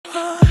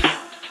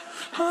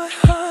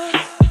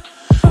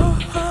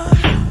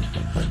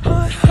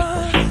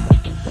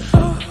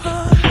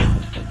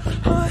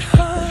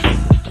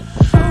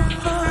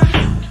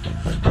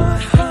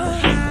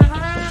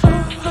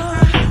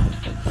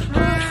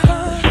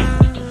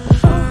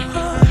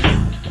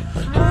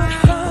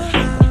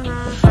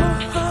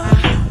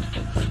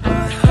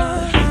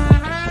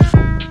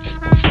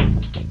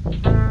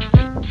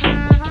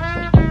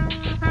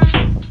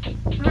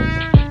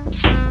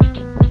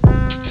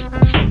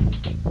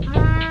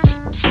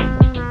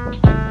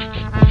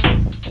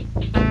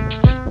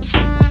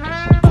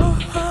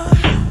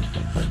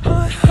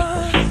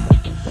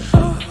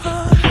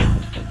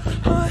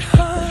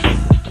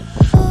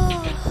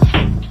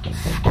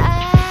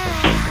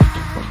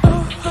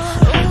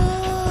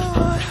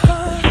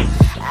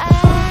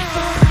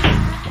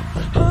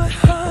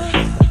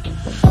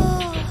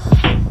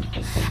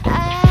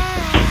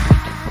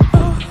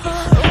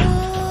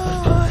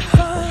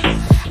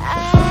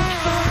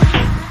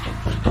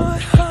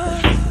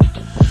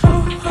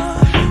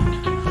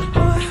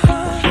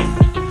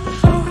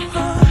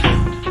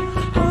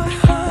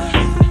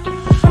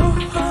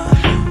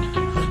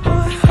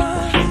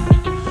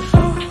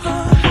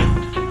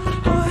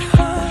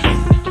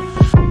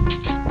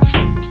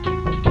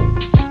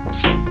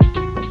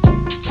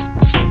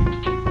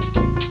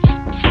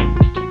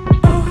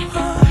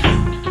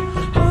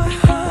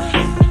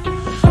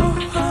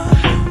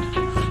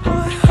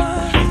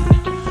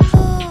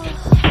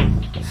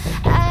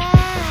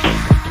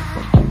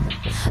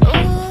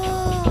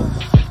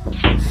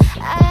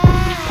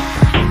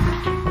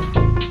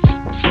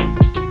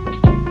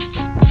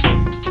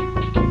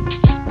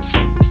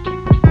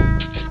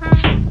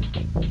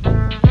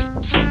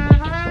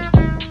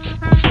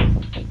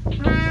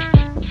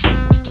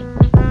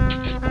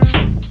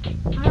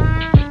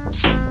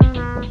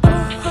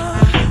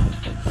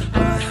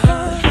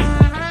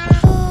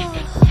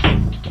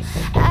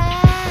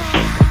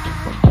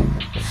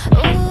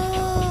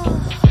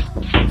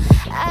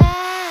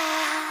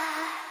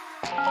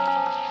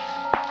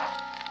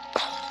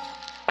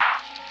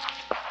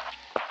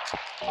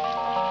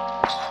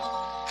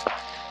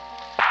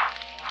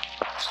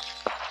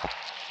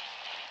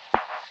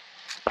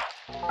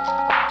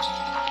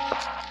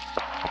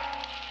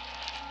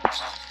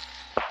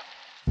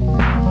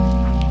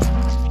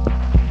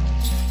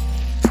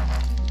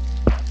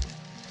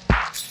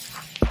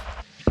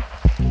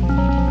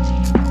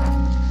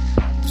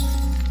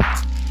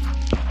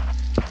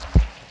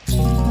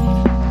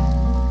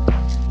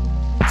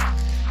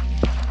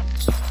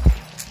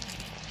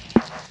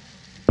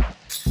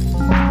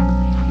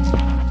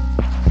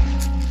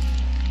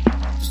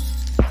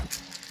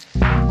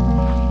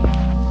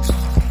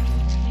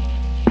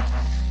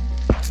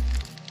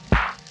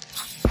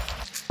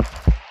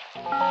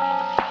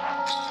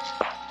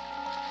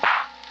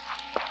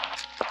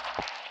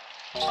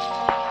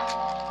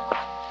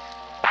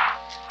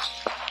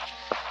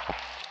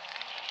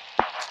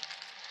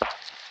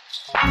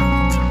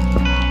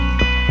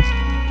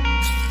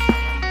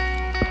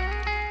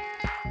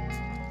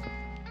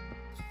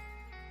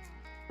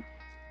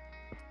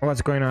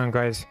What's going on,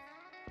 guys?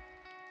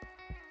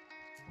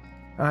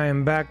 I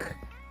am back.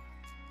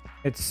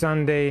 It's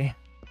Sunday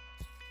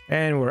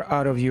and we're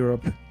out of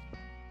Europe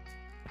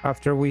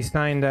after we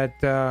signed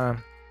that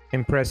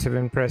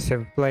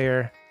impressive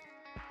player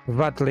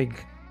Vatlig.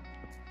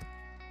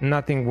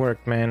 Nothing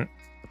worked, man.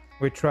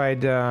 We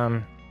tried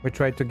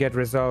to get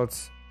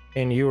results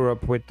in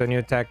Europe with the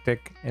new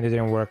tactic and it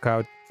didn't work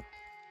out.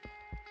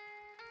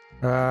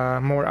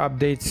 More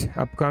updates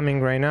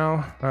upcoming right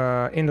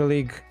now. In the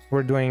league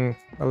we're doing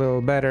a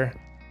little better.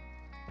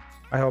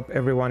 I hope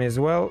everyone is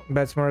well.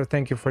 Betsmore,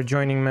 thank you for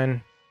joining,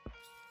 man.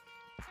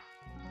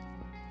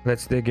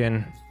 Let's dig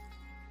in.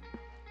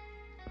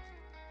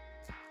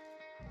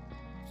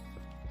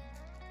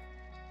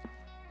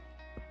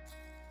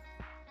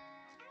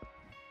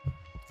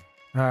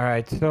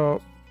 Alright, so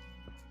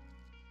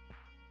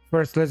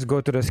first let's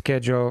go to the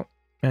schedule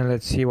and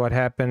let's see what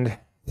happened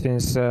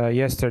since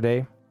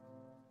yesterday.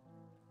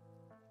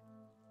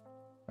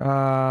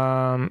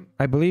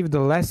 I believe the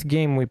last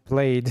game we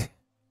played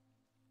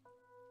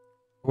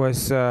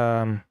was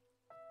I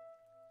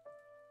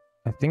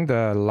think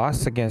the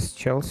loss against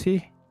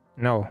Chelsea.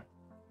 No,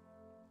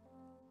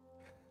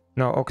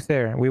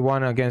 Auxerre. We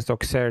won against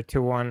Auxerre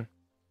 2-1.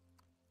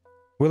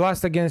 We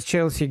lost against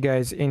Chelsea,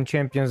 guys, in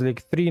Champions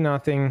League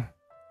 3-0.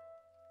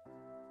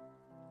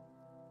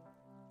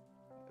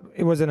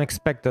 It was an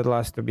expected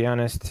loss, to be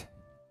honest.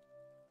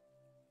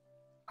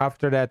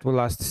 After that we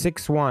lost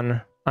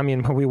 6-1. I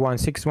mean, we won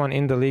 6-1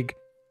 in the league.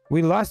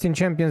 We lost in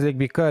Champions League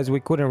because we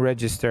couldn't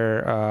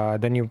register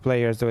the new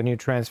players, the new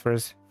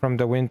transfers from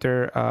the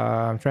winter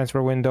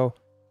transfer window.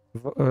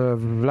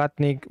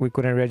 Vlatnik, we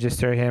couldn't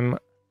register him.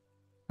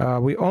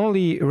 We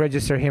only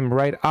register him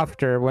right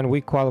after when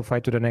we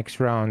qualified to the next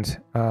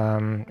round.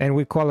 And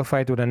we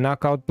qualified to the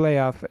knockout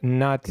playoff,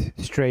 not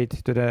straight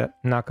to the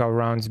knockout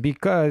rounds,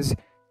 because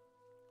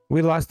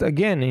we lost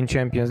again in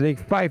Champions League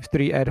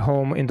 5-3 at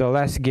home in the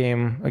last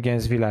game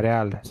against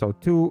Villarreal. So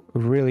two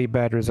really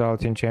bad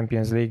results in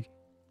Champions League.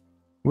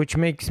 which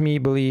makes me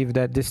believe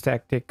that this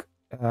tactic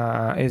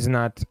is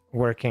not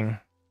working.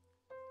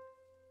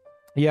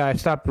 Yeah, I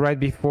stopped right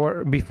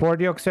before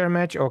the Auxerre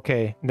match.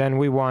 Okay, then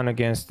we won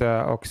against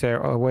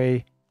Auxerre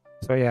away.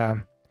 So yeah,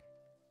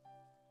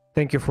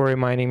 thank you for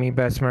reminding me,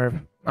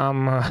 Besmer.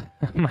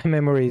 My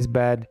memory is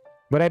bad,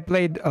 but I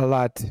played a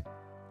lot.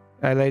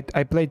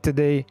 I played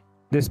today,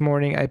 this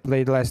morning. I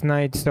played last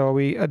night. So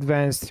we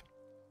advanced.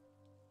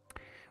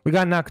 We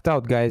got knocked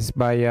out, guys,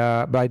 by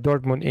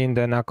Dortmund in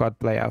the knockout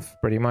playoff.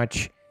 Pretty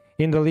much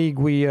in the league,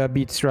 we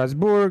beat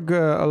Strasbourg.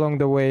 Along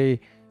the way,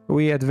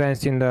 we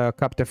advanced in the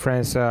Cup de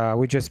France.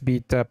 We just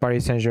beat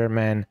Paris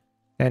Saint-Germain,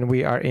 and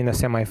we are in the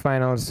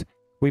semifinals.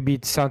 We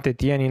beat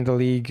Saint-Etienne in the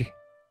league,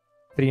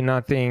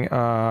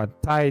 3-0.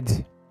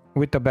 Tied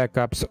with the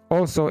backups,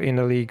 also in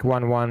the league,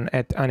 1-1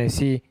 at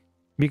Annecy,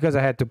 because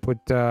I had to put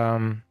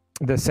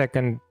the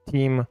second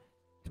team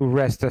to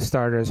rest the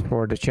starters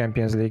for the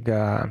Champions League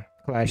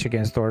clash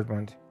against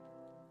Dortmund.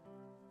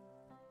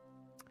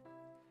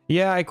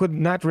 Yeah, I could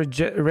not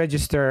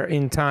register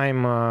in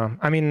time. I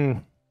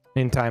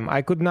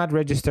could not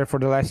register for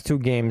the last two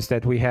games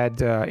that we had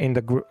in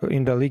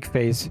the league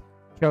phase,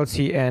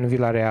 Chelsea and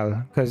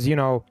Villarreal, because you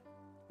know,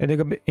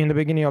 in the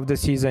beginning of the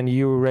season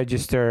you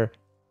register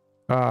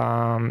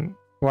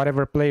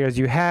whatever players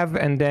you have,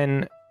 and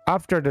then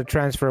after the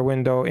transfer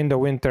window in the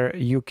winter,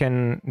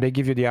 they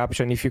give you the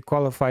option, if you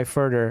qualify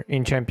further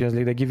in Champions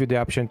League, they give you the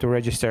option to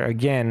register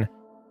again.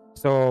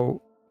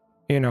 So,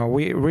 you know,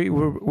 we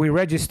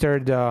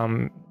registered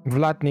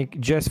Vlatnik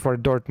just for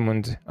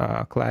Dortmund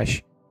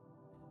clash.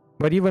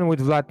 But even with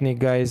Vlatnik,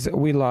 guys,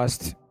 we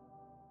lost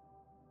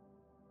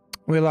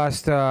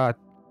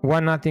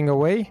 1-0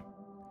 away.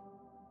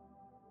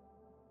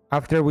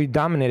 After we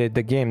dominated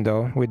the game,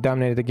 though, we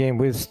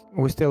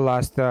still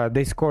lost.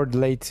 They scored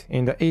late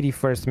in the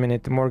 81st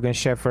minute, Morgan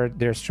Shepherd,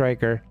 their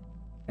striker.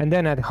 And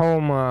then at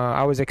home,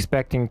 I was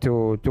expecting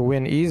to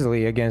win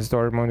easily against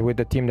Dortmund with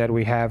the team that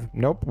we have.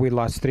 Nope, we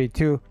lost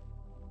 3-2.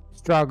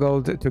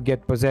 Struggled to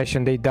get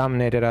possession. They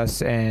dominated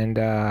us, and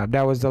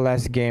that was the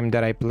last game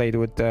that I played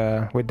with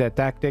that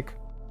tactic.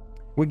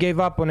 We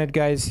gave up on it,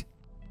 guys.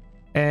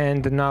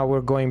 And now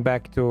we're going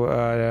back to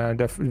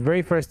the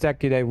very first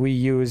tactic that we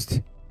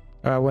used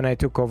when I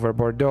took over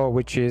Bordeaux,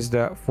 which is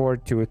the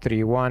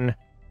 4-2-3-1,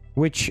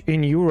 which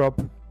in Europe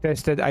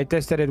I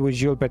tested it with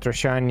Gilles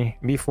Petrosciani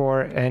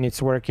before, and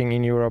it's working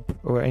in Europe.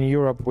 In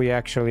Europe, we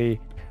actually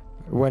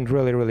went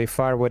really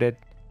far with it.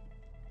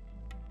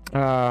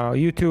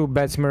 You too,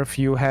 Betsmurf,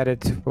 you had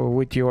it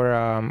with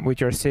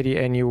your city,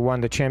 and you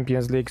won the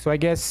Champions League. So I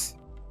guess,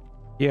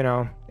 you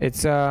know,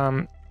 it's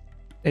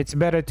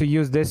better to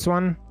use this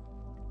one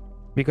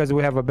because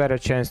we have a better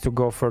chance to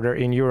go further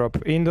in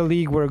Europe. In the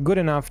league, we're good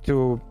enough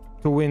to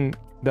win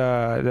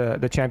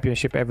the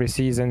championship every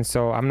season,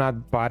 so I'm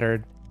not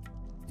bothered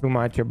too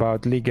much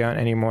about Liga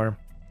anymore.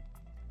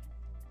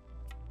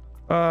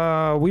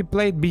 We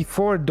played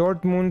before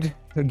Dortmund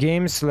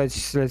games.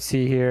 Let's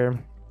see here.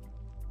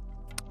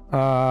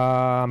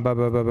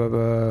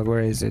 Where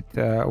is it?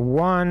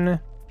 1,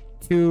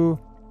 2,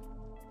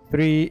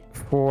 3,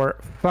 4,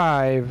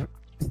 5,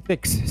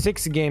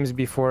 6 games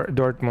before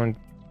Dortmund.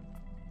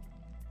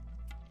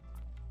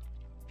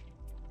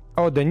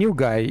 Oh, the new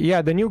guy.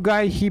 Yeah, the new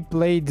guy, he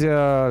played,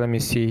 let me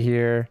see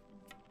here,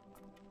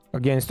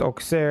 against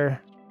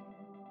Auxerre.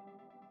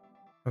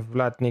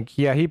 Vlatnik.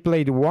 Yeah, he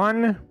played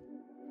 1.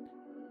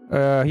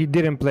 He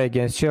didn't play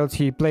against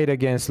Chelsea. He played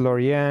against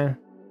Lorient.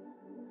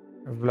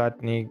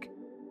 Vlatnik,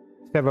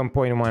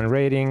 7.1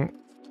 rating.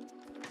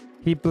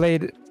 He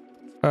played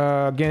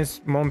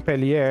against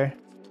Montpellier,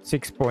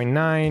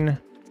 6.9.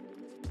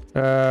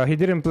 He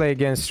didn't play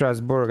against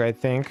Strasbourg, I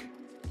think.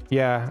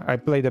 Yeah, I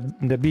played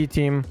the B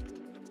team.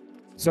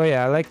 So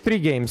yeah, like 3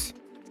 games.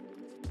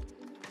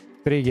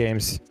 3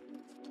 games.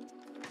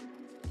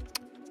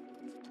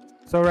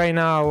 So right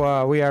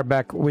now we are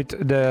back with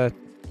the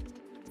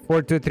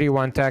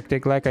 4-2-3-1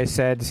 tactic. Like I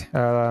said,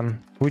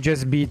 we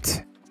just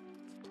beat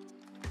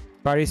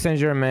Paris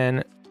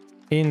Saint-Germain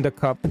in the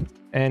cup,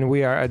 and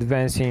we are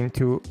advancing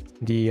to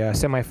the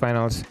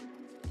semifinals.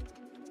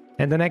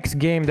 And the next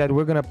game that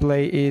we're gonna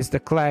play is the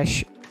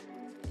clash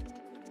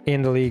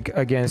in the league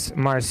against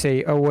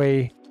Marseille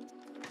away.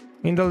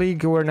 In the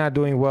league, we're not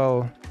doing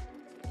well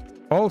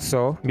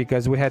also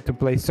because we had to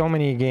play so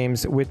many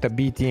games with the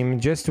B team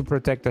just to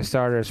protect the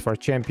starters for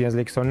Champions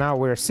League. So now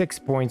we're 6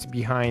 points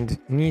behind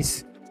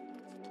Nice.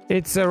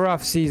 It's a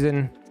rough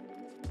season.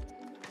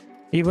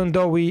 Even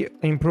though we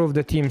improved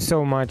the team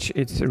so much,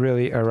 it's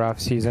really a rough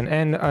season.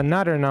 And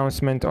another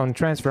announcement on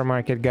transfer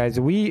market, guys.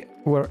 We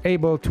were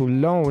able to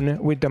loan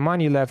with the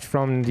money left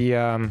from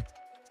the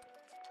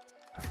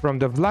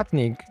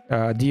Vlatnik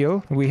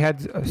deal. We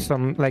had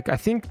some, like, I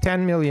think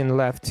 10 million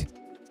left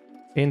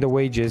in the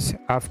wages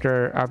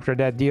after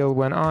that deal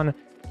went on.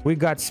 We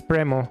got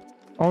Spremo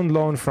on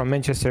loan from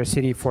Manchester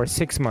City for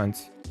 6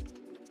 months.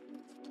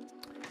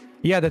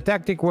 Yeah, the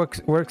tactic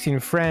works in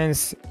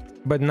France,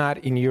 but not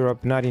in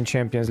Europe, not in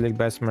Champions League,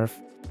 Besmurf.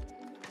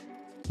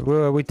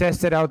 We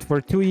tested out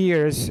for 2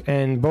 years,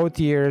 and both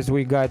years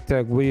we got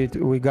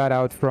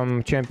out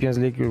from Champions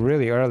League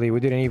really early. We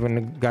didn't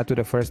even got to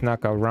the first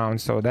knockout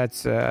round, so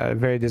that's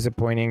very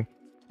disappointing.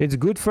 It's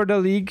good for the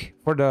league,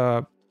 for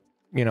the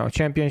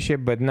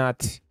championship, but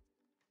not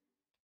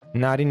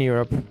in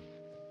Europe.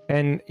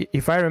 And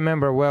if I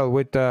remember well,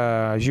 with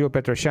Gio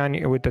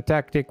Petrosciani, with the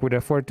tactic, with the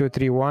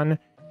 4-2-3-1,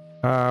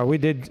 we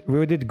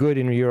did good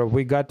in Europe.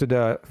 We got to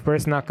the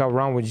first knockout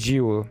round with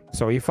Gio.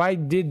 So if I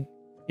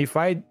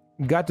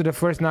got to the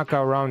first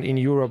knockout round in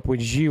Europe with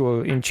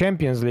Gio, in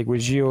Champions League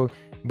with Gio,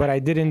 but I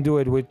didn't do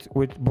it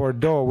with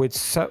Bordeaux, with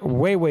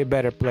way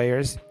better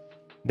players,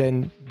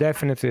 then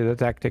definitely the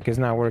tactic is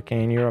not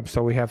working in Europe.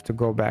 So we have to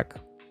go back.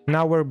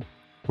 Now we're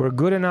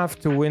good enough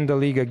to win the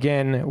league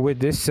again with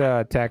this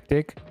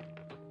tactic.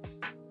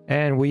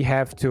 And we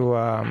have to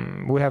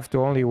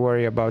only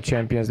worry about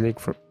Champions League.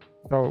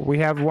 So we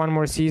have one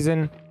more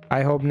season.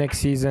 I hope next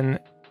season,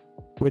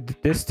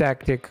 with this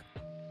tactic,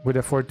 with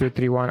the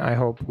 4-2-3-1, I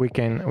hope we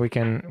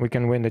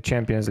can win the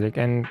Champions League,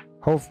 and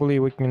hopefully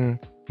we can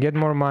get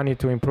more money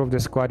to improve the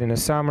squad in the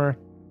summer.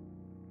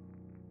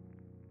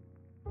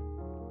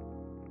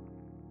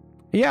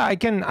 Yeah, I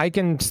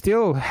can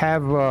still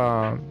have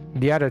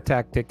the other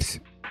tactics,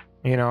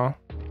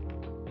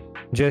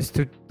 just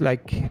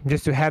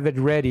to have it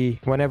ready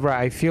whenever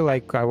I feel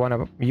like I want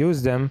to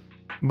use them.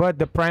 But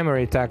the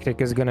primary tactic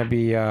is gonna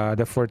be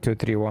the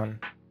 4-2-3-1,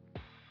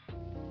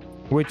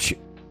 which,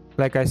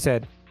 like I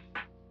said,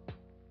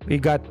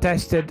 it got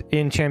tested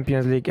in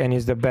Champions League and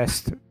is the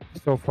best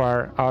so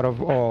far out of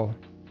all.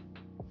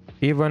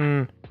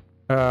 Even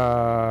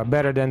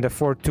better than the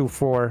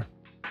 4-2-4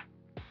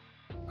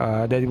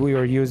 that we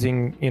were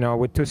using,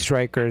 with 2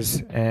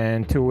 strikers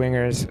and 2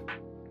 wingers.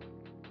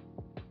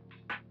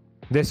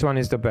 This one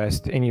is the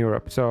best in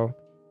Europe. So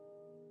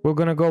we're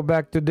gonna go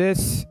back to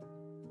this.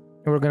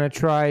 We're gonna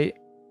try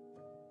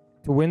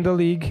to win the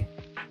league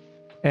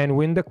and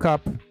win the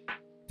cup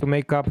to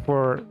make up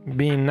for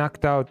being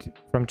knocked out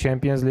from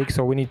Champions League.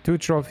 So we need 2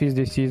 trophies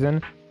this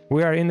season.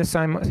 We are in the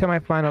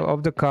semi-final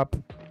of the cup.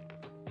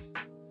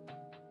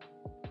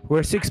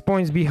 We're 6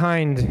 points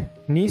behind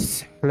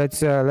Nice.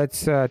 Let's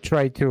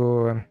try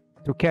to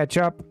catch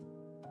up.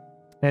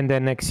 And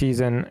then next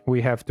season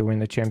we have to win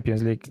the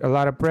Champions League. A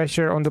lot of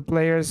pressure on the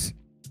players.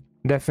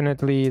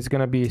 Definitely it's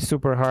gonna be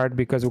super hard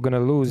because we're gonna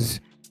lose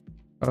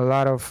a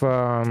lot of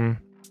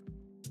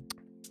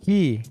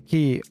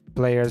key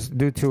players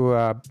due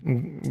to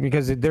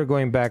because they're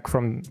going back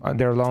from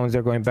their loans.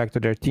 They're going back to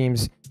their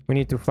teams. We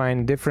need to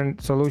find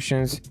different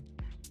solutions.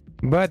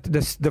 But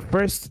the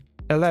first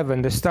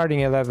 11, the starting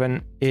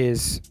 11,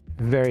 is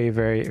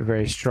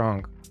very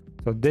strong.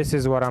 So this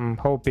is what I'm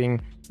hoping,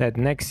 that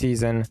next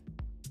season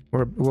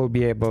we'll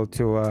be able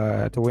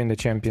to win the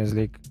Champions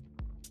League.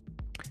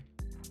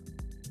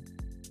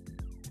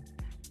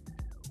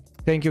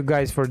 Thank you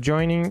guys for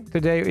joining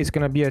today. It's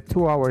gonna be a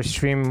 2-hour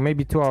stream,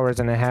 maybe 2 hours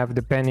and a half,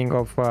 depending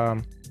of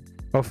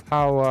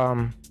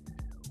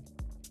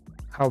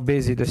how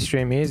busy the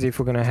stream is, if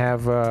we're gonna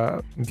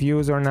have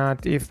views or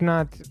not. If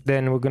not,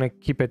 then we're gonna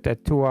keep it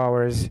at 2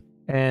 hours,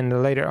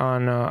 and later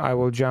on I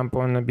will jump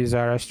on the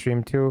Bizarra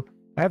stream too.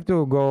 I have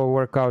to go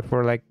work out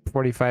for like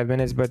 45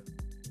 minutes, but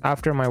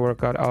after my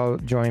workout I'll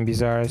join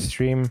Bizarra's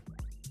stream.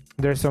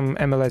 There's some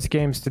MLS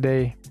games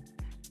today,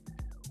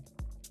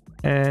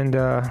 and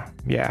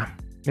yeah,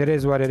 it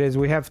is what it is.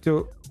 We have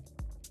to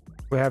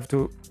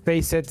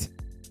face it.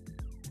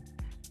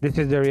 This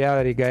is the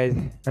reality, guys.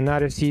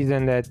 Another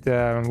season that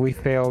we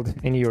failed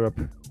in Europe.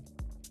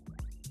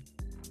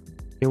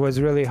 It was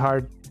really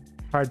hard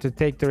to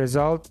take the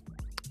result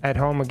at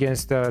home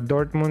against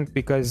Dortmund,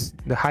 because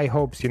the high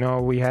hopes,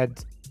 we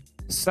had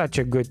such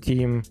a good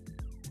team.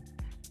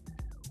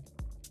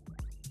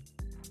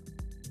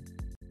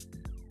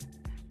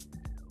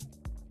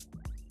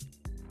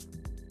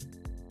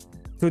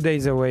 Two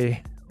days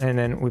away, and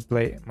then we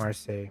play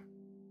Marseille.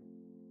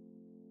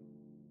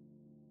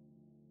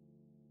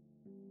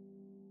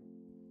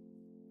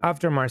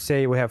 After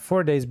Marseille, we have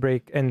 4 days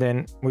break, and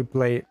then we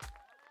play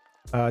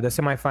the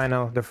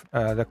semi-final,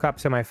 the cup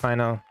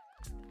semi-final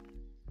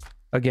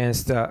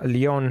against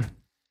Lyon.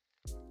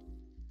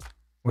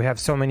 We have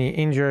so many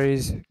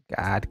injuries.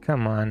 God,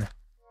 come on.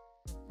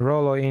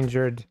 Rolo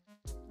injured.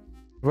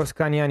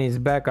 Voskanian is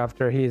back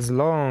after his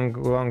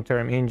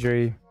long-term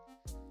injury.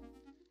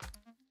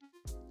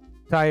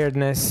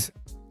 Tiredness.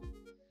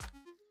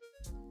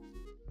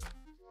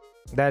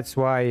 That's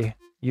why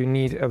you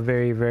need a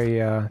very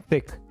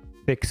thick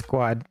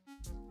squad,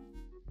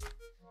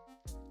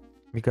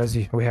 because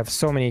we have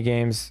so many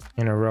games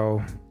in a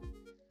row.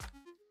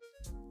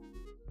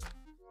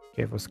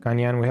 Okay,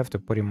 Voskanian, we have to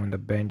put him on the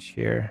bench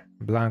here.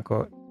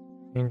 Blanco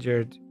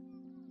injured.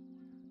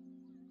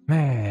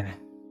 Man.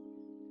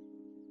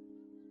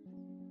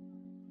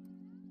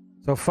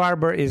 So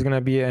Farber is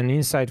gonna be an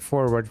inside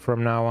forward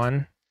from now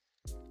on.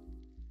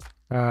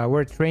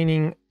 We're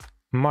training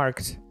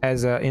Marks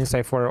as an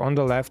inside forward on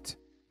the left.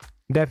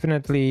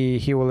 Definitely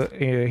he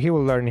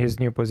will learn his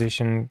new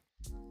position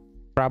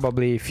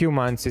probably a few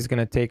months is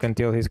gonna take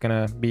until he's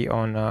gonna be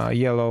on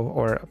yellow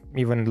or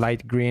even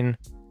light green.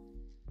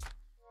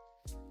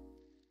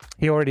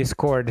 He already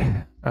scored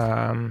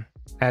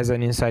as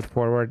an inside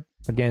forward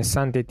against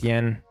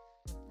Saint-Étienne,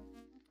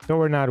 so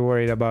we're not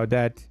worried about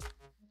that.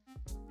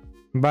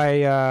 By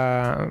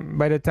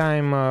the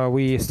time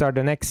we start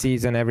the next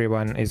season,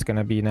 everyone is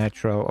gonna be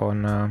natural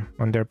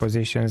on their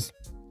positions.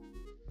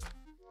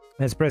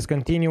 Let's press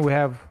continue. We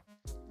have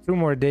 2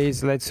 more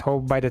days. Let's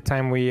hope by the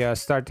time we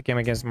start the game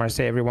against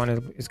Marseille, everyone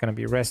is gonna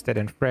be rested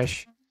and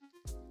fresh.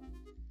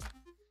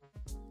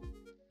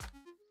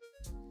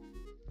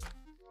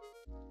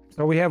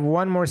 So we have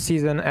 1 more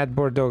season at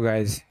Bordeaux,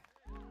 guys.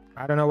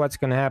 I don't know what's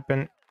gonna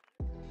happen.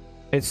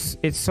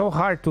 It's so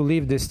hard to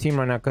leave this team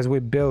right now because we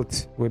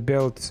built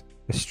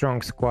a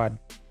strong squad.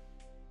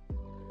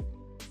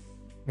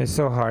 It's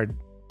so hard.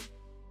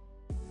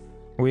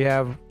 We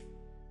have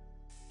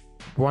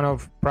one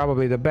of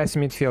probably the best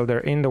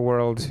midfielder in the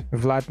world,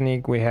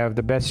 Vlatnik. We have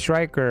the best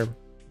striker,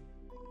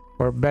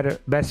 or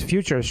best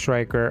future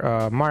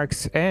striker,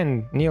 Marks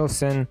and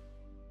Nielsen.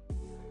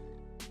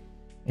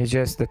 It's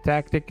just the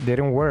tactic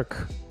didn't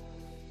work.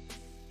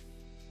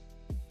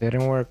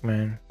 Didn't work,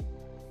 man.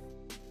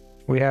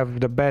 We have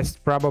the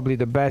best, probably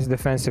the best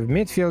defensive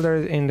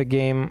midfielder in the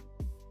game,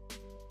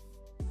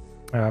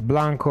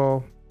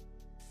 Blanco.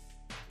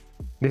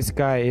 This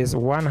guy is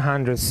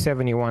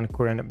 171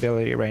 current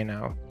ability right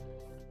now.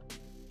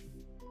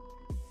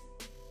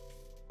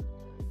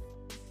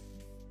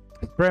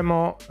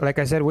 Premo, like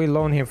I said, we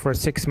loaned him for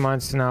 6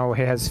 months now.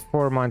 He has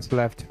 4 months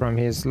left from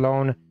his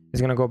loan.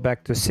 He's gonna go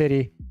back to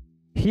City.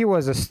 He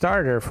was a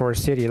starter for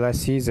City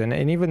last season,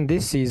 and even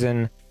this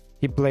season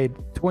he played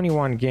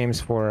 21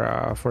 games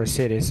for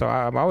City. So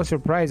I was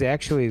surprised they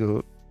actually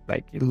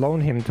like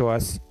loaned him to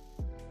us.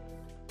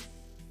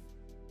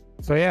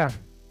 So yeah,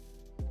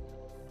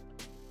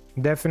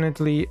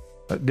 definitely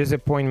a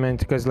disappointment,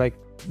 because like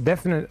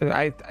definitely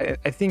I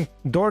think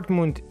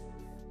Dortmund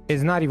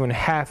is not even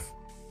half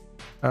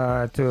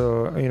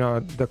to, you know,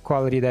 the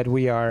quality that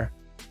we are,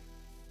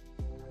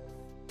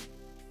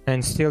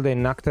 and still they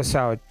knocked us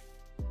out.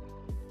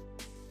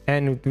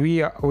 And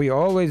we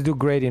always do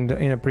great in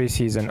a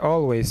preseason.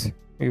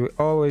 We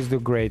always do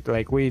great.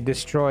 Like we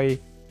destroy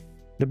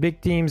the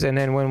big teams, and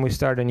then when we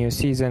start a new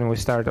season, we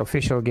start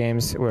official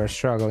games, we're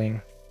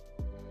struggling.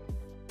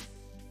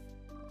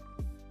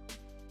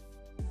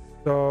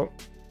 So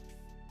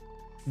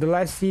the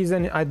last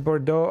season at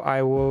Bordeaux,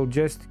 I will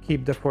just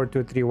keep the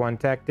 4-2-3-1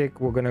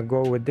 tactic. We're gonna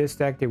go with this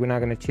tactic. We're not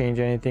gonna change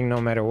anything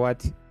no matter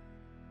what.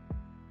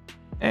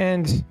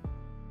 And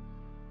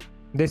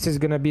this is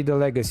gonna be the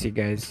legacy,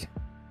 guys.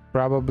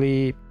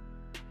 Probably,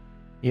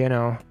 you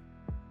know,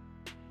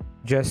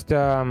 just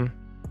 2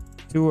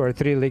 or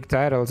 3 league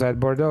titles at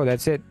Bordeaux.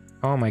 That's it.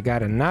 Oh my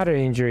god, another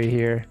injury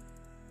here.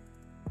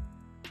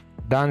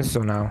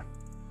 Danso now.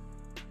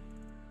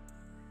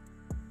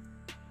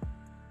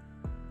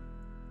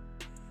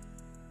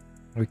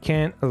 We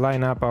can't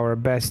line up our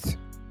best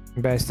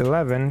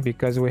 11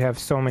 because we have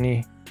so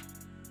many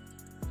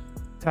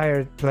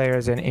tired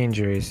players and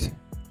injuries.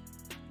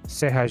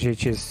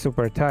 Sehajic is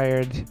super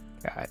tired.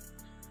 God.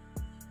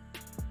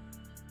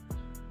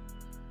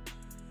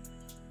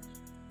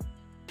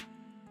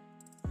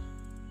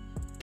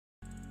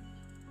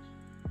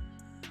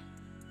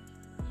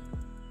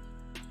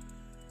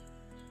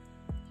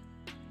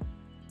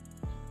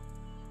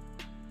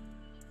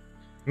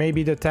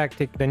 Maybe the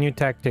new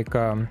tactic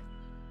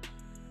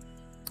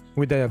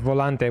with the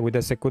volante, with the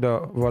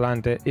Secudo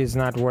volante, is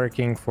not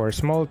working for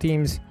small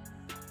teams,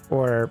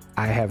 or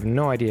I have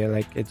no idea.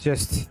 Like it's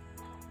just,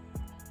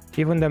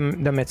 even the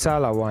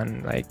Mezzala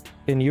one, like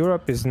in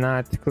Europe, is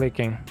not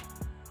clicking.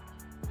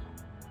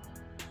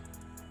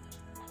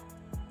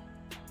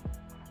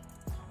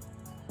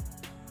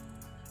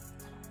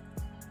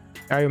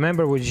 I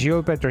remember with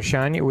Gilles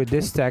Petrosciani, with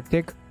this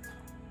tactic,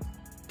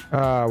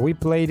 we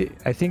played,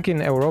 I think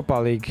in Europa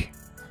League,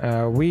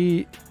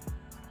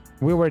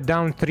 we were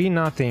down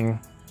 3-0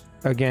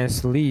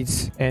 against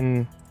Leeds,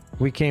 and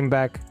we came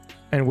back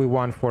and we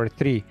won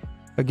 4-3.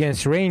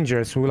 Against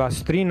Rangers, we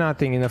lost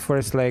 3-0 in the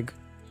first leg,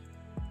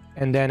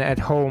 and then at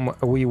home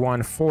we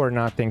won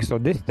 4-0. So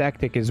this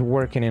tactic is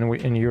working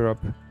in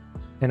Europe.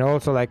 And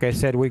also, like I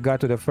said, we got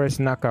to the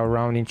first knockout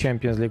round in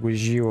Champions League with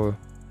Gilles.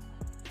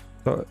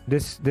 So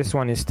this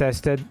one is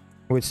tested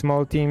with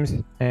small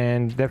teams,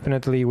 and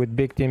definitely with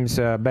big teams.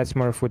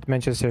 Betsmurf with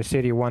Manchester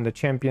City won the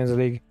Champions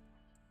League.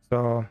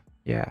 So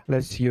yeah,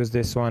 let's use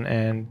this one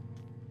and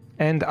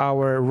end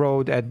our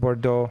road at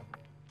Bordeaux,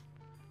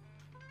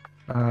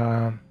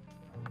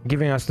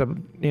 giving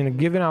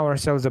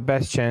ourselves the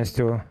best chance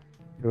to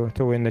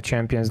win the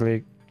Champions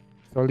League.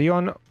 So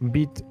Lyon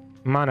beat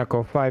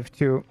Monaco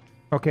 5-2.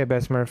 Okay,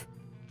 Betsmurf,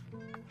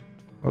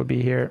 we'll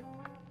be here.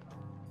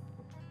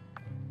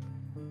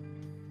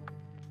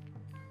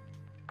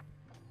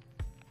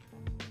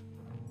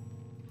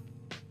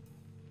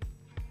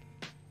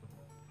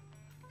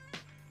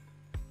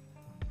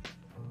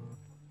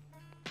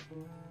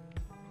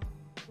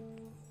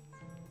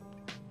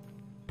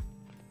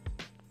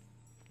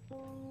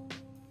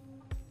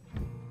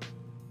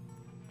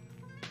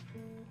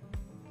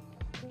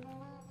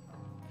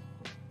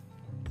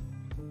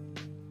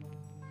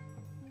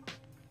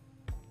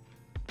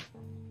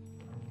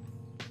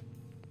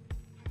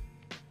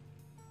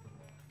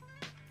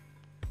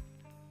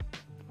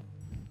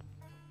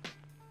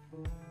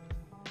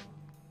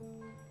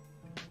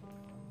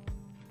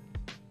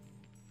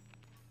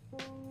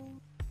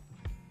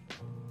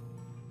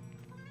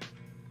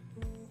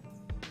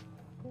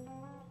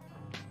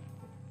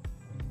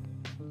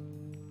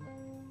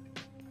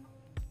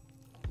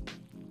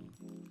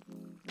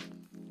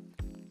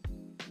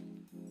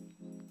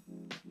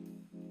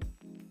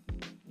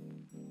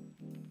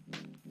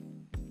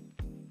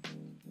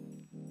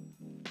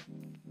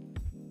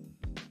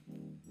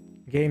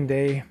 Game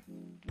day.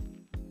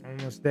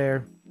 Almost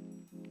there.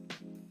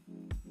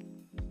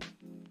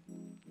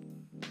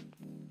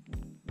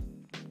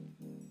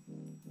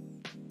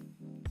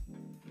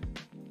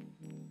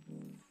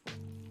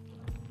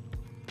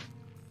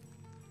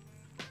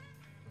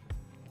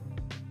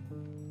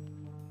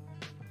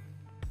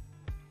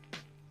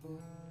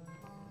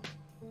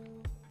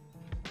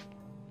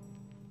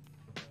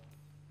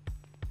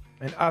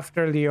 And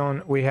after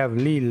Lyon, we have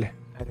Lille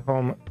at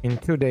home in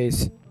 2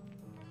 days.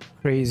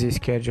 Crazy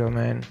schedule,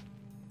 man.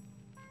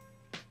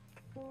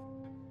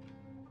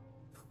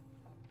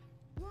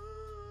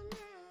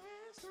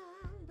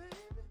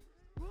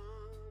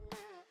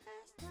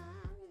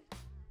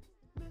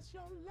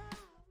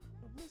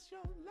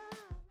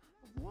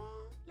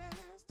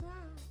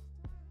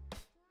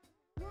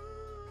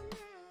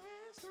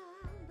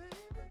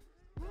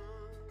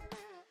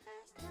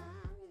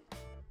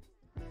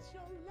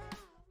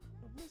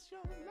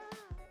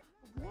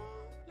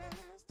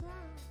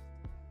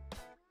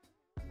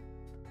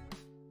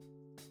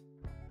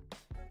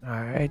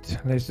 All right,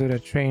 let's do the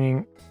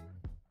training.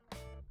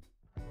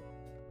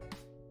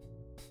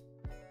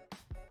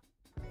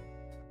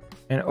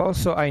 And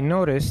also I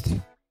noticed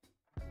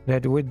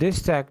that with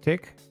this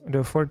tactic, the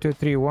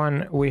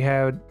 4-2-3-1, we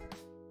had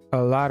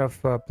a lot of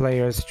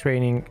players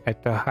training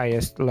at the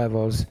highest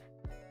levels.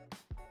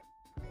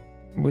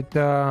 With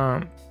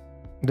the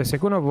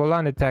secondo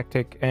volante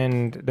tactic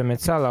and the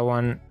Mezzala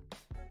one,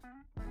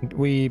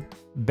 we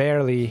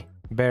barely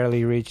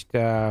reached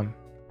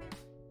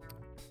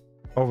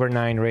over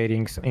 9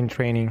 ratings in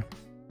training.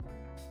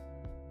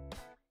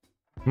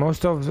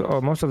 Most of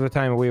the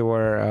time we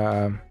were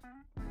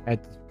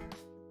at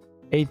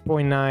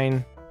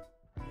 8.9,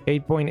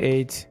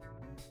 8.8.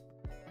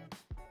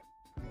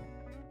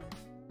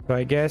 So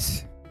I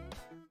guess,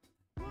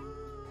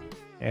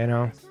 you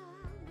know,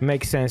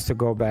 makes sense to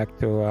go back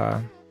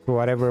to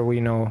whatever we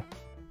know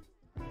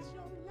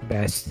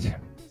best.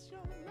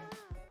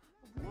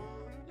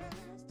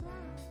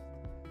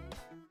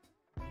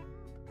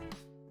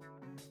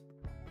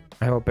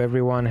 I hope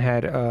everyone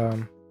had a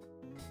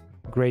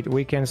great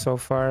weekend so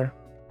far.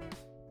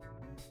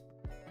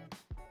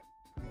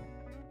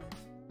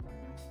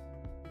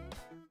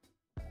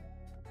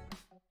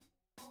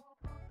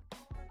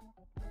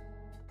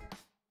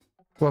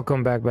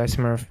 Welcome back,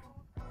 Smurf.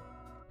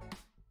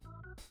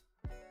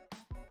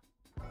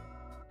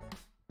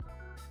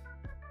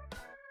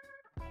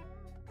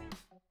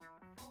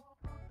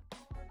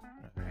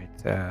 Alright,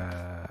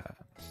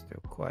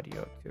 still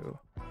Quadio too.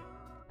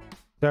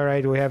 It's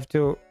alright, we have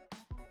to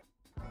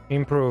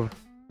improve.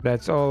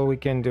 That's all we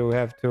can do. We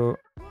have to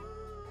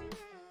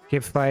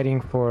keep fighting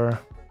for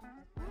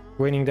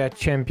winning that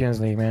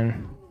Champions League,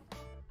 man.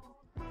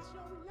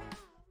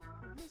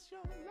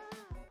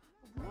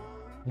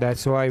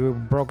 That's why we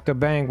broke the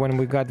bank when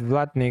we got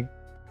Vlatnik.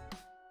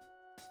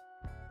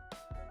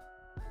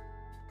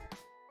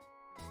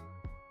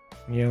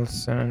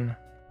 Nielsen.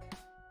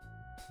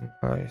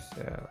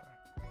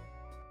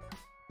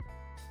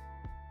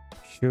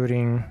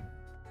 Shooting.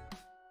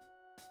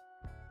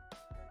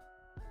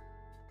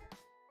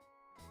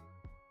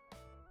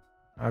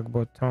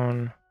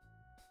 Agboton.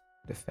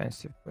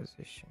 Defensive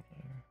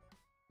positioning.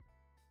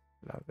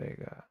 La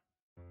Vega.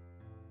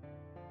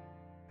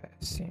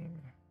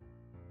 Passing.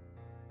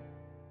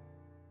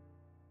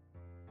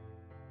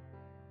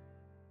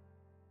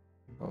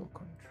 Ball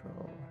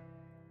control.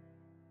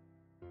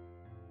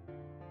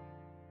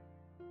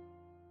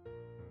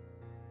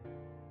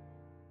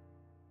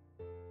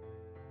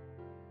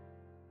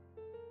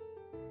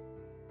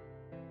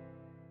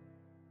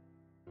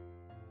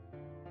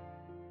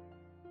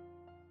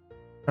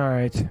 All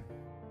right.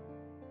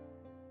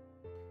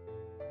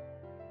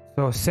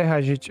 So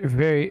Sehajic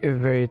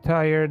very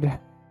tired,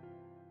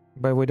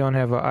 but we don't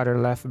have a other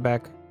left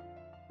back.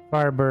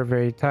 Farber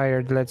very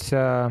tired. Let's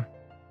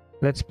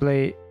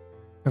play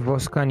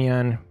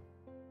Voskanian.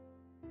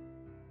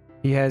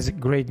 He has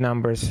great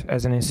numbers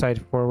as an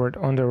inside forward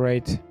on the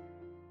right.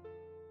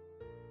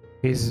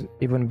 He's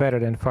even better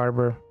than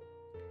Farber.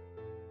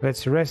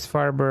 Let's rest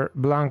Farber.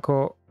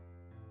 Blanco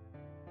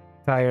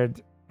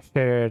tired.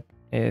 Sherrod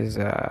is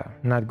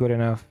not good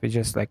enough. He's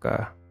just like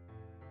a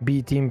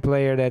B team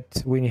player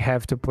that we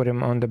have to put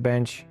him on the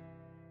bench.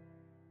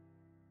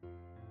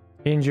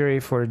 Injury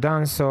for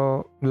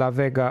Danso, La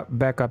Vega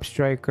backup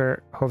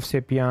striker,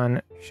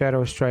 Hovsepian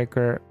shadow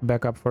striker,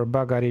 backup for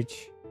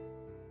Bagaric.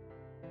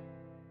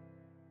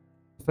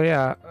 So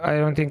yeah, I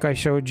don't think I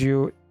showed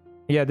you.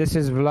 Yeah, this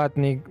is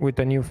Vlatnik with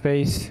a new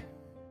face.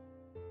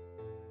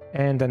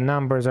 And the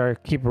numbers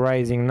keep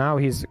rising. Now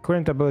his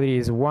current ability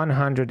is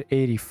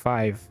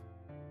 185.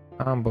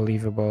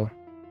 Unbelievable.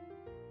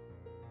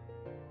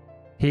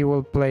 He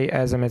will play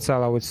as a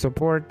Mezzala with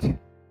support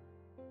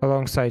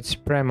alongside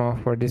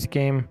Spremo for this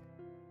game.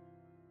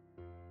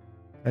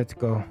 Let's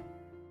go.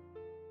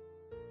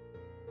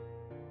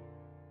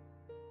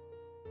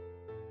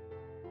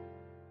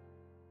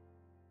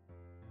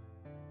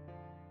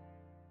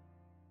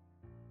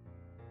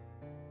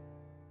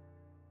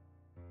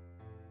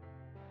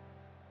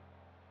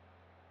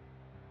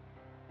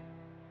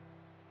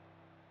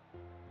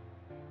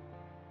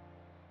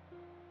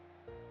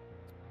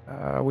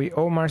 We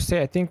owe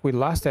Marseille. I think we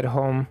lost at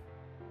home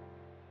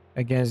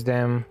against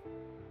them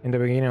in the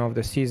beginning of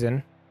the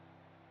season.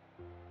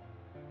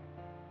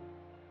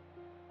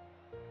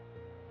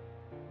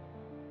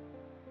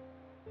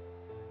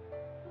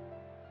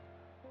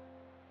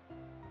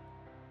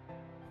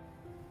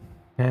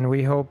 And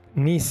we hope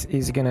Nice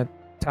is gonna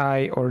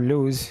tie or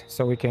lose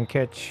so we can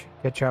catch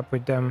up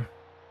with them.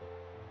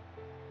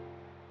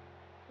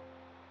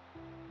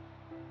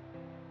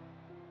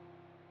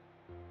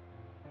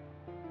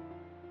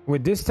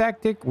 With this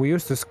tactic, we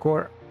used to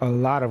score a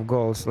lot of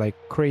goals, like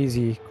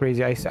crazy.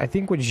 I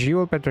think with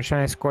Gilles Petrosyan,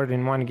 I scored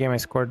in one game, I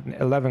scored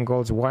 11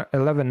 goals,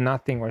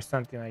 11-0 or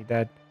something like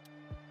that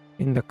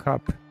in the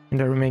cup, in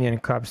the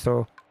Romanian cup.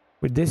 So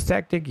with this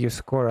tactic, you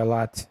score a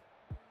lot.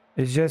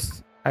 It's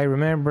just, I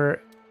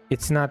remember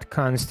it's not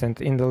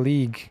constant. In the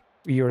league,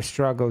 you're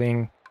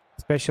struggling,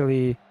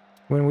 especially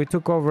when we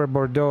took over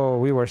Bordeaux,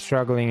 we were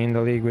struggling in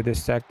the league with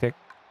this tactic.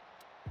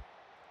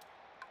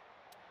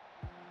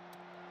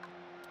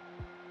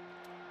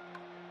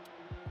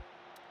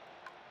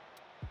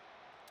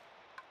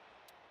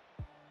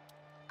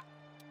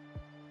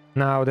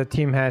 Now the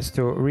team has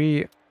to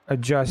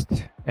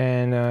readjust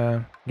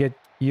and get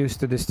used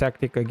to this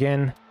tactic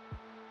again.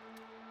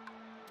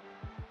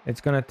 It's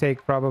gonna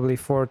take probably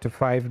 4 to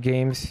 5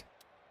 games.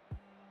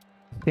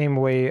 Same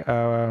way,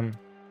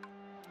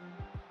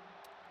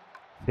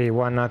 say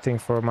 1-0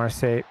 for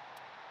Marseille.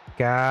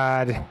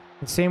 God,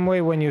 the same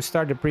way when you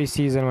start the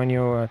preseason, when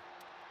you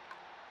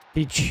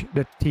teach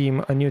the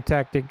team a new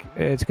tactic,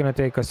 it's gonna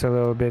take us a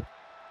little bit.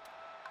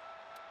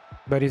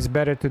 But it's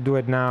better to do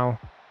it now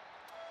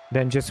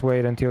than just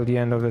wait until the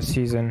end of the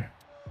season.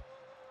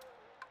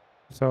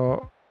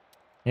 So,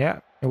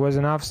 yeah, it was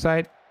an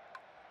offside.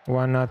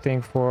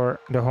 1-0 for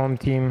the home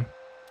team.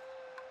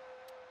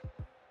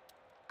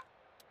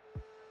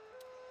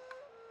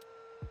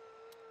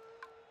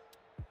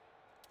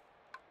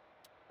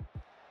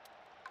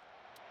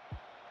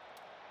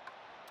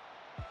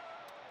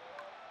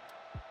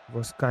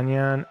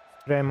 Voskanian,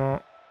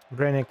 Remo,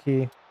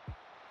 Brenecki.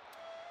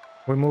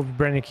 We moved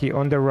Brenecki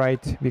on the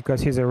right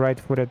because he's a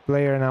right-footed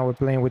player. Now we're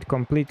playing with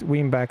complete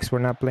wingbacks. We're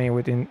not playing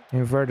with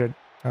inverted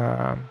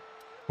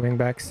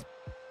wingbacks.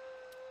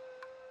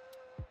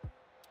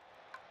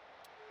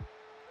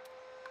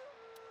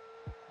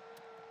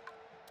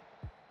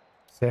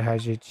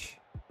 Sehajic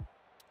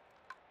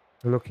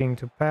looking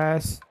to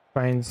pass,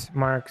 finds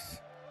Marks.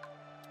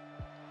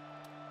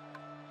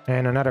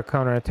 And another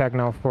counter attack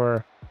now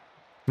for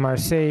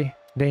Marseille.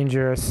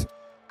 Dangerous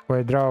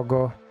for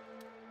Drago.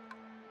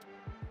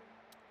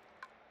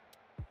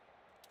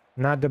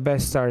 Not the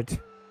best start.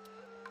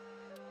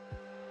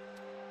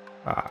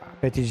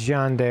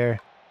 Petitjean there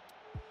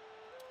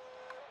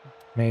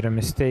made a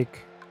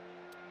mistake.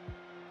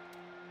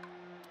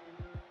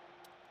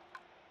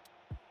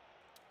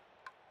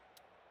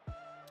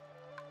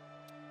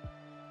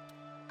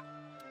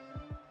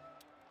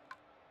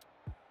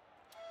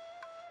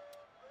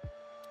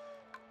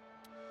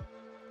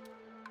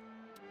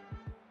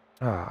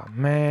 Oh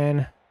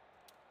man.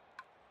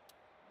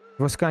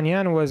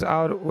 Voskanian was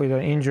out with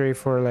an injury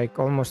for like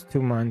almost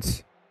 2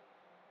 months.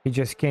 He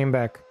just came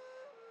back.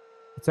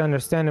 It's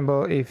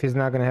understandable if he's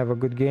not gonna have a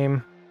good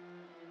game.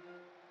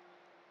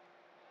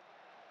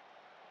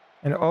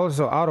 And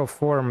also out of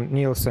form,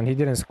 Nielsen. He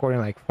didn't score in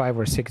like 5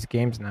 or 6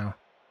 games now.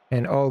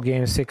 And all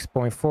games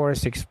 6.4,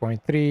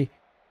 6.3.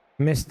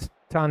 Missed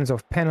tons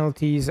of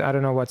penalties. I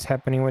don't know what's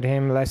happening with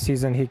him. Last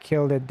season he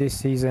killed it. This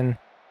season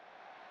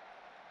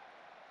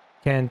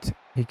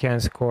he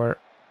can't score.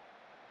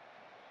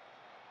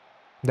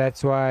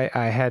 That's why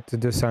I had to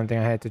do something.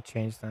 I had to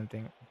change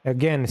something.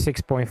 Again,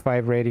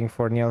 6.5 rating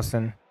for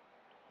Nielsen.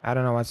 I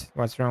don't know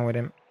what's wrong with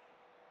him.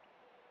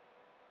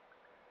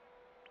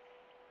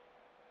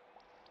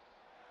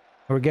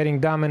 We're getting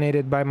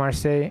dominated by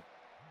Marseille.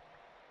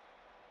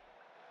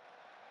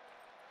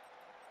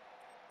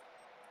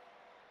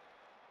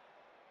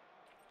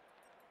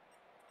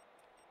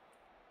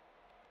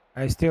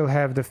 I still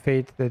have the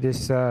faith that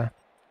this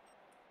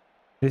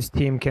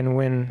team can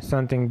win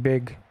something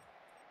big.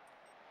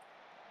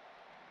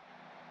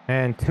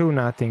 And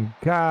 2-0.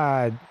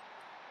 God.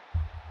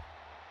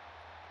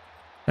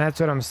 That's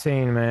what I'm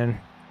saying,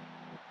 man.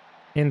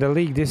 In the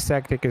league, this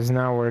tactic is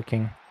not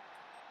working.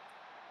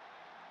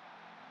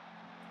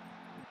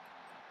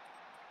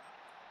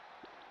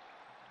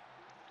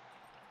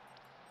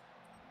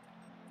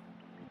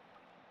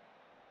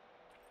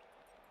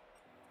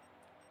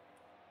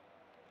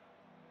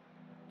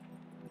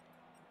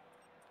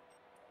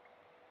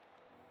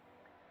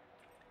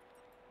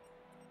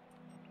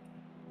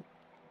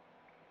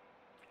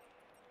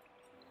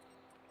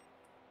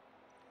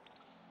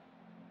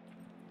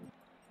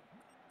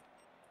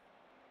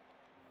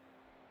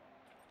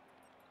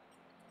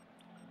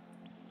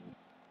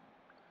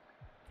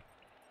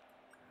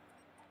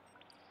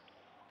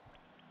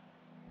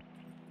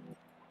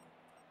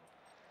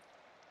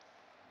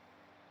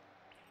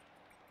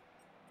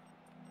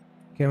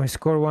 Can we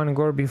score one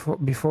goal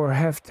before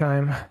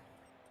halftime?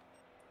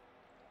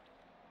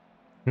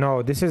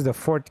 No, this is the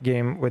 4th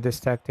game with this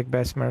tactic,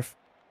 Besmurf.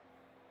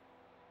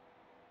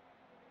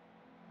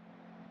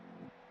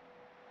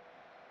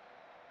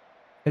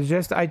 It's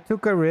just I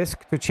took a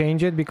risk to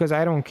change it because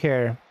I don't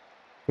care,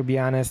 to be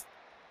honest.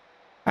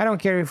 I don't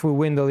care if we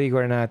win the league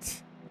or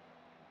not.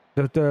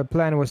 The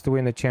plan was to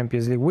win the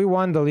Champions League. We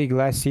won the league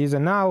last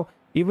season. Now,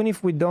 even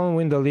if we don't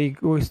win the league,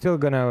 we're still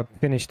gonna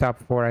finish top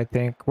 4, I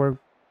think. We're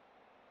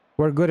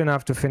good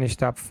enough to finish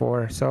top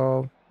 4.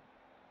 So,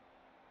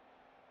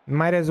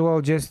 might as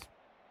well just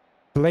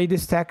play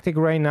this tactic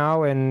right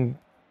now and,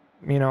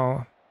 you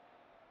know,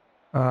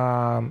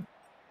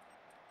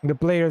 the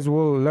players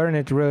will learn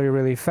it really,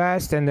 really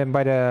fast. And then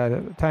by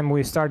the time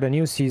we start the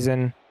new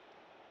season,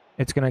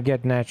 it's gonna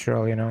get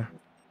natural, you know.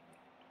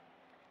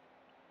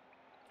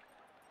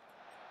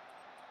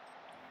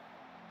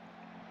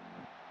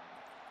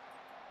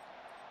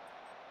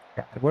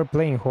 We're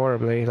playing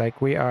horribly.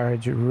 Like, we are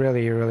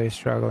really, really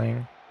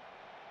struggling.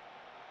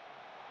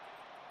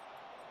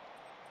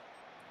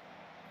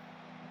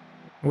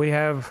 We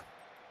have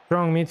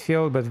strong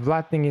midfield, but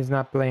Vlatnik is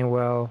not playing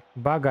well.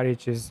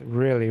 Bagaric is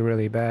really,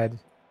 really bad.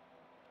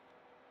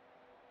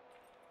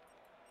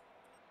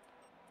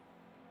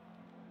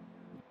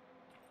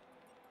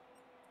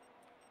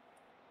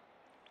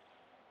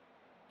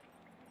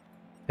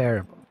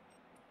 Terrible.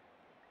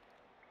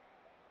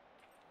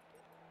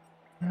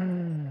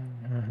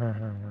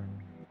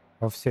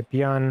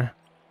 Ovsepian.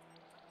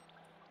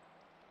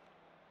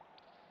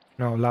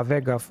 No, La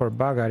Vega for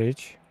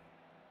Bagaric.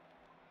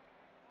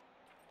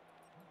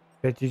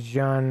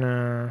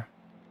 Petitjean,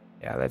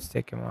 yeah, let's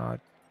take him out.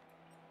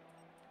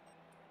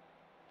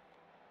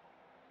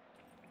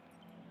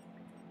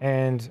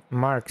 And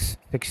Marks,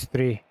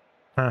 6'3".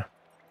 Huh.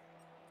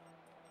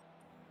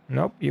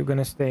 Nope, you're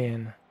gonna stay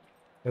in.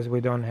 Because we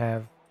don't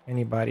have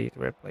anybody to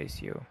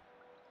replace you.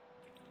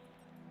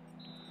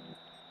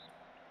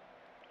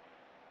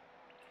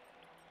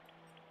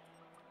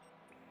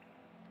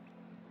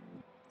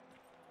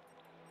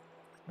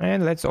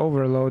 And let's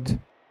overload.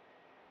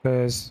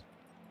 Because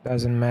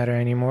doesn't matter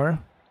anymore.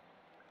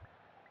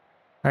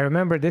 I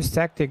remember this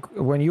tactic,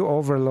 when you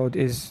overload,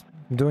 is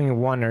doing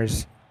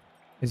oneers.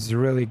 It's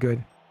really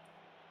good.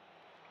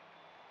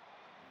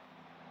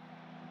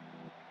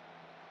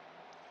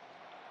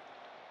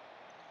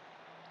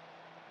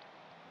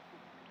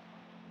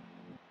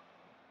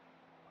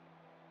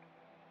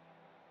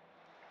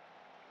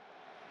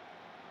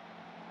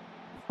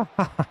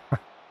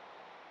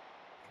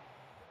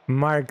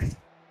 Mark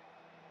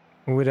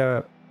with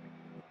a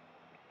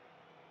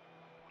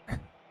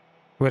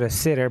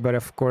sitter, but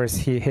of course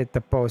he hit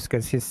the post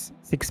because he's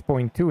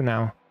 6.2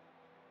 now.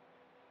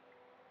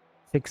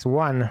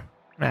 6-1.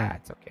 Ah,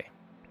 it's okay.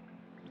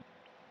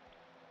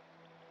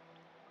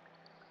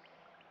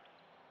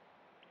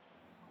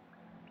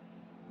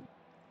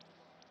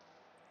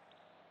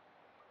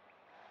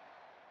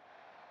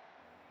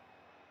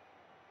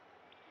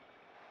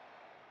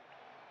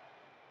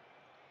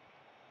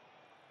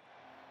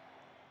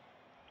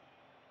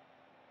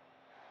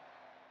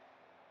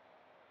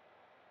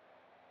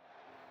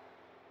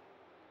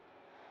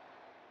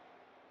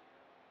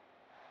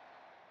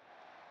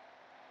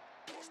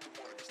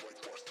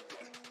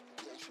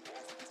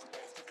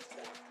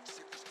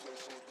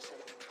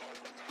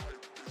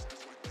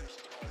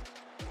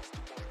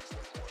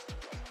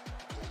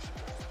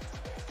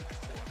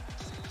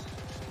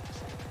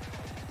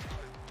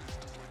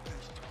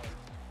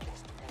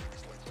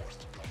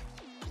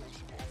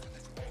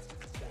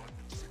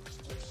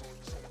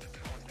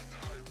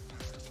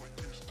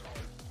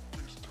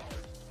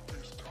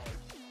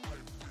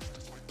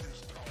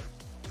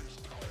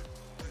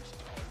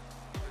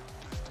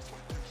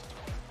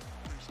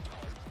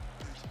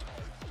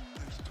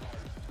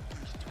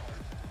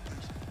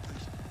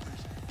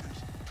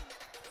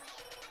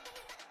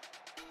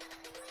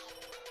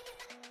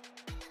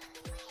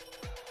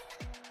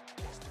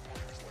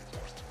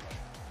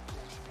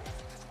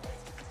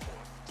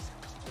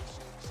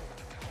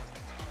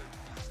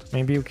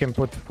 Maybe you can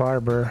put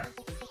Farber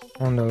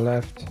on the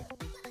left.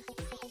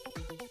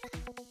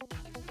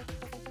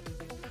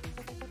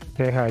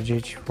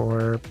 Tehajic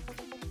for...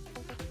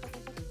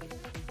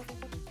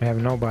 I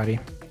have nobody.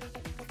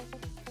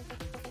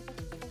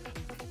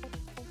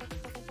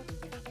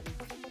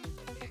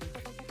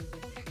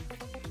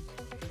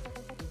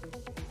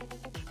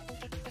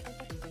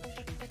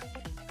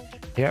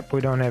 Yep,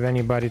 we don't have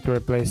anybody to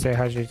replace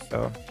Tehajic,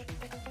 so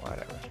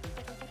whatever.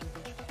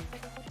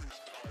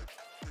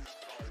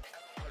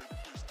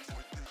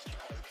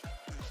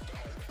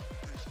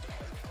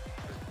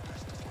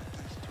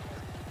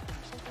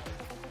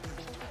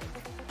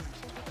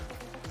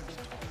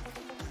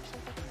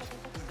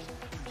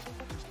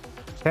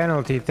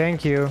 Penalty,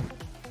 thank you.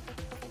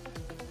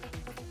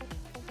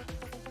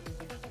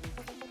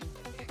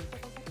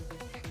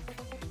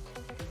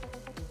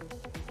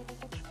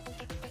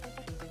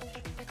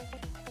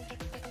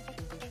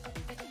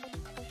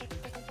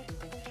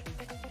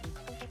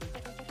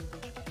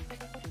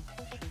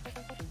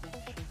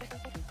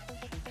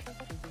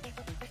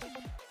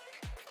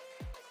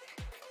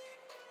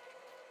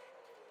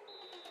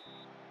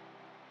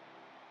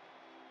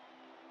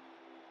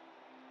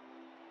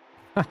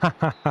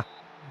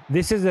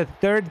 This is the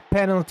third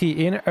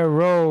penalty in a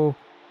row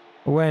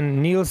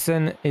when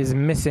Nielsen is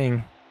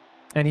missing.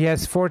 And he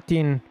has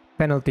 14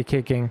 penalty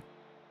kicking.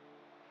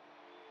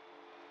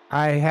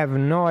 I have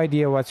no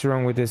idea what's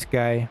wrong with this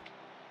guy.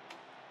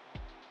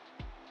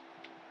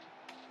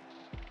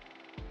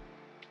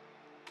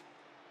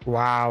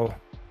 Wow.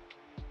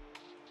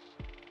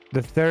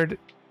 The third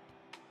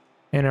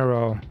in a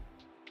row.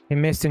 He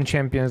missed in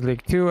Champions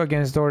League 2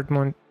 against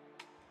Dortmund.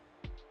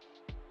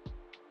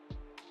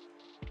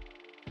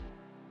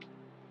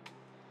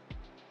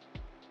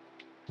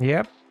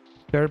 Yep.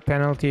 Third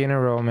penalty in a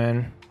row,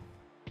 man.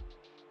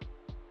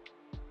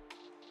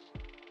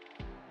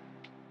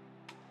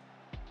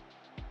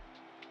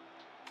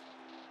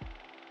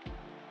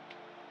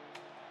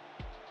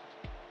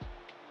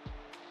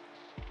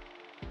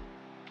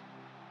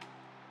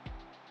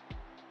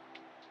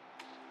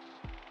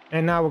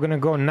 And now we're gonna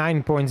go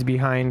 9 points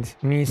behind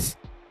Nice,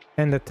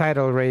 and the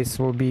title race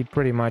will be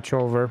pretty much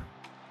over.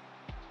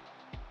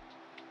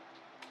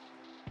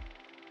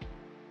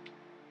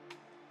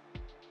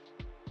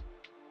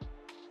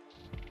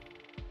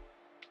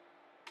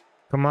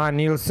 Come on,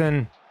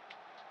 Nielsen.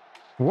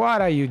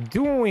 What are you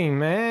doing,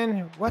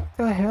 man? What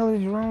the hell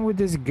is wrong with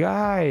this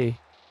guy?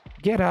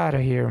 Get out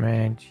of here,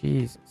 man.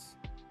 Jesus.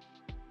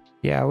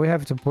 Yeah, we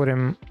have to put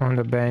him on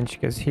the bench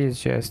because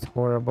he's just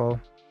horrible.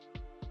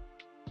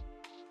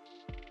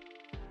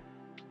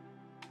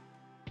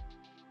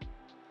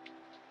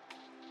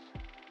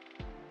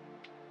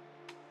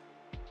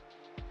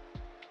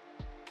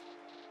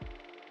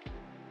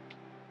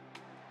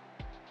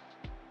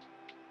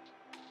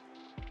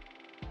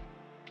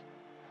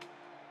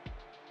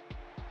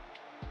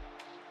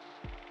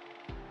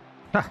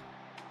 Ha!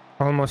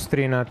 Almost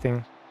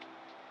 3-0.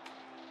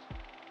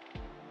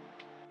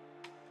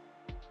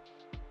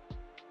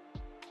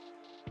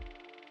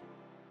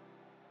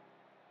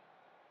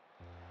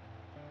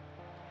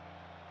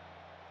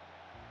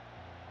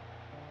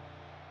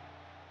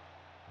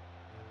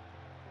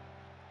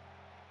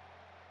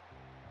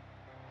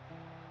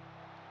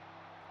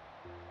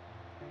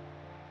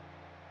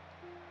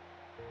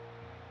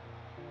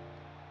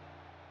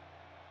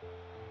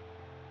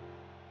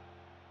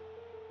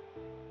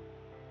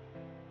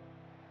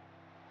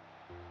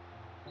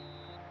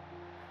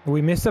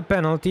 We missed a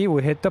penalty,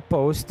 we hit the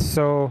post,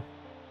 so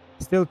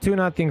still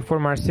 2-0 for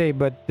Marseille,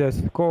 but the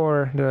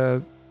score,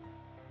 the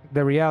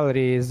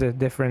reality is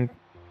different.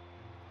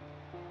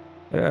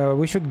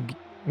 We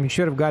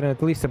should have gotten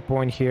at least a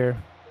point here.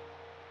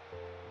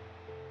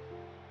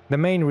 The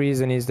main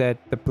reason is that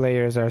the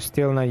players are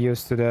still not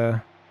used to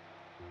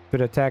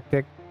the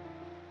tactic.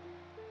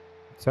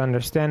 It's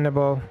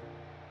understandable.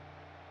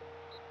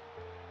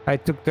 I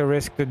took the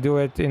risk to do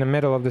it in the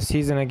middle of the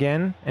season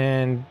again,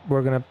 and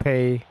we're gonna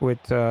pay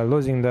with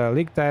losing the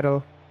league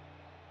title.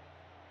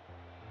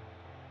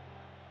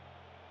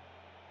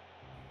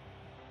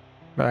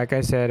 But like I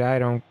said, I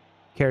don't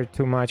care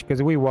too much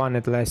because we won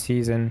it last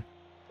season.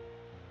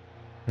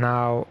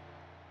 Now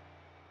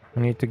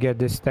we need to get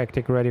this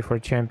tactic ready for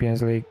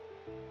Champions League.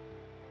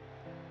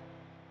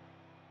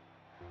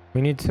 We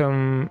need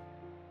some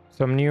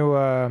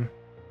new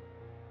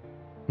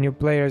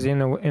players in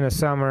the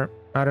summer.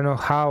 I don't know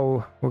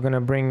how we're gonna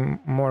bring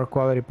more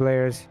quality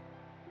players.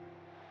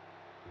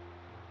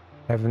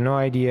 I have no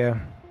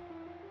idea.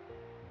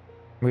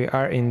 We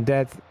are in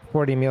debt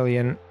 40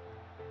 million.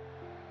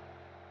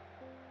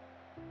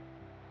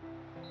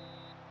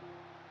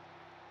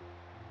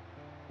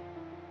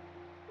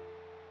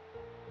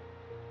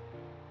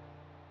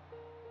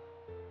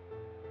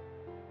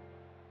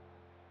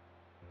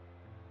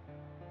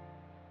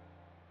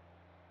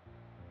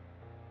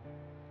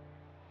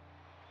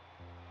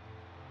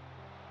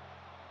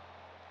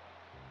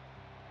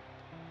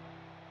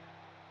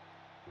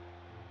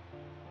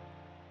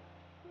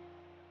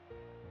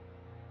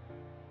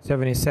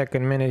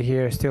 '72nd minute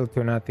here, still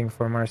 2-0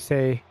 for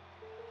Marseille.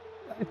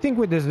 I think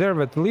we deserve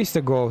at least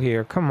a goal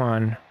here. Come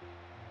on.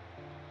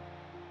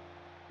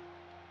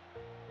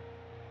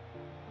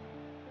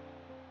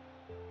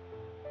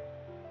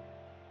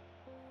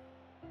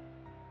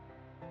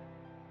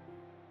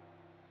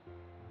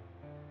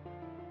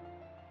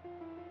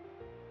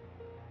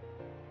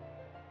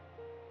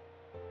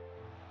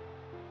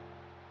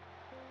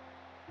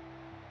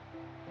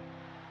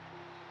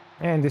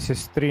 And this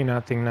is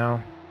 3-0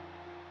 now.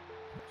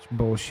 It's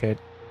bullshit.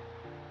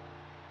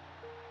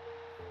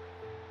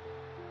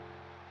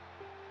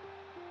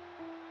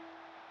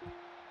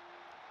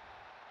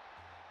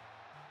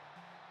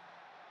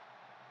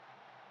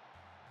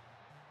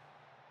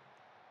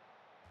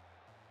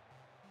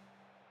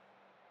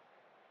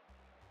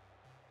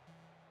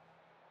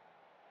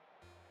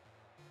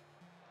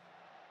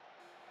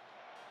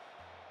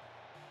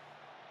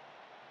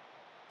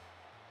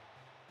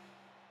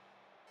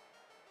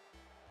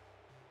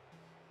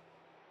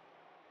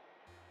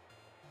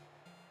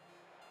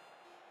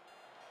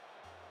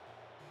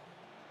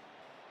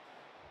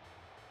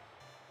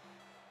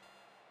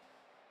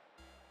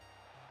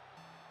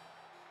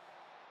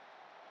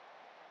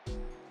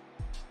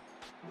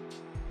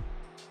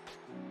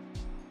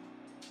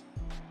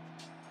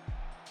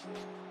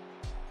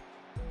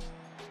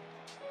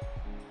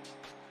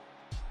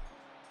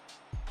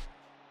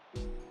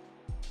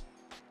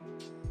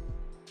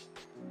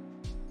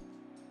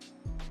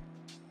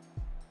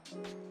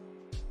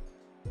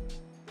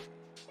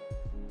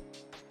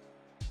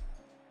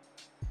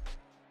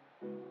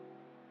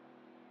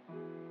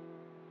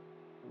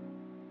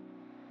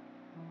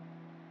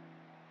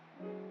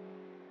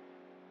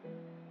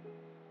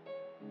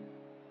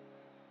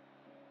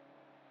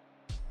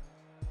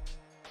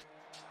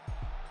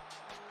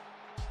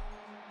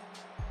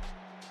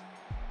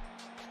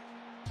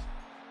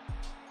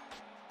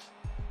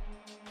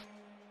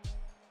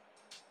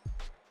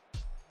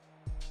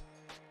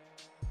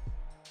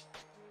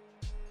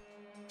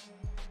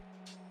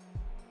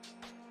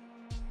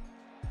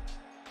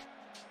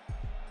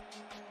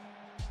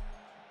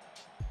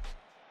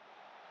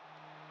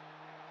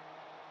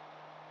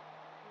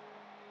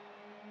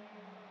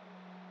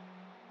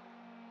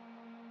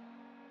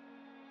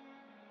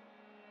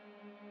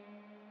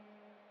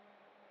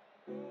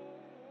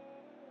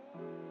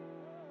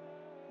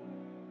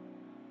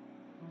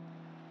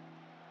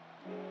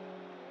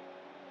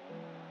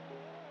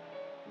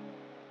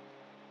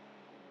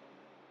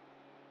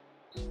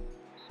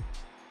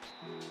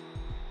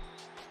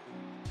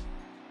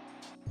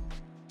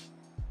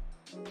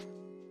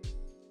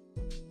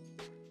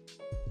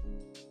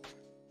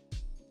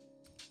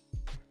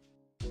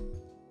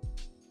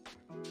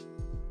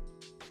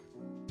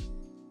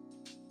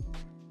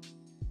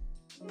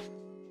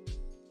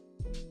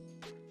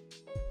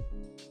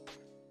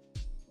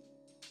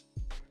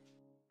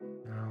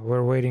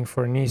 waiting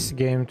for Nice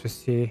game to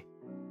see.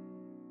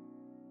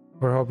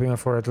 We're hoping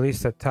for at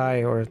least a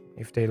tie, or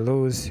if they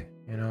lose,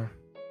 you know.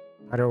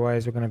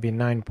 Otherwise, we're going to be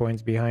 9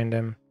 points behind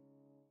them.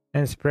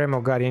 And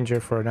Spremo got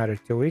injured for another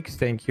 2 weeks.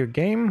 Thank you,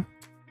 game.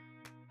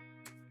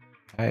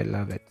 I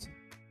love it.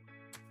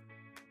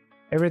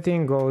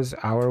 Everything goes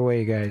our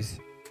way, guys.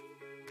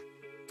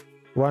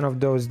 One of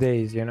those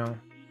days, you know.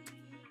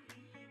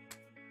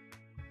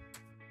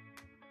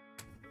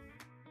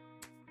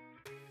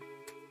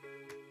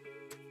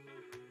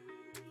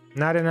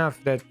 Not enough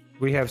that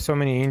we have so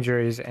many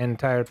injuries and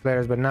tired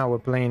players, but now we're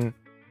playing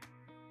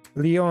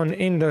Lyon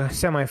in the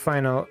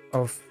semi-final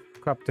of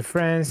Coupe de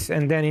France,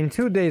 and then in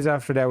 2 days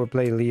after that we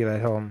play Lille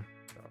at home.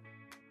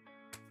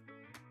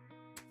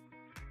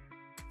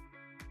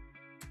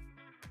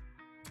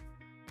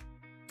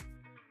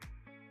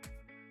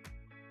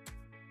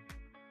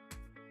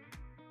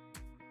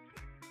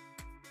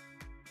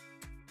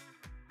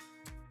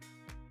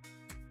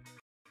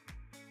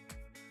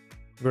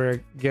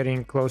 We're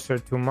getting closer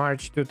to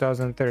March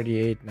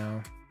 2038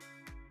 now.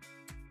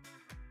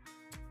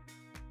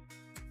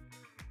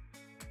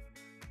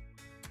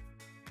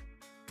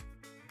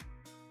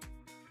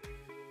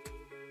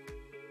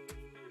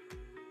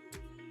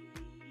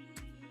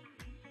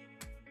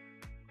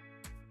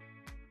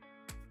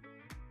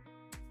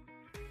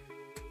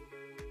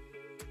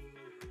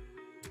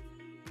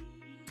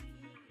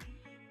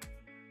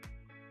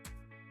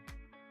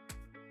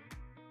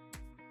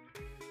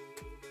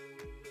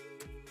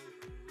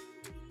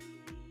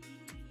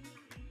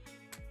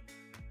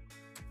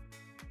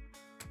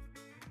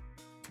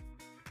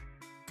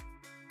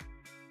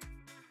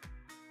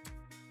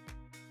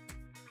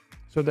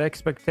 So the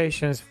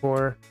expectations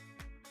for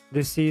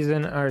this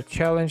season are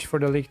challenge for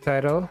the league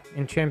title.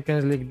 In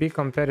Champions League, be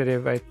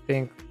competitive. I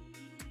think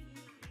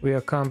we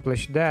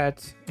accomplished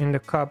that. In the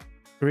Cup,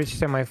 reach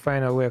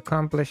semi-final, we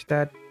accomplished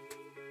that.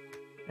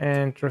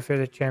 And Trophy of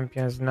the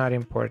Champions, not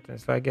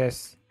important. So I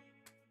guess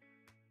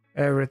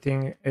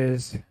everything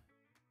is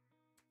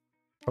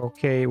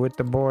okay with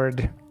the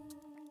board.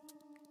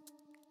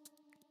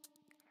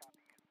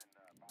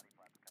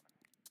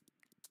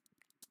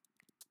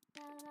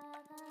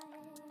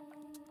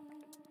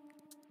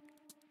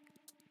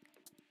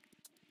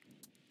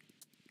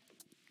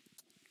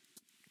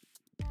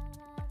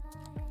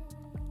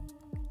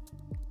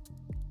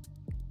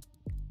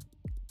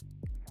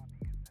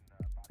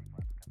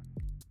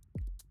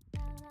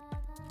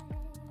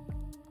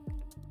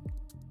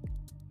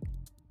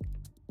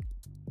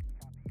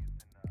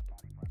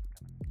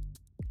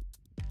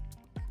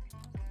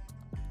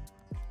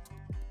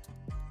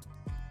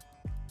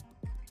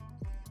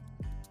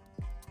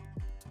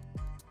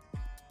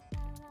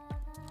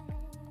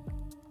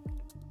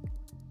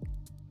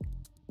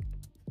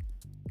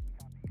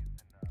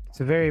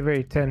 It's very,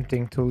 very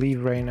tempting to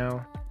leave right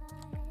now.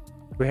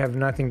 We have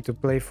nothing to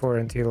play for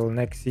until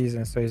next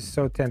season, so it's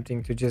so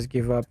tempting to just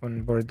give up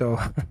on Bordeaux.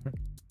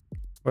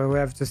 But we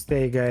have to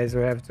stay, guys.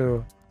 We have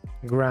to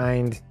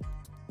grind.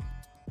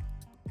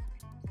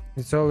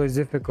 It's always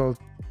difficult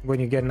when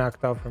you get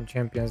knocked out from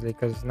Champions League,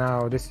 because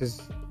now this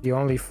is the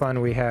only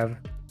fun we have,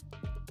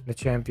 the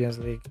Champions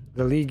League.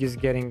 The league is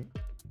getting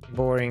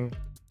boring,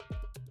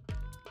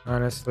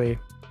 honestly.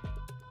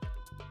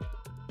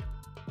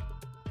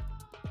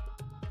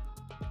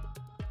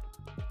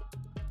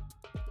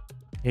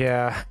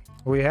 Yeah,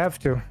 we have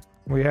to.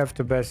 We have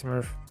to, Best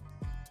Murph.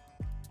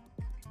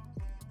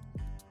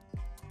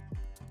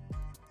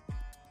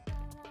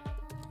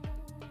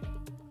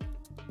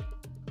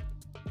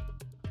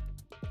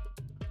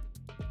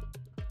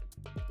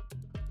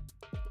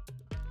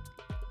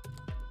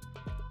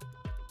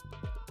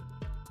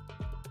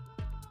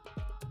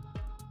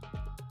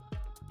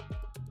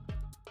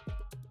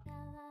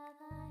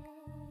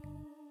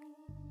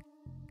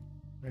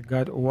 We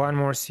got one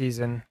more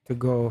season to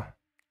go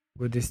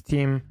with this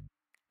team,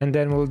 and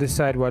then we'll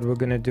decide what we're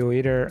gonna do.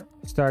 Either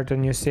start a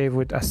new save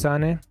with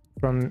Asane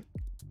from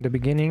the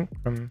beginning,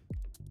 from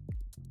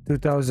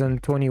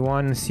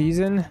 2021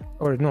 season,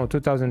 or no,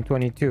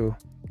 2022,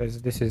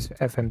 because this is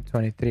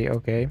FM23.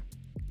 Okay,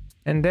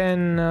 and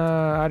then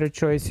other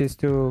choice is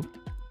to,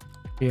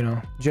 you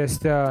know,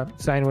 just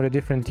sign with a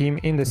different team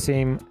in the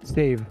same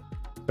save.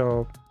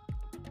 So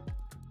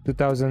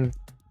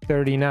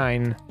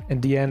 2039,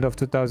 at the end of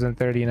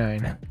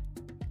 2039,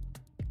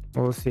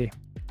 we'll see.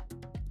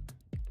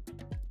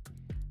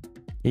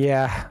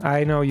 Yeah,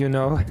 I know, you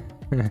know.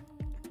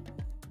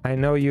 I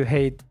know you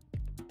hate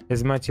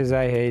as much as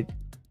I hate,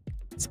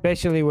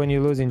 especially when you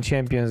lose in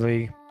Champions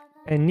League.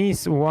 And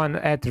Nice won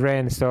at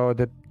Rennes, so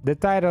the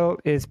title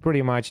is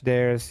pretty much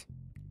theirs,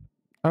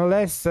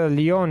 unless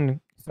Lyon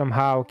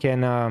somehow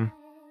can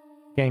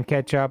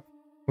catch up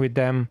with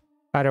them.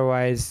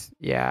 Otherwise,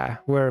 yeah,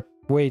 we're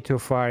way too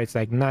far. It's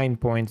like 9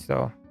 points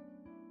though.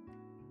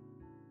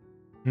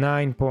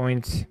 9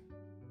 points.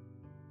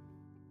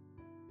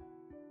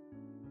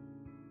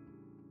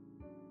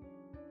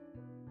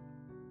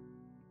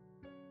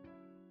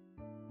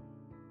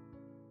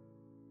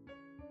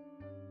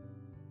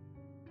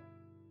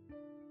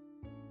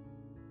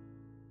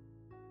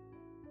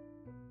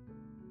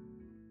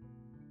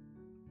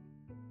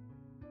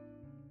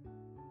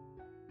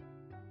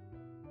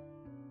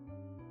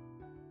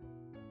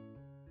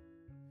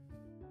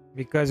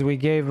 because we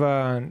gave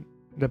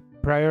the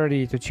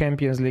priority to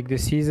Champions League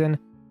this season,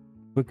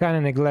 we kind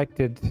of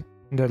neglected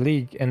the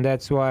league, and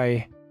that's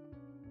why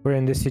we're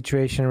in this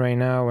situation right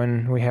now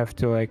when we have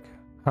to like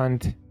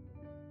hunt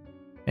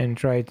and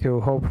try to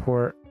hope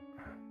for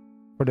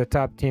the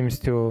top teams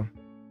to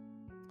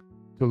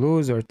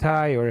lose or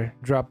tie or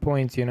drop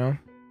points, you know.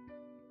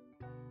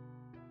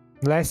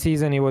 Last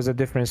season it was a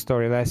different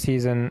story. Last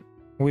season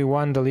we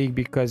won the league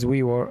because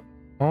we were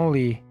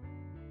only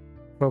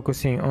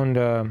focusing on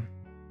the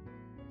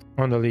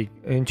league.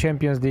 In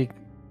Champions League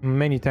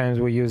many times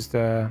we used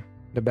the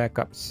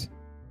backups.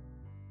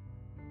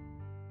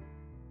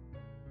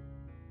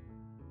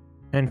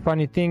 And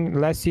funny thing,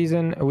 last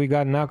season we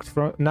got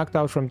knocked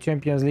out from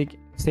Champions League,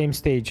 same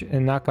stage,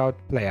 and knockout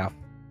playoff.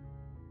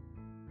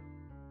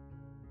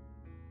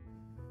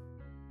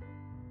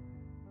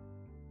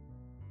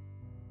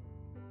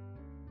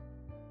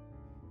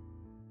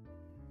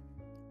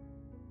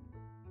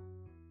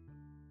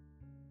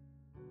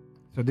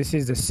 So this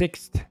is the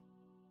 6th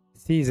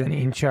season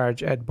in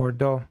charge at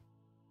Bordeaux.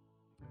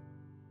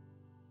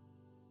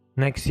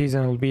 Next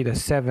season will be the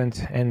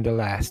 7th and the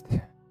last.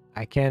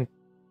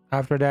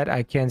 After that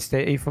I can't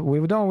stay. If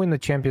we don't win the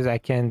Champions, I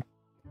can't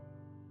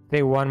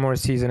stay one more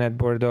season at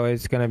Bordeaux.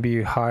 It's gonna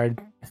be hard.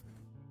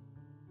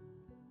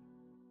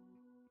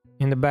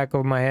 In the back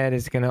of my head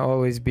it's gonna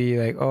always be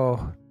like,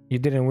 oh, you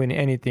didn't win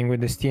anything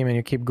with this team and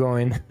you keep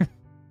going.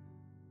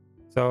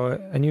 So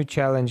a new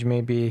challenge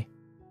maybe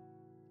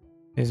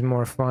is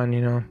more fun, you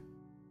know.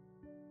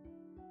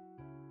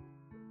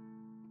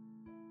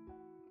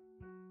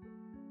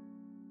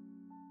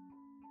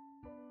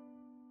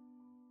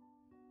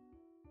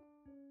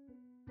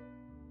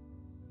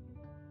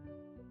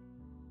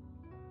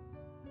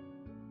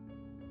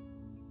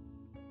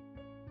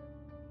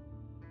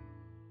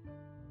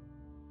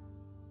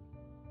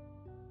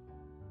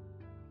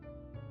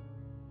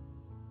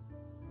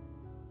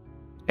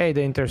 Hey,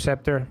 the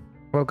Interceptor.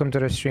 Welcome to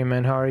the stream,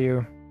 man. How are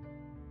you?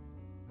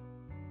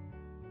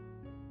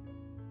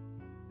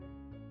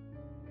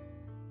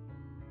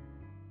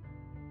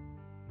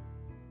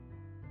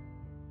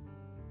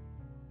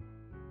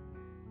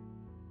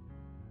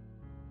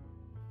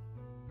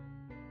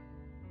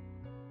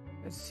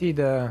 Let's see,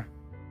 the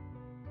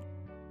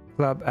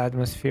club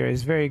atmosphere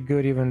is very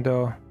good, even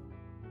though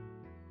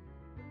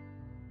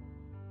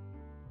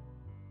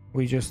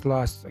we just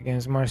lost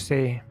against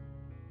Marseille.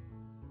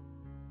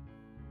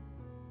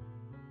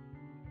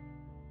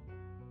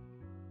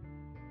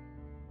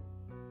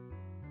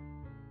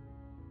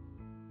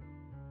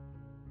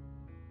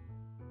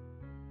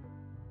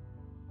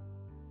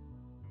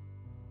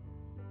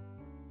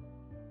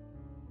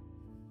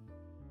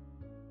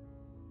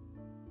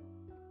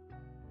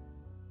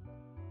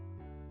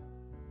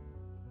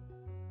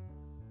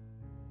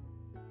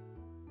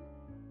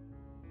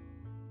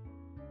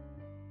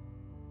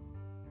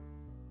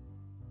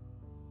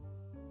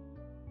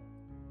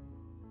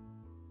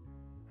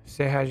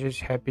 Sehaj is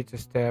happy to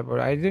stay, but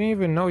I didn't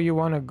even know you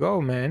want to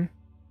go, man.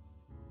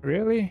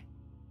 Really?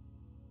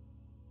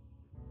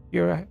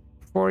 You're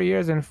 4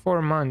 years and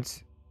 4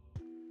 months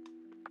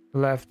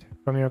left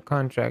from your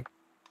contract.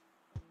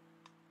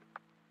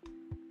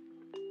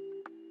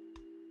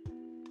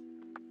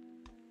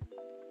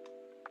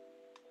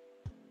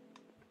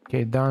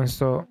 Okay,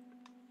 Danso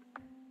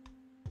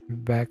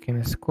back in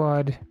the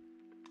squad.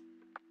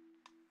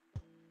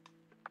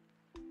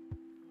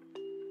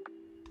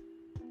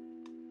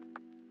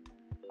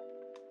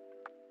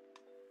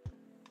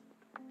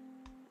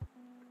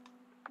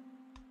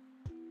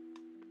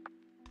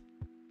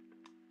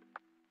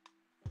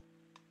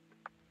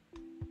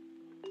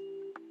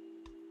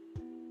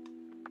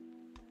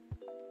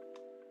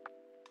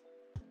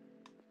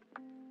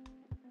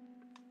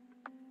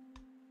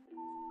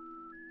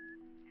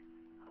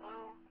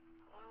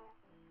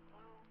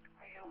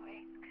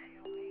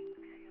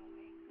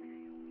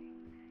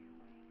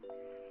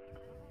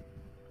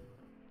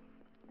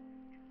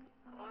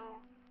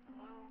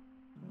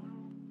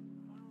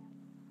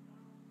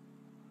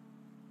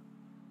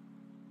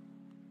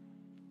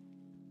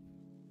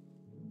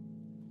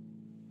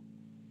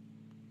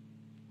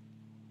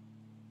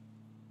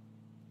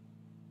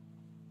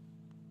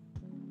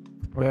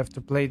 We have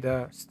to play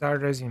the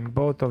starters in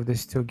both of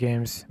these 2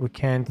 games. We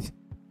can't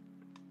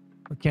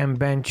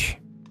bench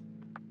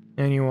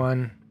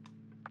anyone.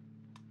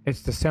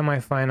 It's the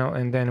semi-final,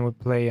 and then we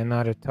play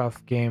another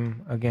tough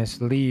game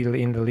against Lille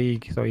in the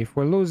league. So if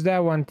we lose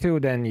that one too,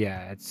 then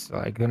yeah, it's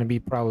like gonna be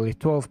probably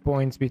 12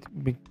 points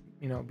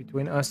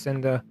between us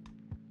and the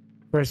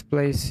first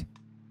place.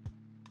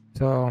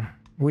 So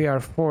we are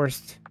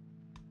forced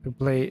to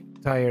play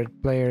tired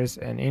players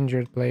and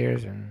injured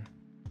players, and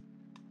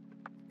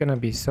gonna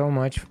be so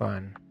much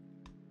fun.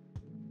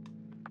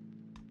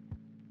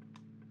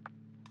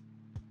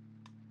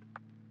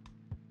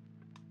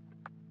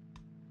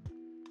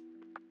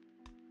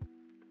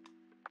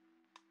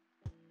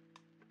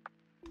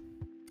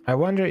 I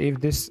wonder if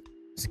this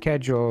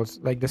schedules,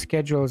 like the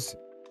schedules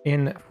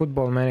in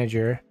Football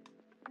Manager,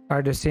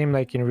 are the same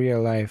like in real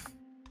life.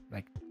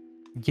 Like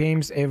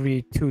games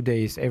every 2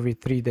 days, every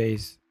 3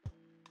 days.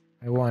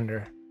 I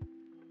wonder,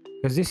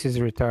 because this is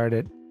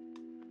retarded.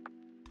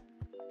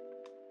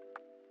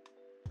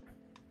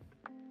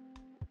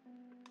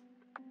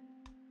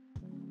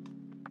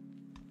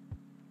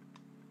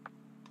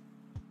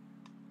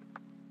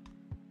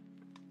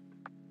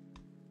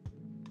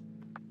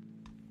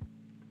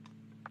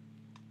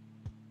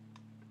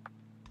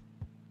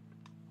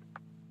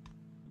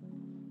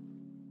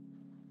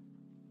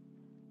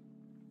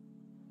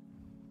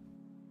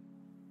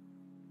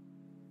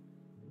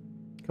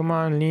 Come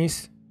on,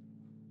 Nice.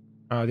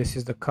 Oh, this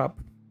is the cup.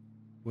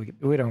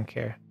 We don't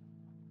care.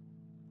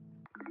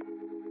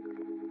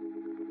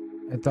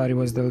 I thought it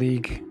was the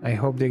league. I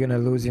hope they're gonna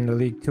lose in the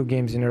league 2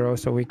 games in a row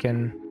so we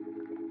can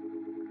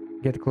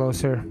get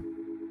closer.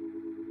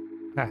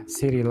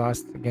 City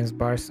lost against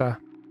Barca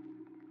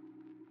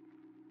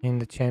in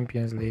the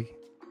Champions League.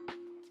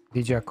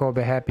 Di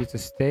Giacobbe happy to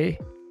stay?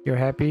 You're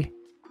happy?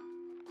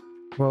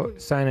 Well,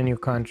 sign a new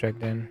contract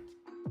then.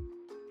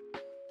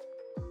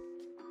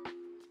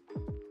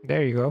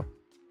 There you go.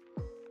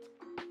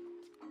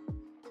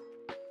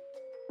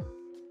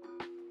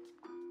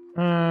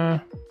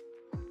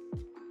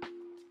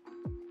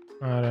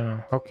 I don't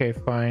know. Okay,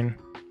 fine.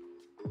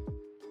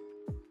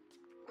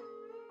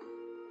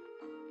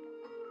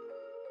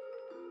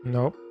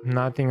 Nope,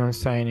 nothing on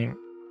signing.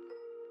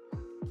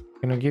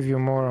 Gonna give you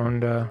more on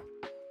the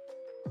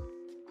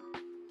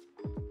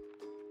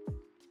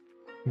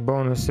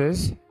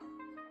bonuses.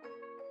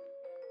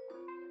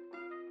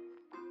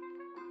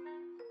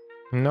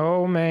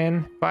 No,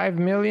 man. 5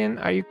 million?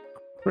 Are you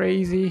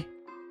crazy?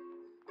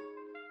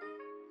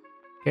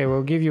 Okay,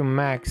 we'll give you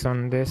max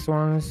on this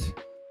ones.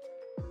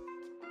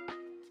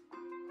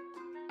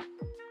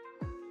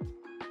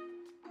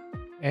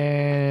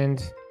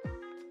 And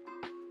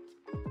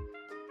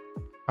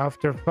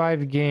after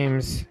 5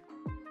 games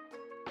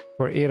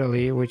for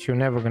Italy, which you're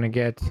never gonna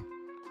get,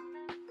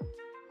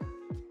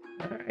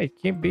 I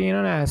keep being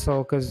an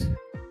asshole because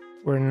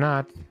we're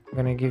not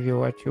gonna give you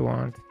what you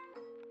want.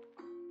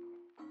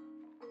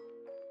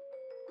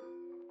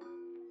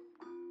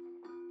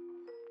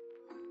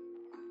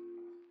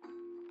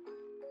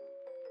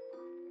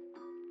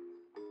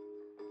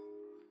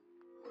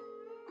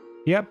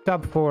 Yep,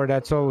 top 4,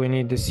 that's all we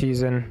need this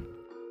season.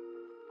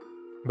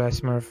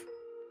 Best Murph.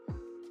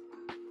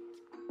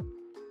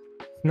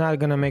 It's not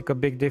gonna make a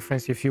big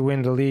difference if you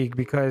win the league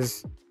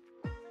because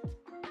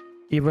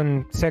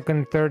even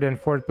 2nd, 3rd, and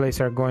 4th place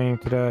are going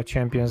to the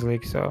Champions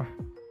League, so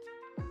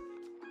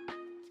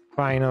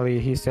finally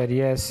he said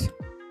yes.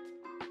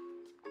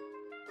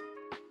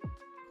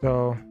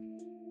 So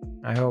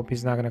I hope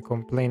he's not gonna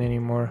complain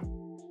anymore.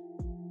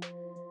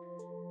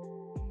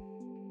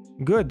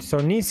 Good, so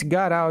Nice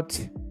got out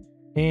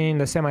in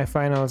the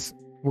semifinals.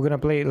 We're gonna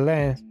play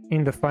Lens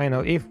in the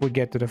final if we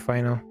get to the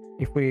final,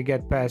 if we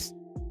get past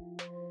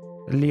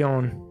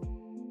Lyon.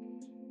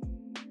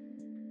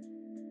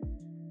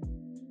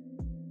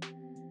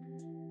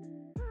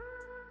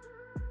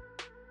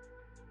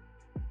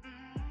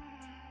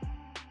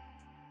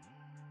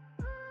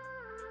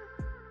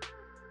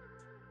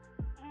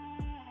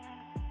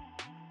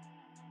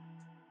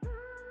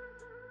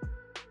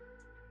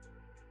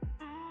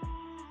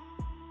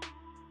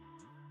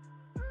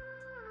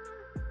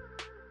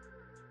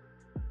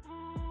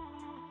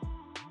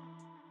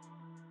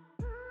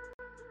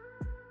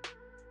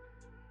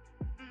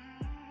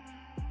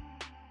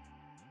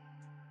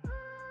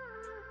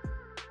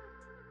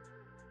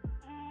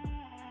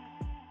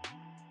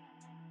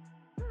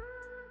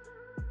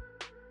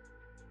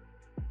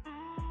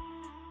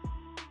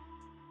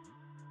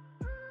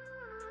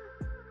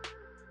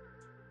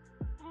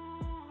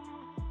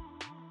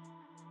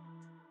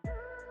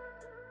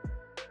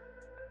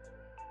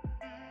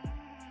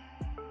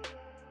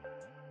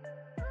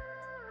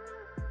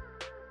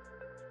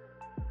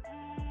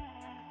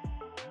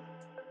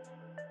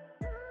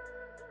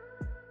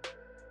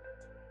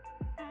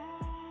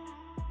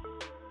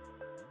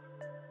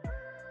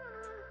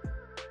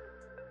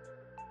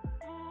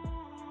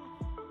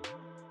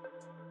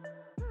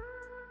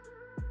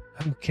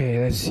 Okay,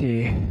 let's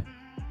see.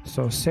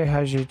 So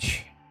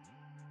Sehajic,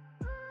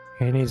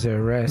 he needs a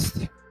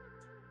rest.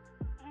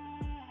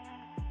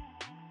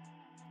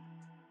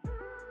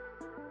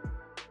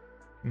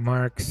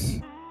 Marks.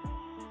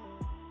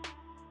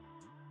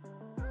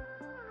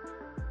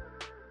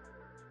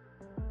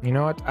 You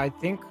know what? I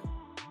think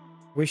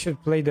we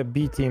should play the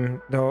B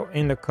team though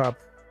in the cup.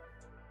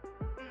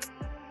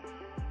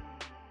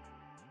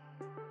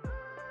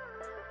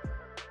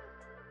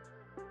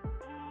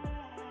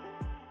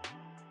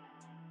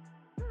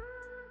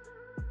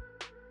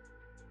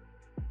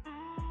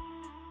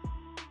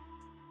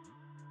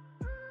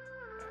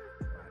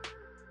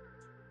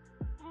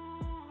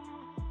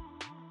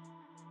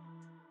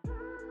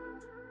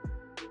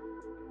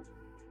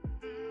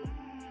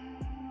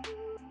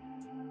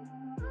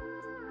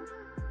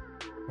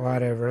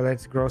 Whatever,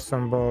 let's grow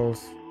some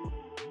balls.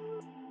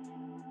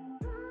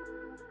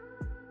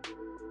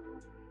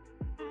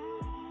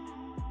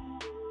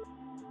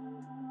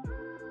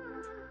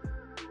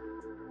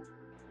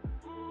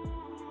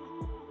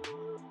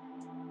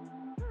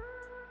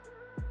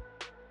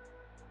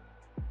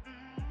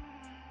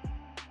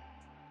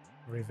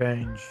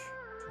 Revenge.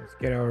 Let's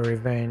get our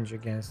revenge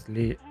against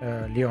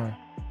Lyon.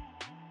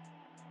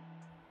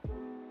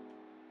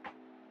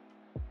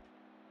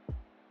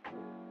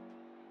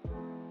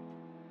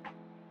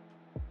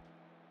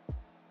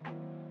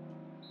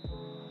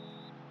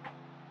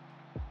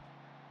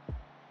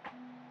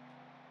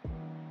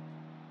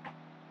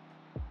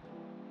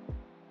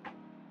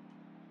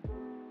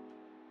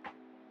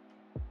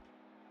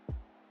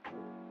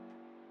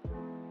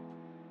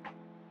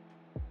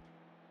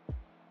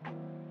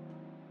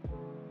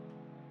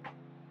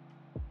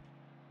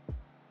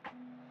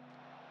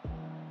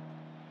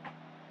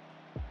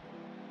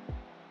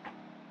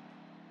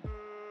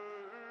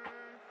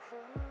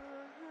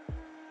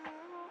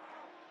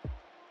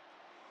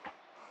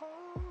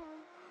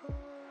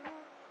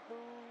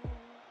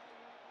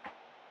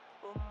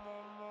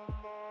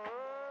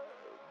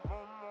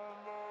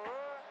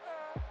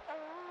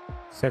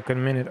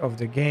 Second minute of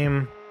the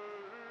game.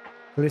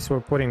 At least we're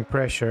putting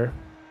pressure.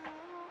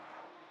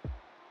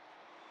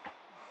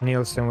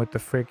 Nielsen with the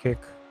free kick.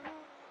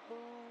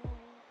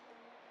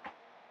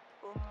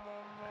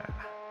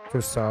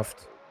 Too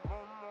soft.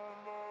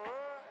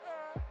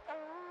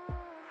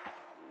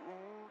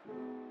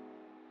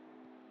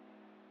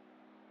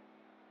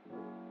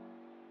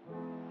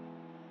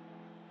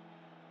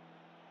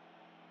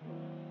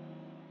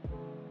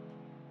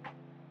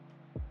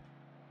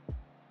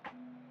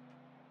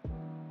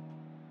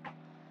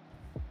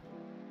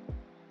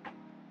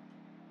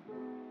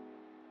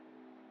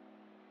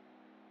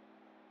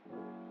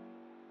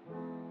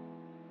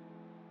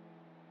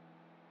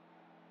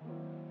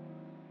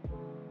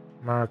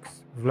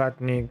 Marks,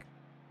 Vlatnik,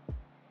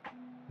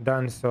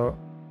 Danso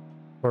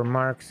for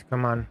Marks,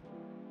 come on.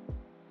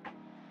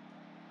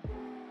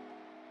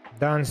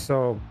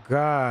 Danso,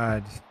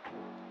 God.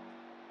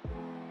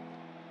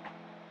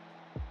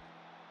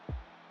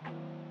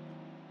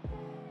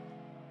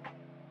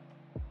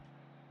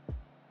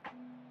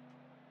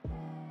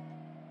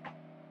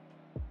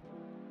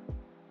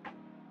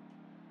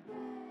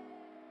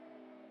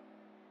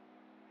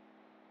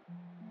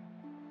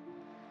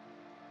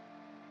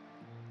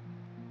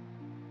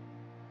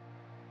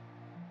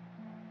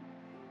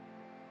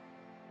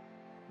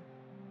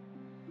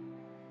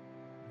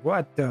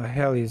 What the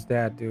hell is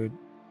that, dude?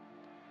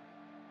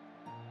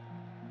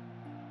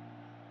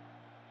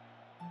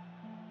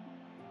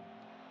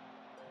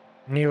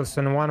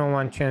 Nielsen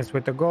one-on-one chance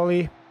with the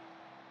goalie.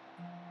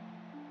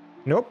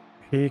 Nope,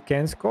 he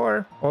can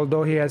score,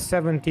 although he has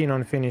 17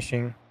 on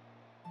finishing.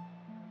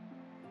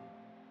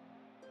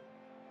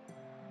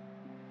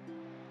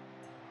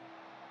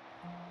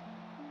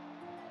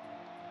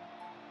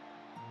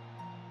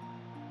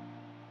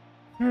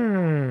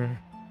 Hmm.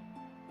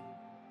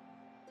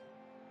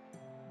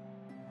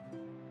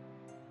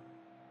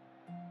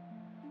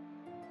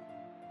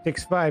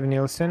 6-5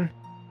 Nielsen.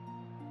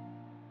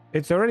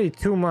 It's already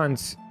 2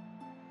 months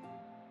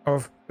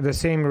of the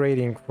same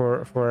rating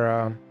for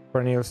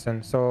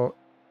Nielsen. So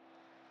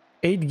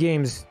 8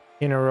 games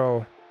in a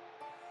row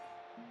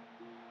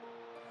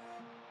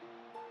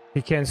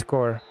he can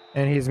score,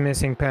 and he's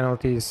missing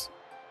penalties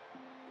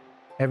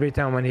every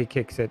time when he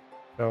kicks it.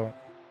 So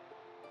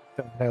what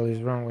the hell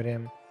is wrong with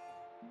him?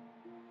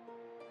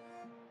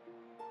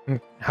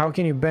 And how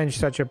can you bench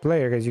such a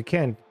player? Because you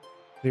can't.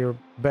 Your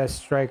best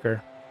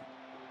striker.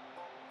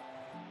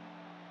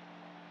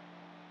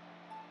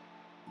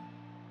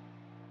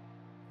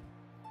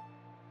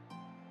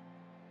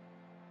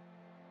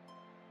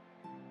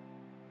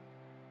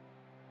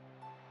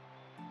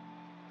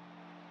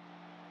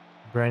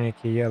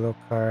 Branicki, yellow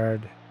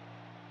card.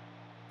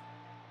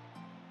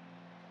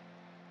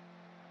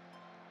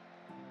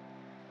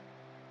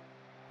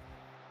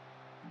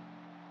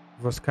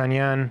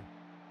 Voskanyan,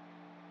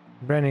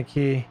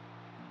 Branicki,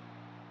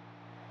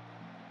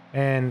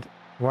 and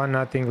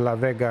 1-0 La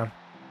Vega.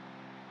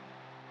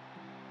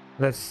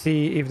 Let's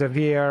see if the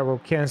VAR will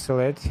cancel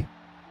it.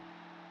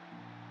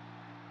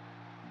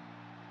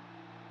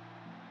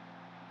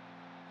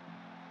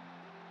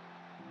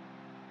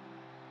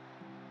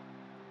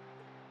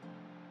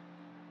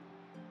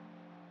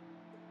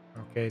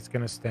 Okay, it's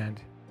gonna stand.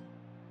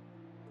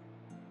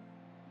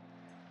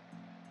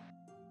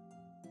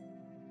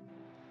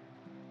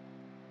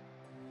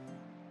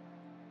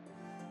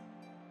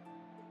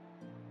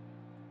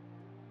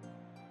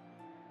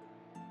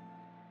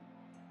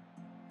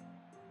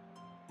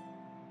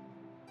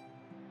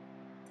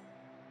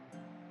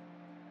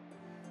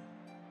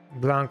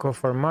 Blanco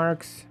for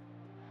Marks.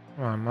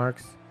 Come on,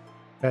 Marks.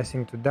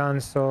 Passing to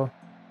Danso.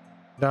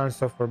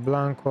 Danso for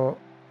Blanco.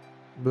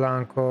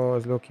 Blanco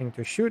is looking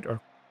to shoot or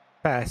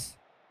pass.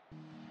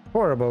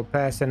 Horrible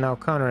pass, and now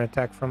counter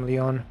attack from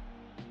Lyon.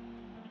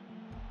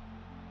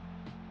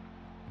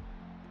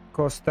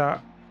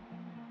 Costa.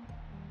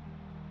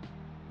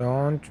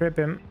 Don't trip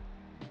him.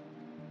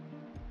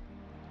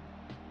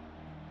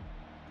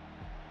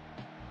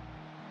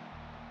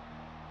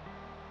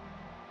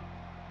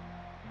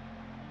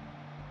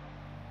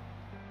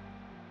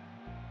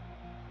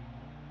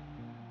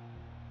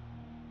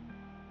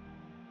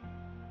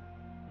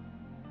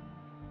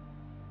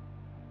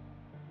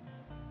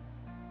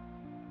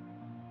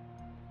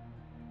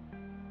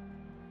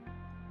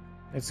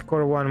 Let's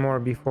score one more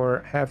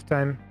before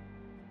halftime.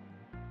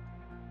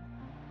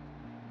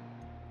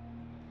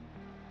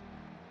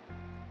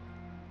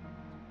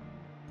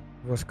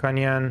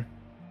 Voskanyan.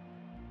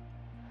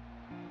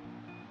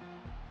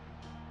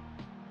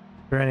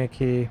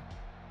 Brennicki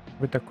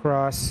with the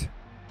cross.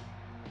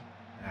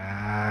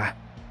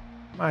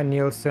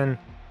 Nielsen.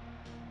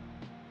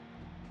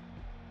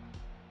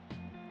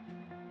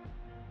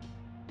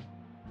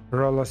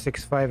 Rollo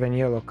 6-5 and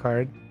yellow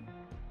card.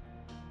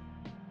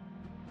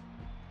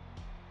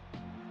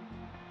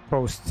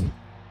 Post.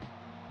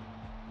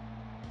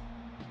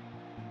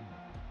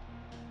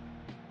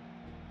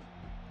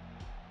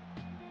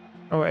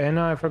 Oh, and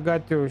I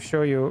forgot to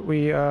show you.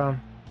 We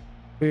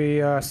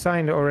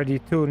signed already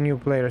 2 new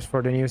players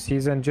for the new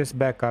season, just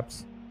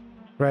backups.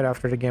 Right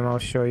after the game, I'll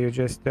show you.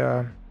 Just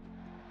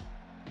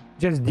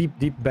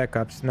deep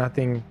backups.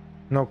 Nothing,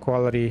 no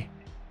quality.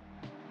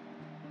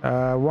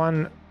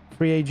 One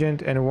free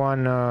agent and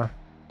one. Oh,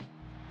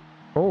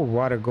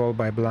 what a goal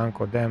by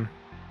Blanco! Damn.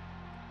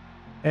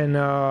 And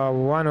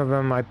one of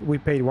them, we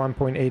paid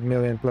 1.8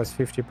 million plus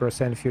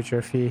 50%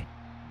 future fee.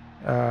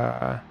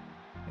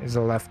 Is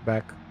a left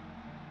back.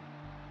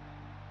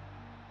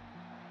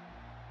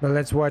 But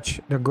let's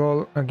watch the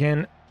goal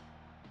again.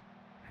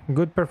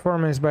 Good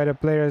performance by the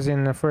players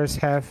in the first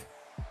half.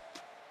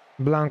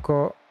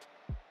 Blanco,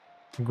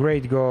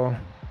 great goal.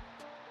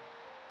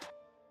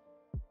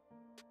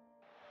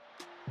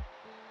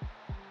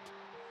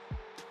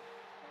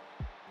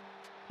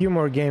 Few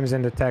more games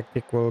and the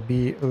tactic will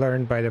be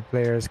learned by the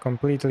players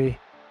completely.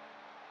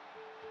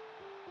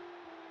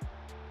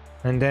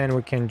 And then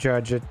we can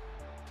judge it.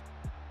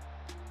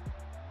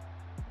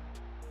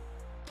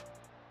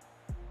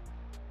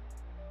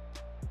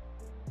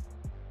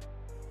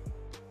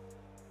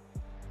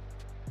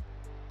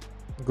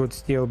 Good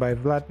steal by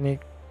Vlatnik,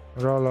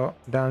 Rollo,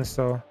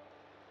 Danso.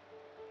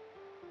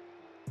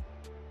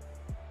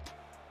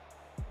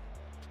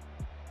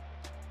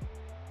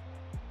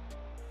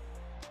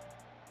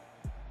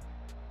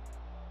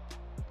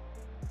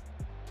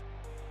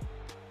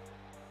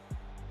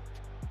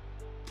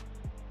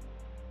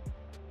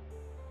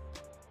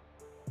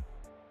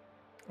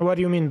 What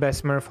do you mean,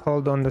 Besmurf?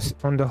 Hold on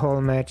the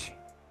whole match.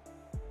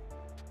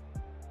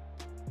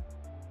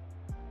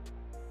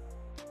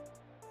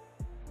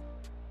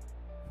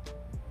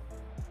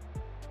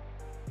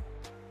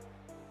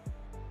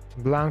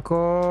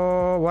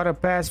 Blanco, what a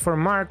pass for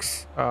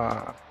Marks.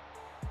 Oh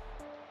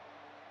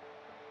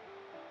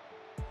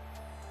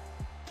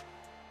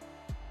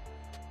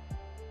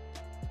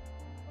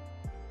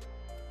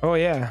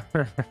yeah,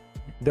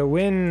 the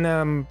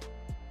win,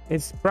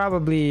 it's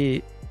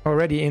probably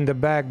already in the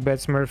bag,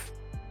 Betsmurf.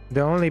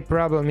 The only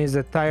problem is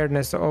the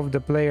tiredness of the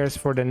players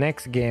for the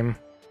next game,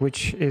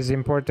 which is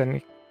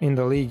important in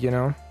the league, you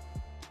know.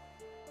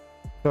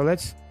 So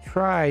let's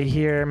try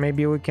here.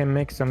 Maybe we can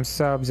make some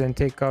subs and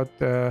take out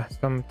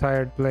some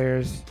tired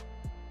players.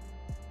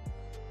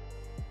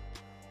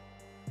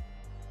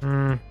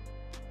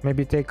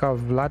 Maybe take out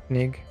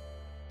Vlatnik.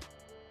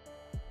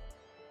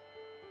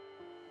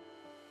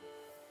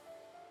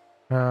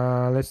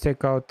 Let's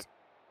take out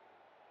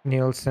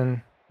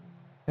Nielsen.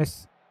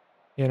 Let's,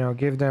 you know,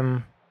 give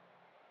them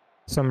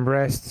some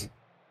rest.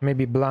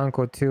 Maybe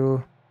Blanco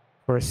too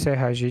for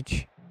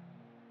Sehajic.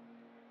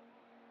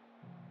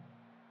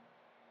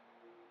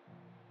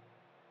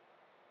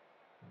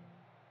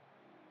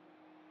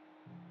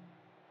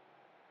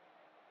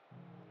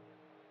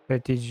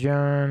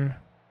 Petitjean.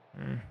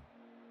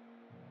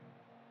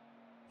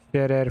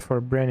 Scherer for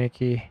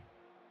Brennicki.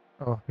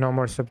 Oh, no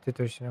more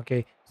substitution.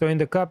 Okay, so in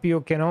the cup you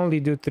can only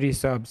do 3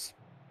 subs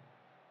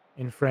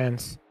in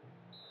France.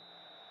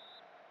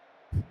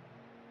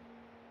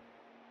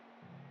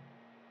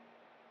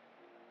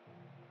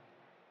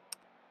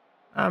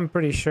 I'm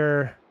pretty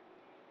sure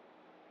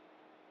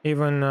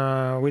even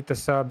with the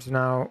subs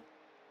now,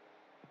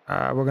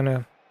 we're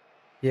gonna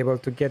be able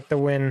to get the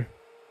win.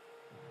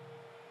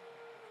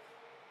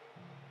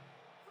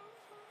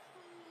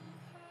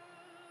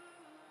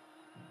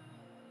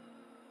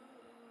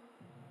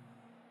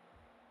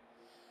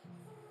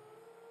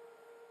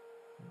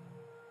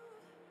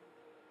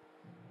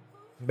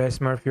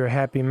 Best Murph, you're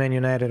happy Man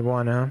United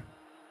won, huh?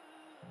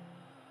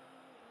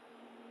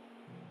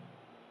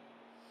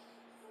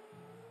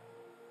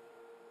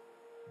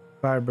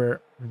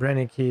 Barber,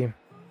 Brennicki,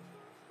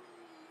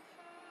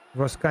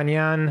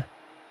 Voskanyan,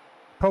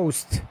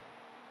 post.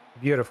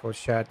 Beautiful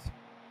shot.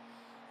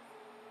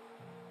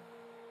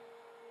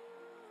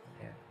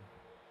 Yeah.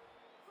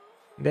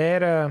 They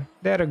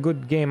had a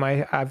good game.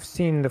 I've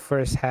seen the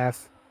first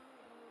half.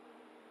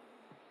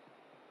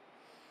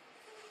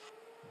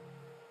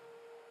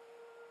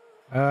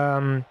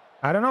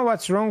 I don't know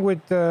what's wrong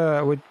with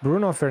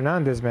Bruno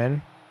Fernandes,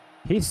 man.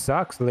 He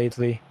sucks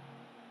lately.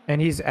 And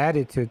his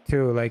attitude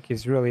too, like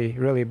his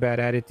really bad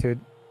attitude.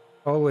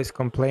 Always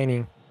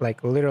complaining,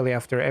 like literally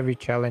after every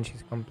challenge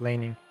he's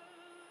complaining.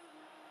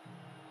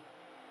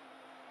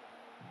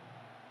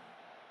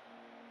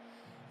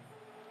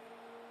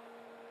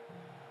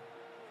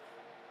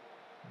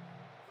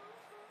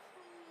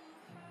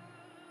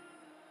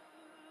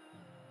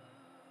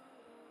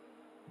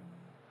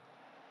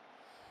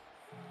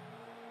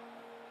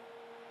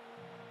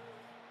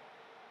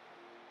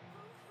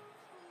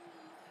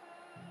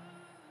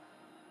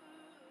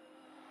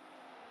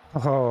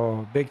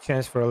 Oh, big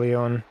chance for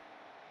Lyon.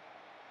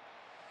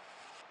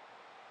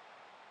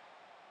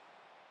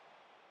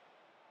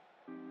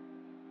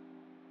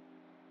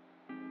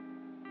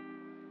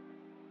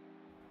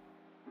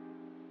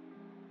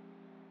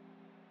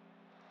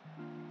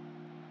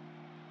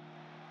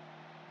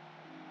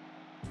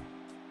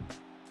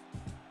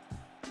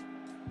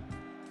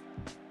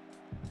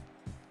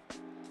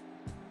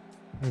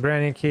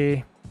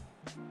 Branicki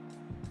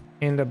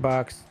in the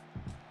box.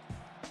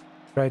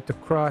 Tried to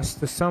cross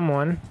to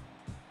someone.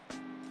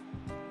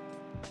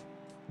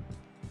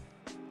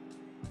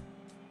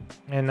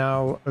 And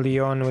now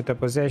Lyon with the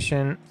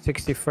possession.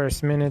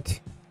 61st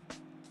minute.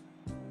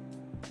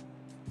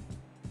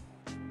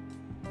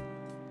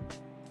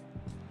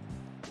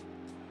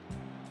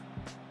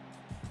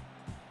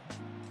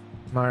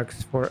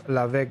 Marks for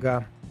La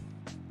Vega.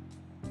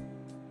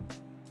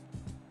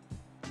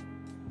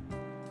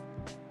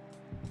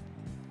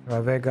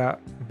 La Vega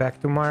back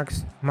to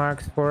Marks.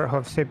 Marks for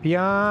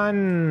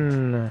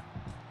Hovsepian.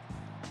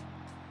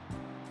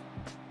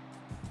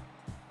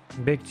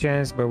 Big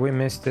chance, but we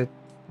missed it.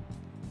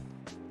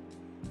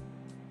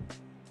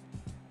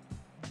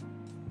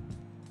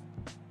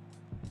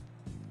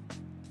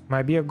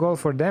 Might be a goal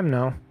for them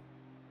now.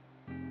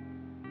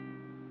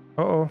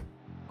 Uh-oh.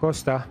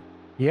 Costa.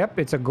 Yep,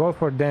 it's a goal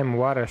for them.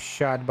 What a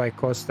shot by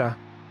Costa.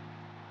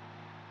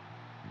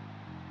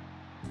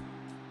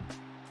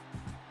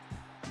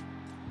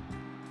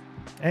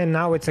 And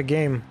now it's a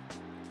game.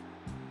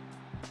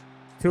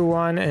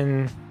 2-1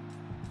 and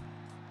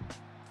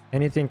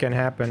anything can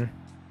happen.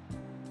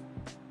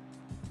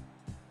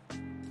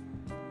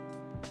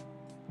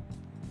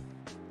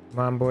 Come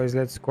on, boys,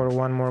 let's score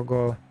one more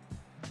goal.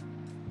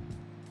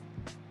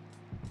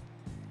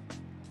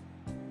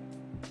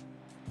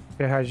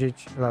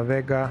 Pehajic, La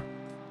Vega.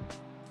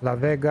 La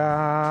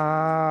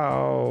Vega.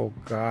 Oh,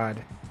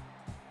 God.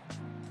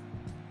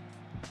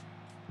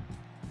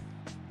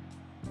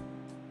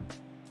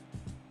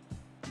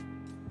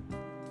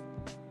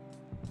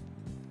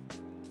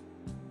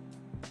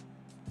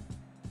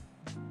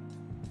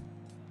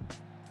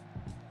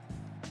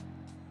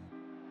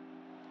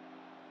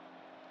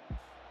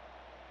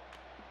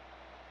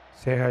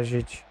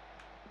 Sehajic.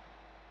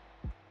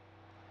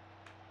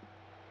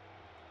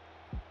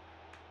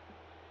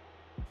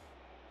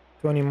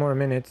 Twenty more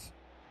minutes.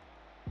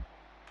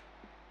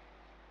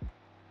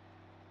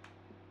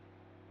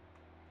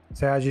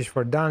 Sehajic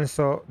for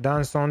Danso.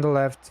 Danso on the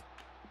left.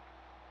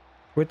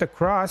 With the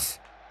cross.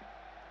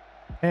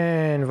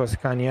 And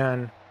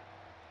Voskanyan.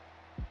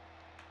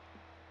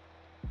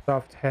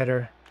 Soft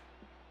header.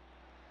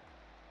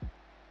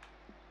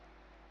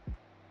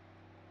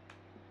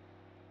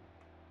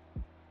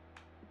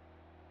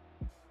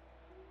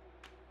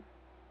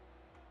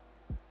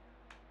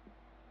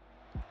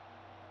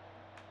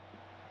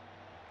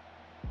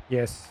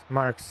 Yes,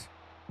 Marks.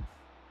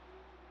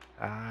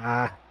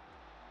 Ah.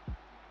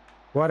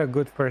 What a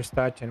good first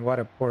touch and what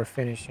a poor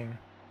finishing.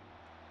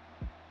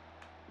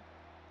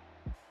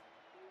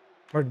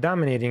 We're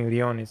dominating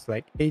Lyon. It's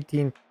like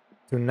 18-9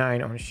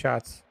 on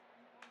shots.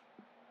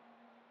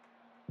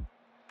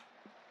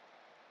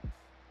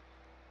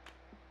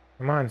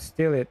 Come on,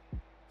 steal it.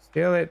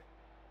 Steal it.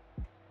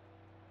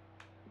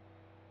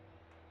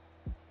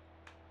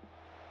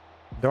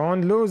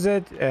 Don't lose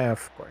it.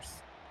 Of course.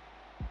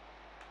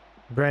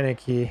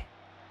 Branicki.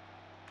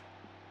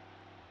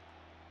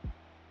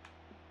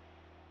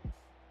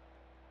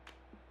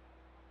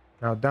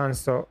 Now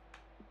Danso.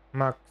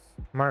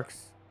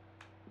 Marks.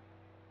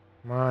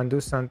 Come on, do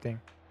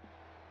something.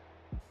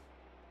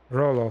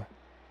 Rolo.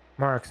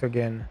 Marks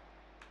again.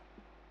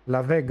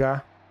 La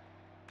Vega.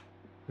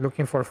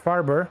 Looking for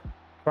Farber.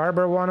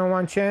 Farber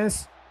one-on-one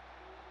chance.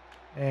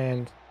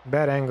 And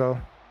bad angle.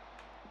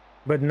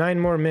 But 9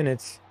 more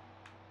minutes.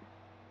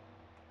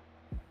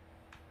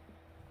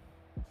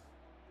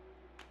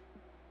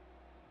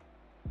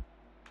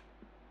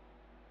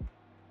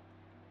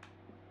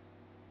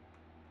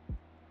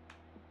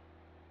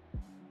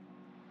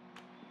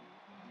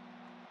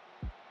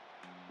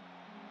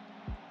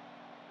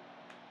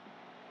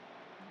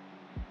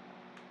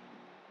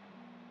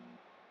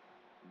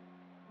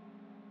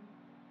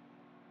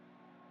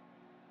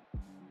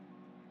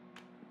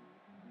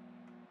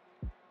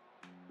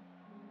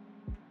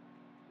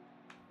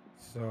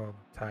 So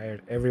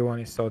tired.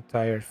 Everyone is so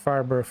tired.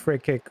 Farber, free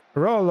kick.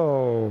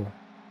 Rolo.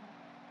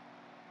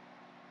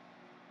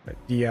 But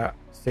Dia,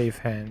 safe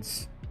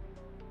hands.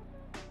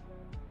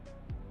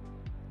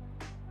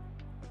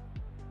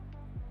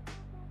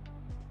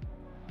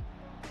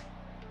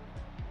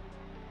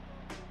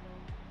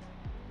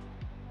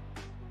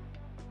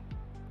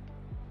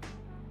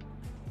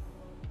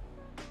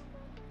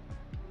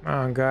 Come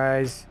on,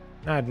 guys.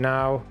 Not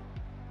now.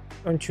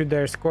 Don't you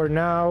dare score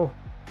now.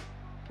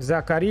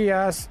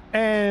 Zacharias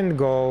and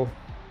goal.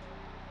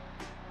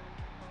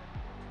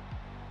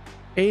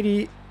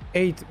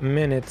 88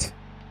 minutes.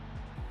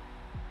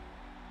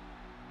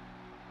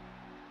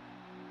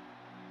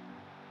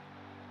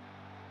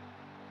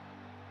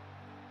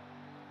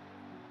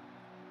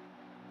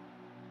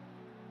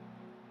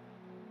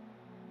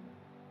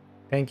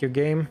 Thank you,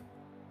 game.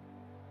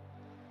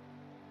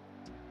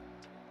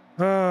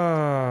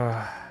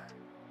 Oh.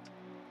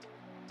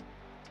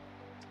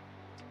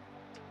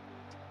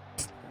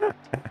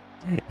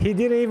 He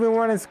didn't even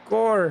want to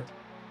score.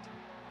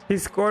 He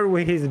scored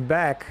with his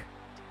back.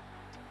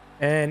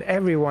 And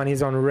everyone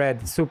is on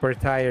red, super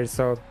tired.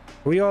 So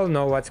we all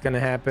know what's gonna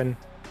happen.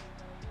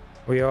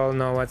 We all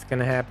know what's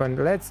gonna happen.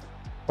 Let's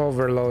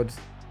overload.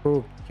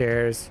 Who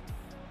cares?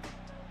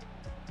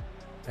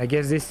 I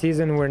guess this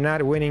season we're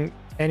not winning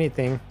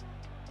anything.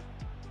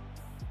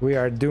 We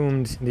are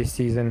doomed this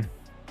season.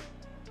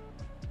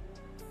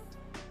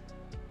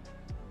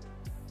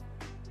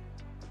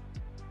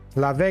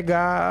 La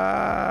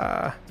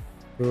Vega.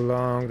 Too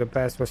long. The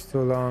pass was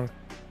too long.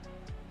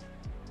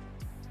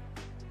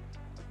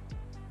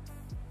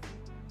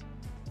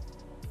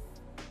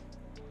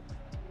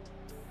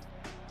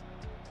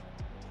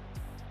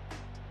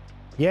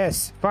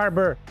 Yes,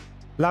 Farber.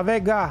 La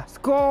Vega.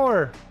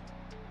 Score.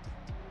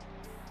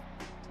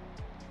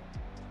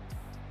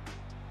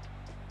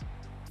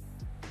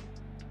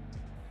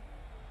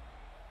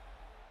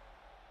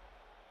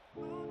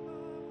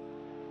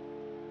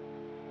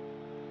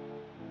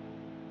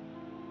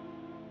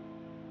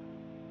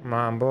 Come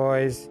on,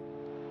 boys.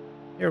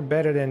 You're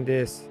better than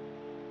this.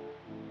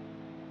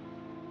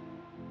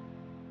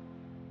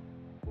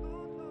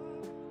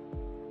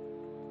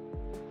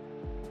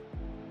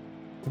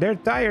 They're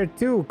tired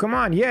too. Come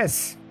on,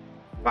 yes.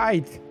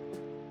 Fight.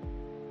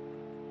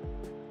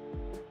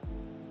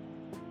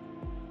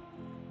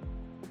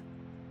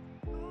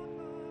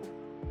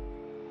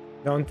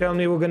 Don't tell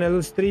me we're gonna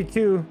lose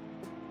 3-2.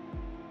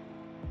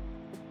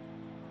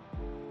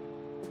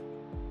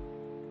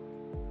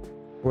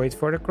 Wait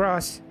for the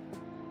cross.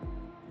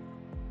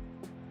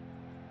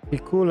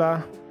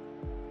 Pikula.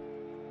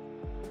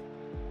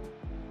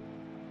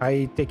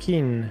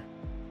 Aitekin.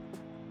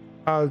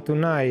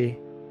 Altunai.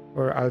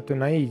 Or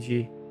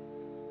Altunaiji.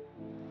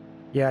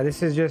 Yeah,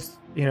 this is just,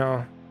 you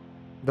know,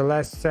 the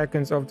last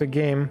seconds of the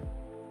game.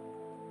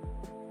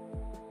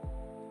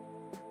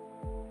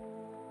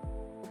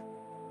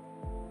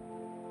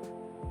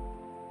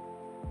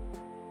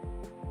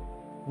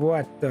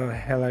 What the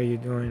hell are you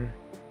doing?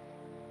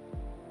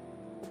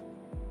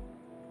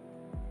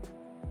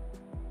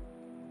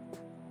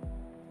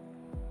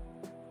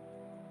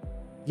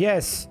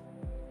 Yes.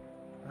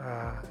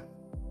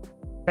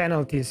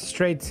 Penalties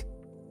straight.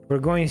 We're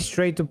going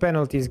straight to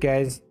penalties,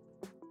 guys.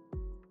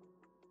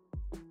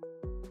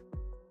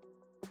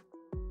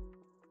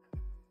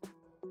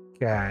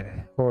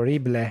 God,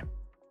 horrible.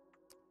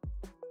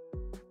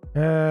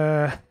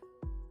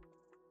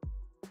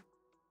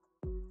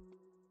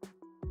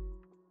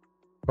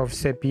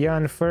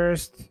 Ovsepian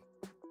first.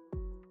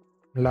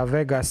 La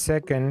Vega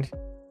second.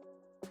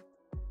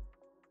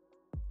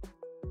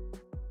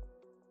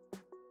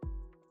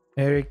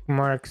 Eric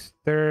Marks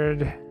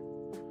third.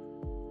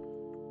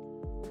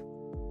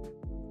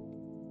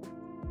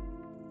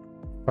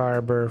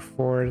 Barber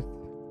fourth.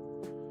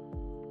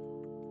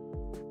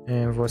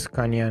 And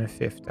Voskanyan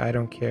fifth. I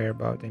don't care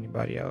about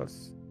anybody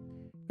else.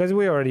 Because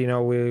we already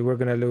know we're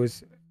gonna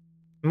lose.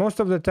 Most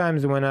of the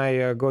times when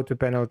I go to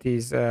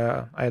penalties,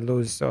 I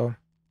lose, so...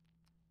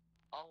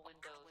 All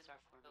windows are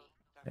for me.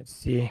 Let's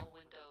see. All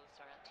windows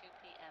are at 2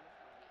 p.m.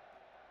 for me.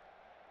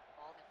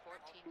 All the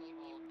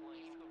 14-year-old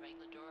boys who rang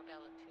the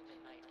doorbell at 2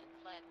 midnight and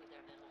fled with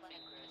their middle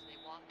finger as they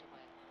walked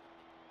away.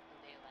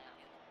 And they laughed.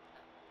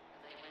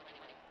 And they went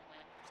away.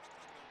 And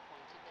they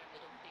pointed their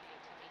middle finger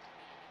to me.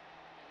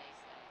 And they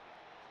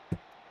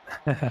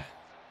sang.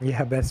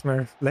 Yeah,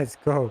 Besmer, let's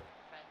go.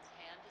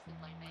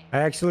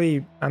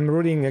 I'm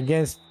rooting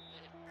against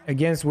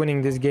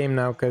winning this game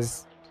now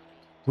because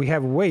we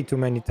have way too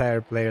many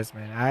tired players,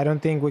 man. I don't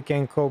think we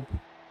can cope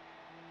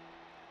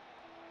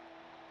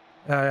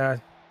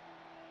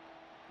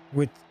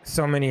with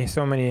so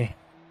many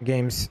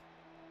games.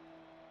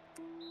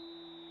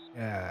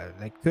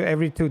 Like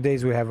every 2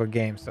 days we have a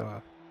game, so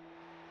I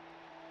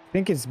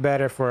think it's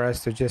better for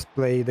us to just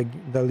play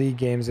the league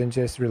games and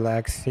just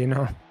relax, you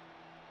know.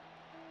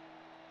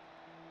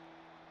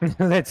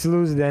 Let's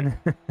lose then.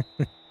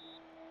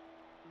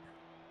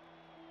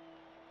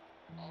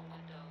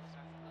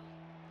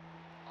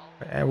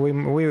 And we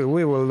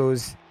will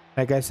lose.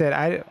 Like I said,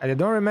 I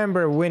don't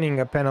remember winning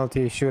a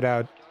penalty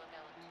shootout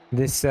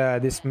this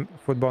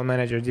football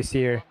manager this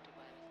year.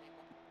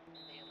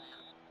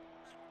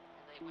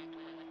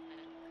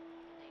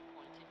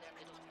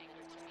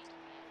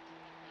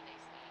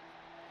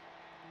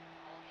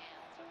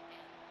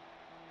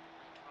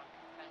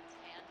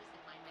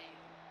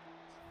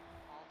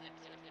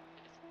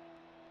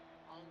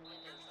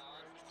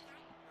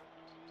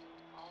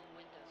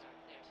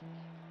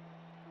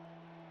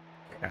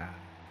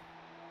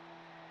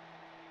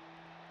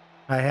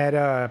 I had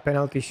a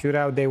penalty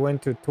shootout. They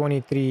went to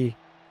 23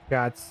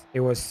 shots.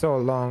 It was so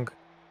long.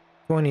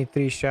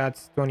 23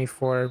 shots,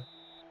 24,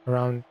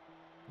 around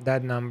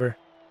that number.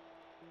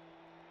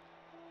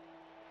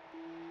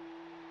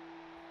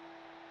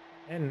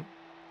 And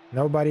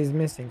nobody's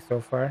missing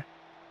so far.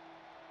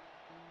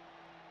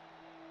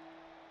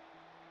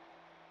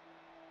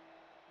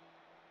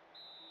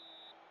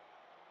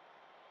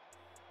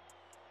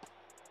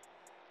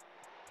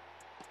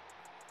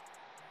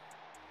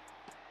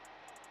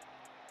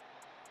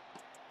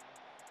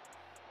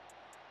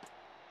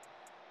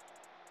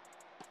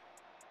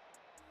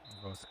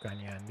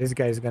 Voskanyan. This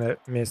guy is gonna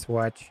miss.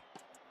 Watch.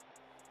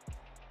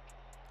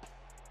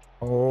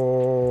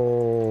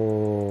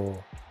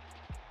 Oh,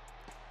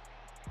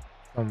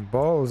 some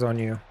balls on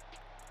you.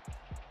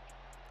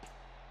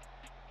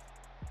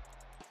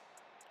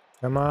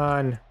 Come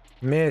on,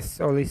 miss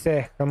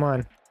Olise. Come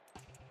on.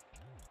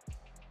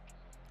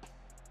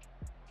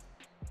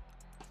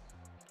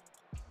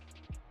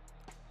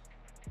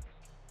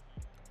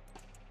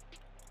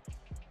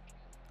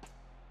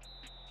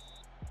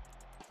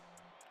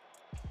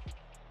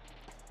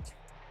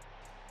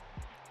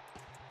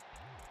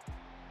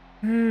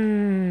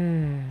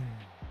 Hmm.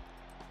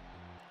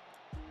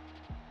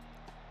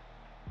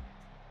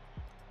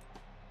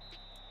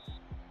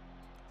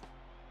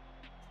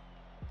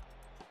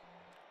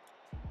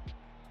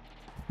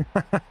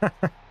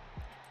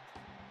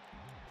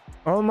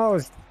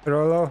 Almost,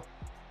 Rolo.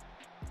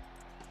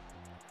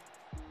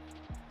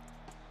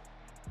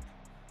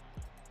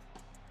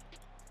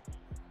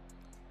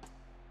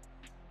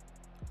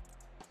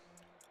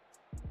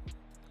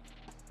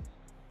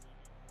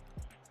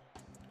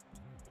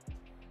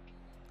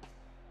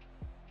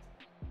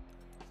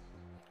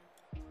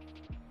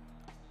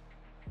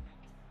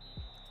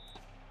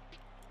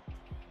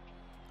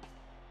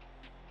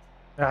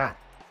 Ah.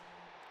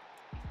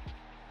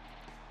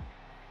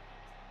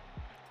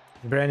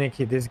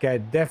 Brennicky, this guy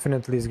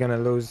definitely is gonna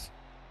lose.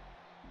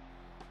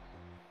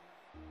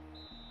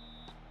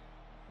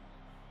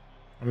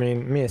 I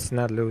mean, miss,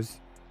 not lose.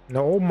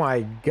 No, oh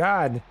my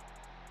god.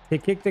 He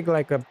kicked it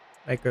like a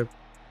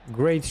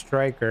great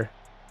striker.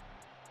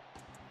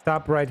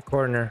 Top right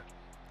corner.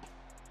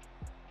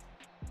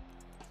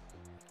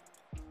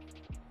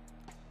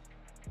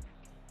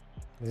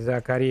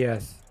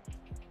 Zacharias.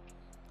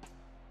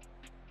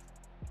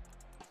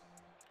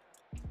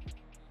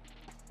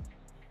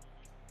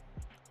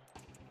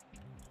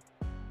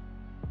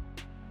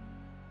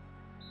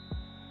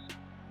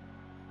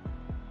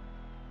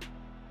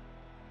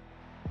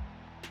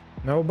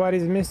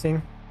 Nobody's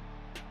missing.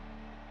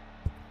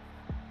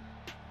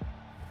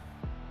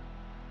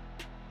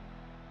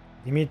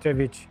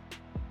 Dimitrovic.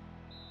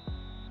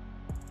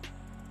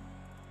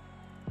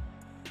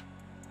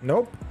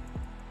 Nope.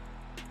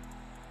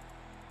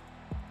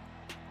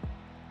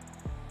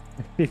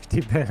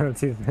 50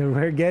 penalties.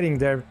 We're getting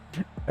there.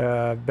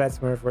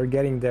 Batsmurf, we're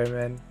getting there,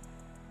 man.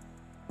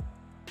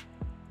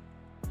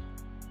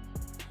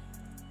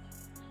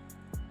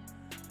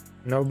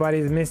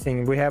 Nobody's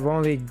missing. We have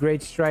only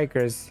great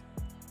strikers.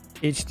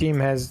 Each team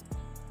has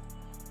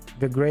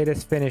the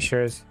greatest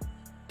finishers.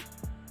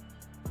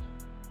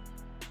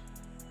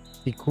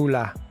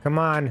 Pikula, come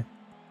on.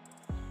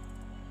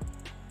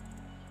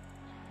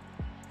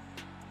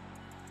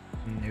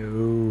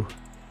 No.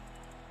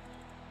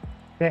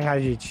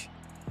 Pehajic.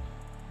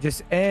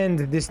 Just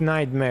end this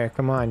nightmare.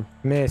 Come on.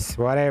 Miss.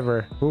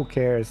 Whatever. Who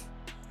cares?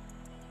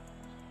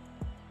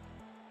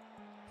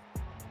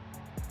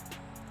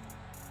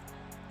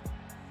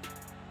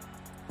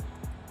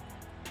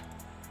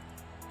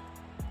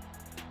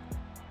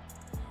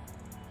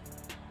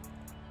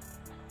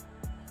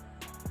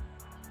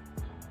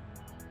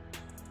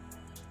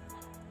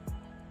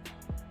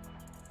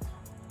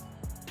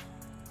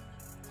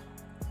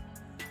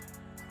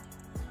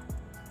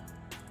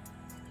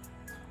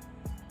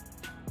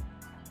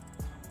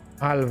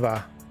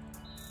 Alva.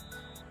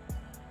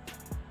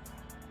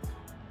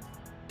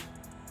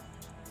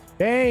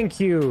 Thank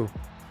you.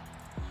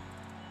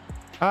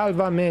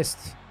 Alva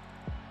missed.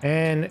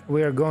 And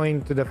we are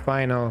going to the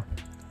final.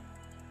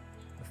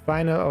 The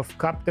final of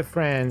Cup de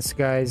France,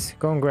 guys.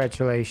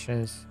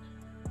 Congratulations.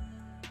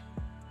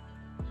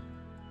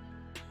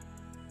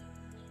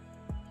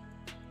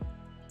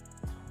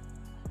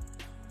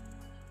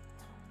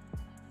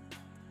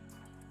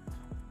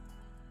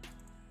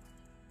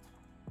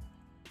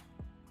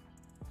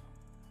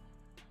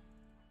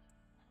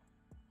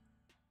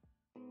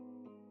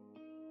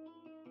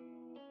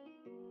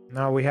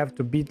 Now we have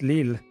to beat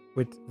Lille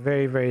with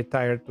very, very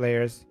tired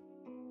players.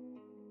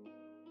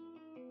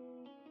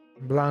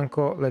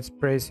 Blanco, let's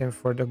praise him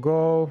for the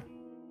goal.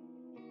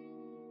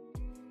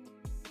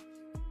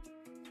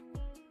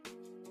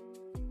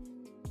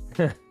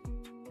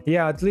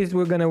 Yeah, at least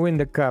we're gonna win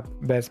the cup,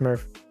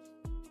 Besmurf.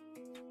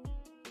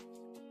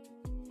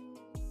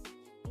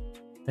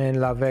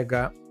 And La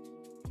Vega.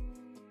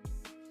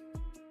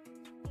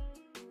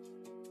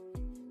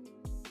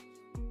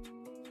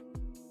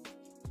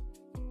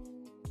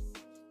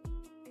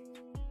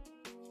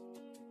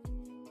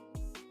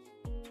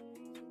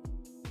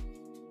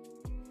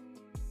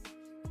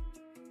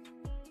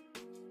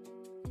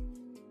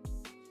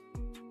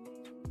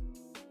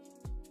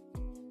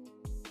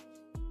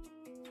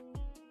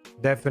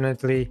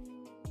 Definitely,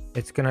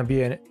 it's gonna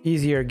be an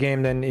easier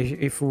game than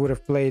if we would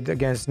have played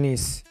against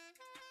Nice.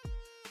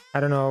 I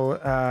don't know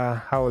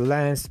how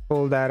Lance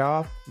pulled that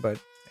off, but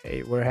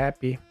hey, we're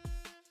happy.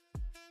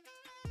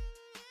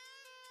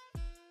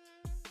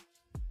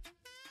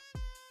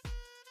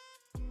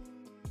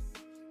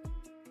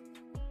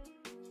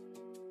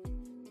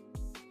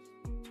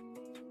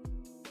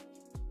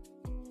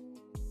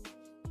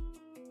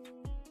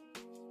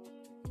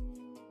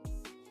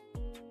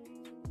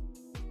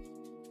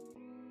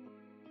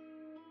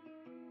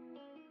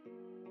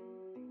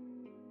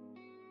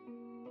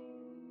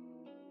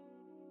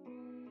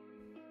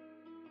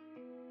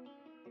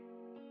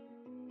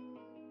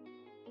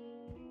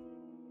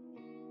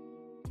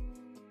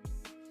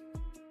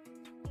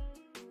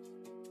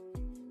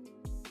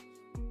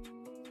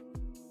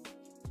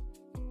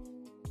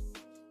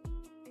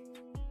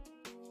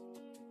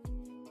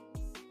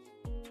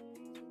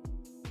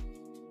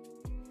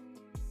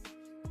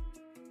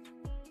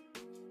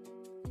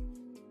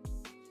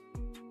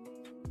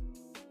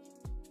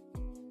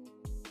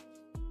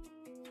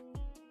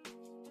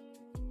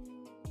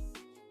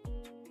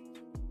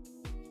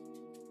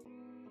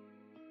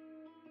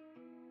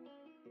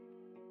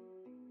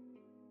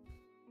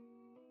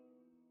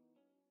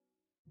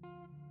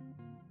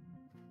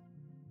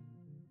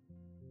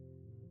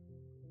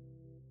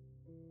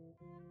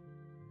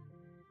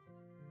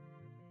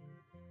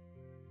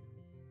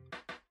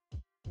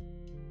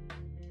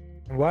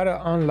 What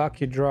an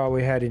unlucky draw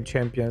we had in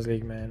Champions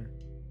League, man.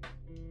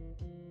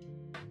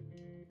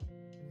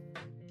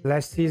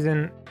 Last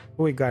season,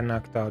 we got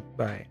knocked out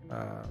by...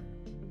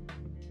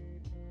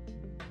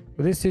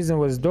 this season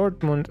was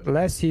Dortmund.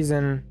 Last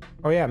season...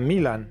 Oh yeah,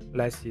 Milan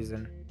last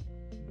season.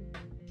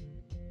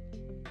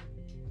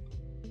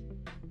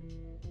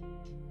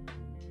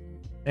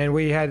 And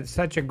we had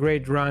such a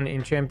great run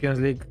in Champions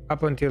League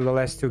up until the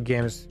last two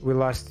games. We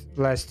lost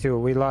last two.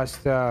 We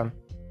lost...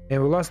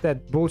 and we lost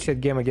that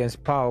bullshit game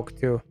against PAOK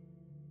too.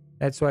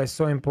 That's why it's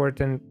so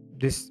important.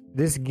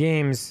 These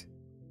games,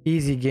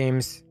 easy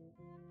games,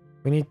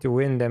 we need to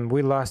win them.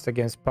 We lost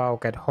against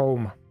PAOK at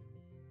home.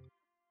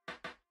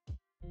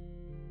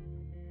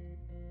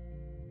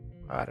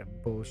 What a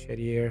bullshit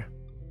year.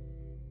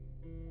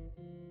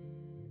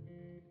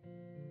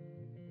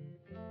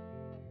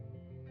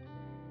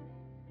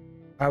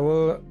 I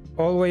will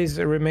always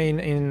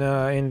remain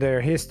in their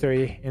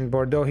history, in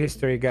Bordeaux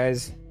history,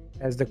 guys,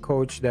 as the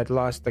coach that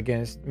lost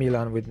against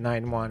Milan with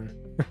 9-1.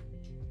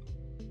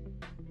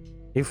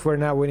 If we're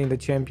not winning the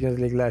Champions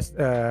League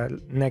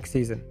next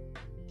season.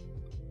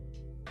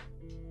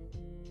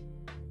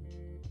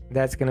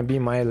 That's gonna be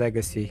my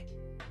legacy.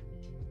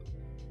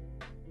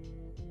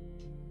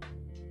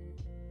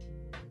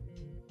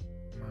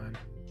 Come on.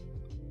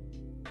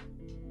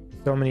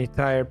 So many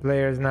tired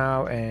players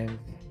now, and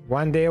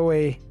one day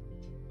away.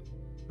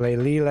 Play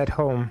Lille at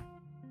home.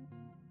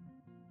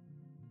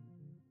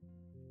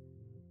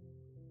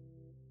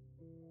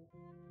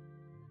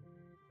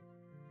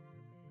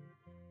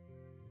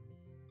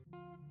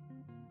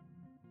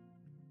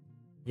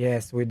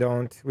 Yes, we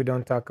don't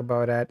talk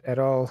about that at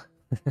all.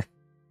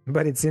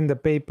 But it's in the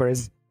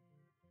papers.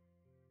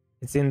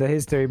 It's in the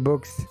history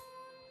books.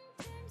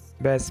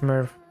 Best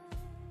Smurf.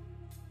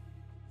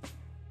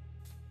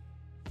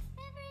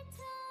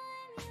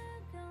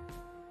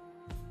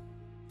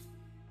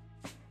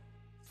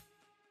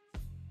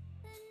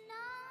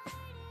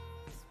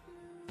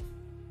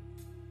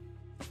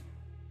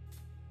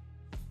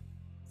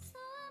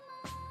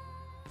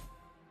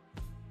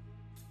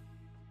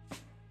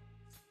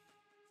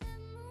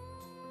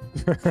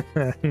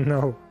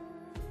 No,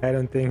 I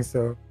don't think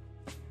so.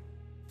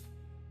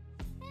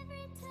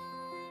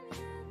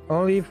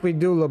 Only if we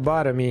do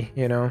lobotomy,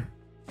 you know.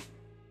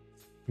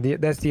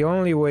 That's the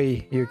only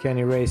way you can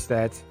erase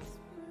that.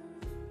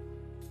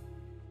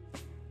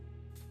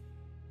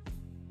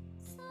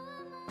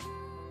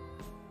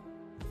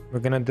 We're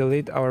gonna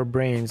delete our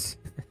brains.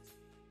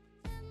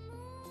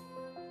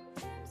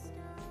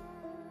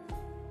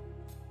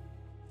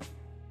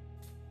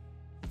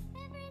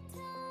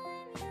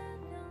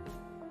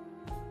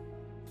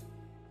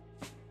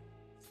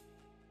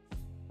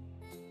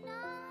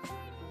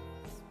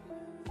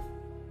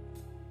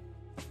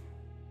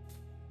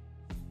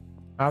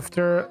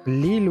 After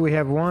Lille, we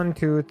have 1,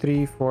 2,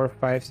 3, 4,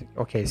 5, 6.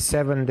 Okay,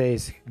 7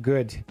 days.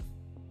 Good.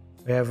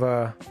 We have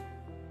a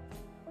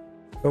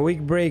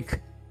week break,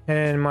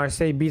 and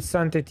Marseille beats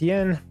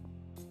Saint-Etienne.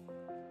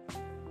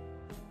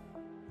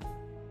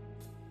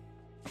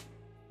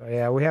 So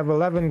yeah, we have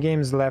 11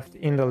 games left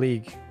in the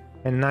league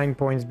and 9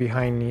 points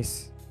behind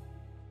Nice.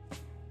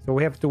 So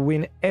we have to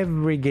win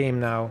every game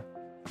now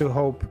to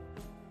hope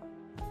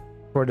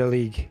for the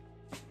league.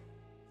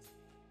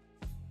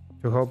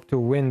 To hope to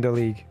win the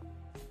league.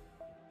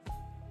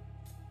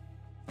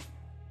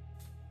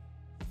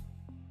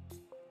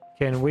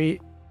 Can we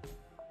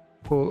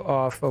pull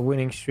off a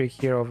winning streak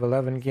here of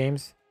 11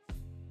 games?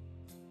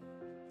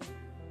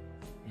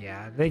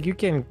 Yeah, like you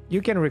can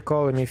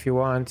recall him if you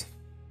want.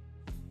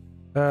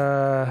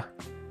 Whatever.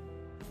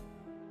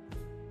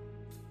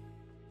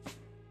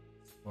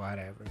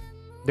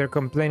 They're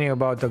complaining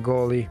about the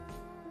goalie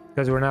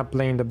because we're not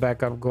playing the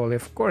backup goalie.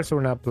 Of course we're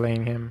not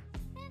playing him.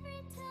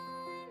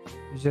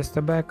 He's just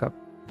a backup.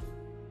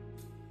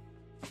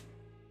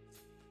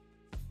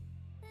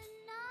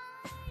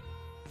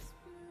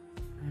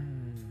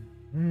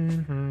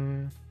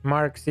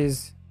 Marx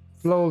is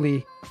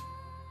slowly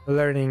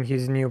learning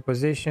his new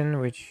position,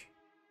 which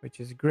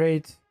is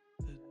great.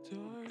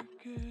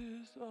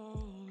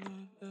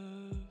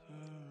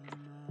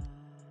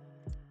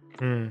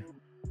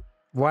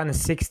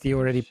 160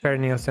 already per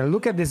Nielsen.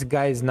 Look at this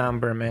guy's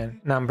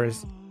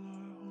numbers.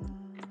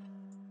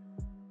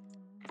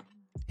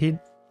 He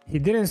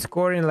didn't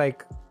score in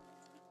like,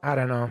 I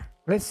don't know.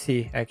 Let's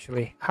see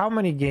actually. How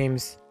many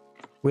games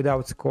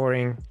without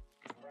scoring?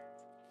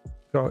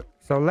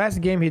 So last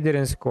game he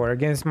didn't score.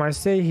 Against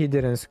Marseille he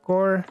didn't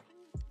score.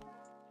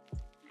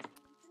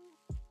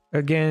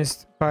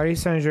 Against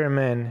Paris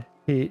Saint-Germain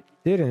he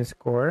didn't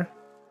score.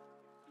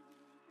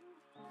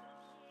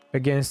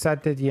 Against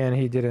Saint-Etienne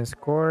he didn't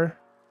score.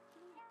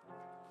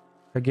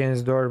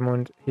 Against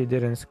Dortmund he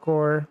didn't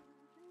score.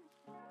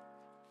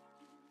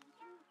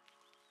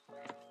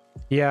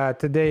 Yeah,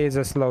 today is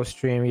a slow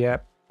stream.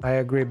 Yep, I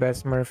agree,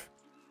 Besmurf.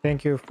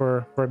 Thank you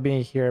for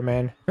being here,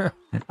 man.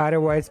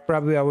 Otherwise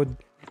probably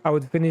I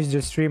would finish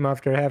the stream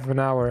after half an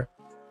hour.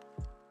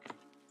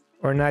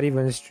 or not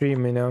even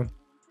stream, you know.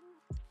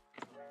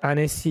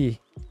 Annecy,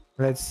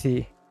 let's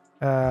see.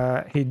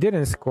 He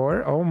didn't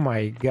score. Oh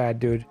my god,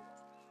 dude.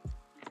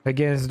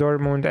 Against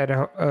Dortmund at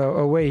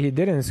away, he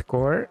didn't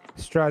score.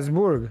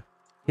 Strasbourg,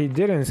 he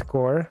didn't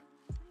score.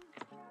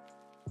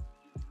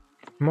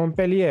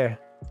 Montpellier,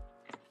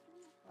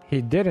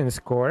 he didn't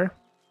score.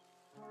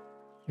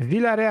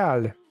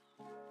 Villarreal,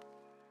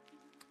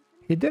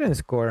 he didn't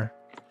score.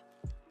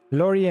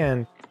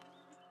 Lorient,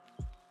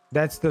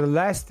 that's the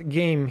last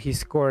game he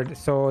scored.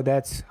 So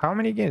that's how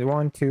many games?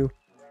 1, 2,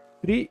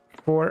 3,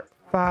 4,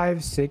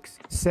 5, 6,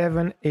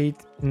 7, 8,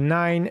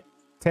 9,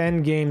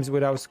 10 games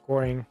without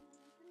scoring.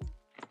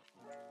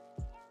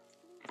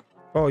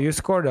 Oh, you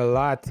scored a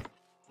lot.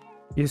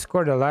 You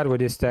scored a lot with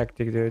this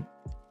tactic, dude.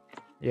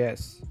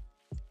 Yes.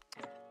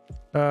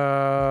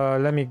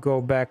 Let me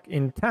go back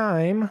in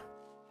time.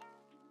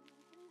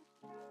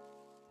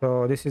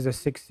 So this is a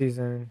 6th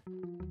season.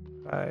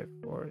 5,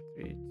 4,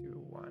 3,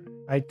 2, 1.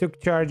 I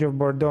took charge of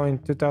Bordeaux in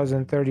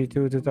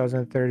 2032,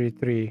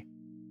 2033.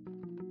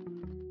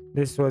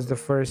 This was the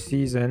first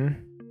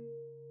season.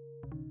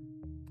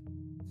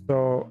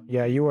 So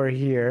yeah, you were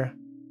here.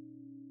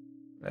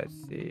 Let's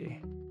see.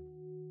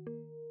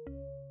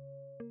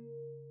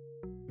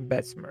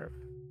 Betsmurf,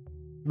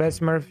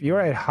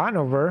 you're at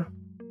Hanover.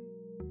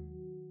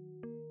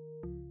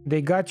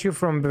 They got you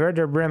from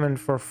Werder Bremen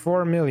for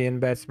 4 million,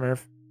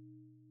 Betsmurf.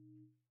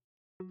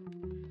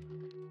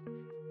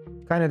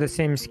 Kind of the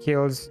same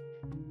skills.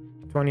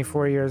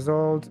 24 years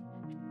old.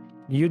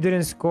 You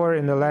didn't score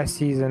in the last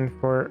season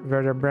for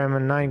Werder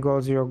Bremen. 9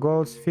 goals, 0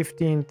 goals.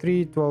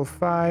 15-3,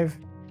 12-5.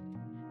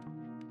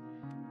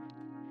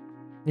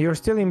 You're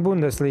still in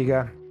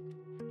Bundesliga.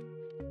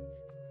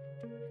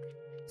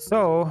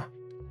 So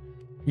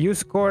you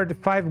scored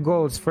 5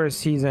 goals first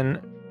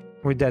season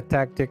with that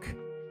tactic.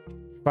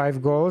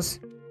 5 goals.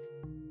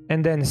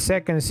 And then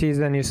second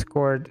season you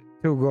scored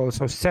 2 goals.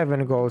 So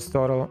 7 goals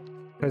total.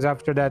 Because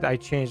after that I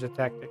changed the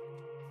tactic.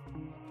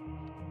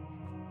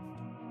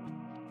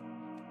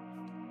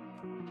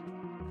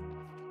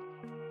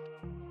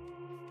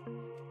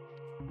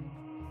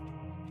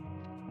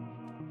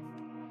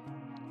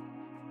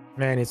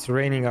 Man, it's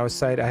raining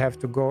outside. I have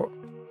to go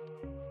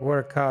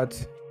work out.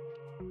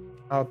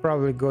 I'll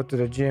probably go to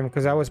the gym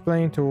because I was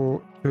planning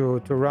to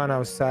run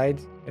outside.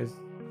 As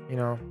you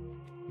know,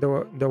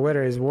 the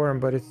weather is warm,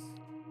 but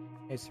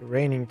it's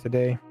raining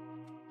today.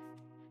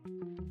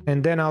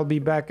 And then I'll be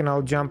back and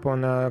I'll jump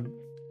on a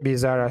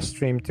Bizarra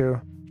stream too.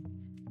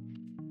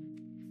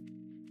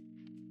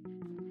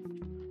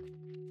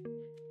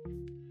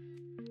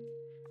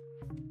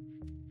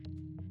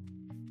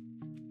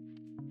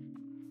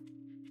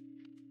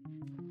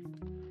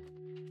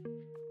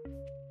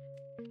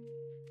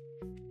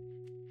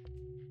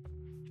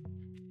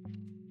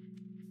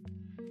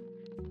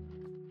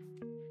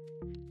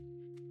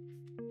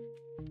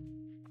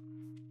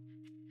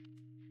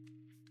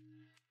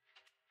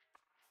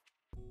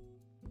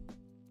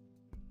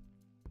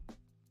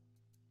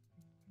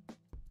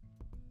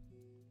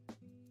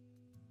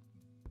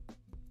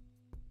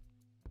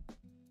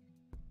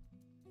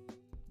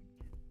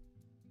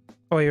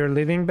 Oh, you're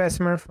leaving,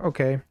 Besmurf?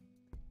 Okay.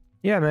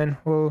 Yeah, man.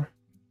 We'll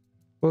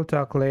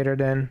talk later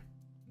then.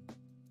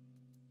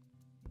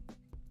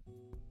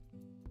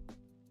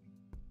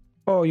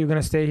 Oh, you're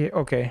gonna stay here?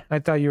 Okay. I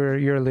thought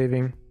you're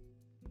leaving.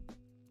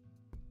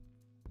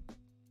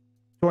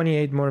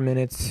 28 more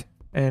minutes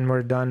and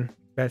we're done,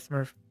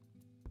 Besmurf.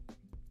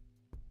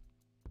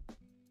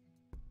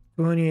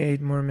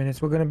 28 more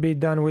minutes. We're gonna be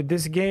done with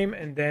this game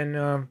and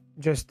then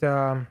just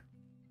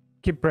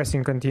keep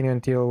pressing continue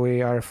until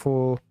we are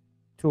full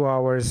 2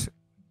 hours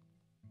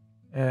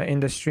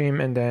in the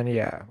stream, and then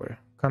yeah, we're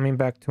coming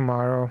back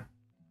tomorrow.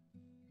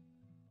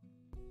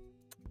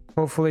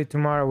 Hopefully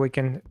tomorrow we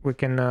can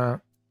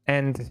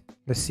end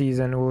the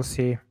season. We'll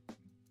see.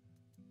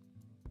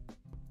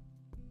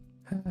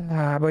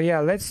 But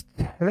yeah, let's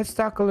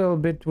talk a little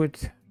bit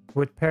with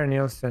Per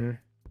Nielsen,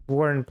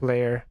 Warren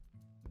player.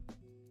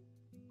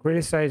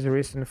 Criticize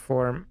recent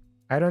form.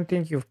 I don't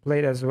think you've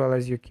played as well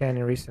as you can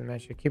in recent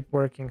matches. Keep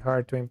working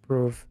hard to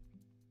improve.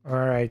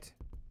 All right.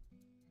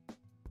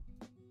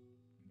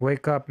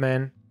 Wake up,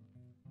 man.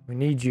 We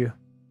need you.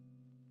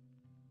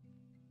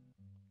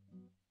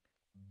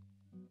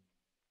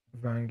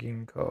 Van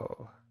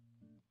Ginkel.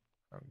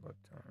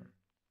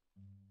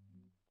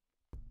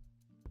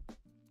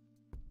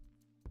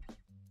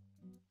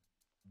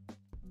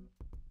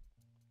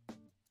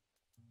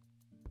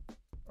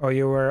 Oh,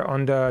 you were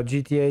on the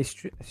GTA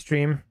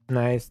stream?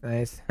 Nice,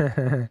 nice.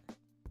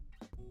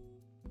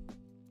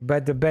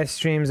 But the best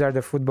streams are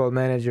the Football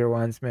Manager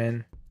ones,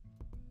 man.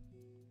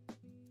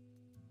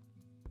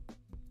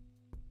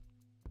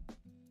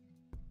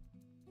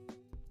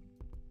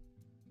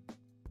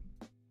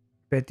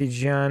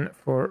 Petitjean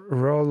for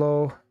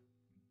Rollo.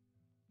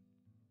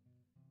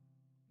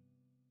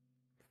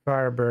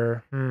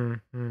 Farber.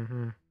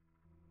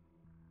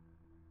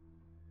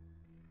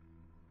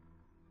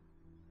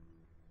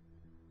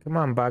 Come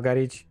on,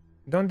 Bagaric.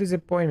 Don't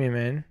disappoint me,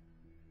 man.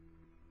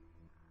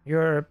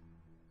 You're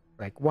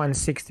Like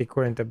 160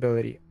 current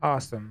ability.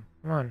 Awesome.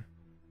 Come on.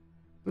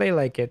 Play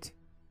like it.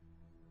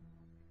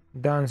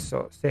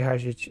 Danso,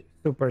 Sehajic,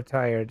 super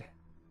tired.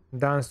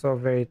 Danso,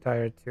 very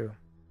tired too.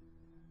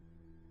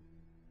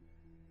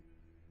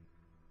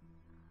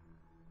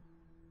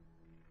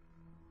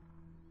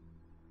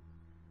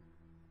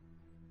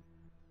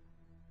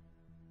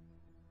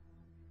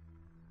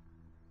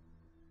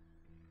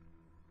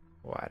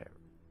 Whatever.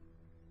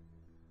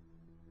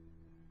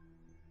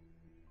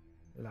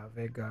 La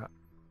Vega,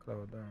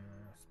 Claude,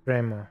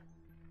 Spremo.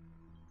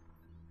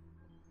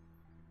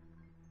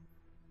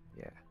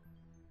 Yeah.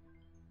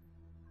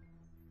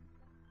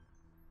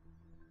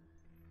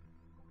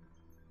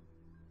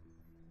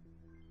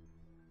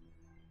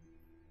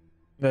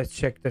 Let's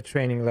check the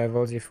training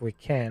levels if we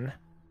can.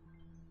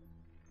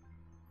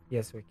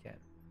 Yes, we can.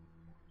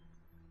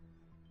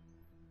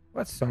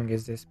 What song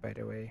is this, by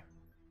the way?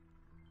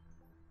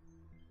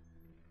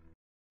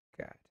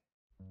 God.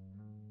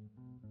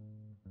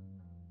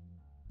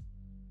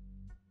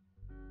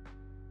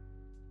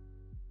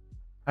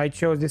 I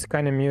chose this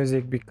kind of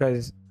music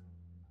because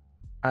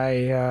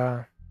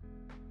I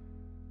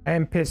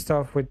am pissed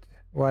off with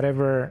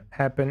whatever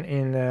happened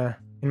in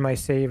my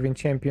save in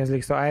Champions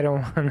League, so I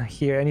don't want to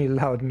hear any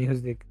loud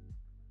music.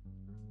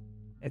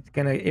 It's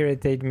gonna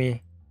irritate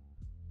me.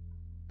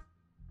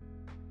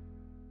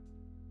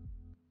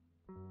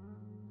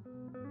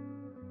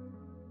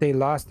 They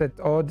lost at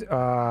odd.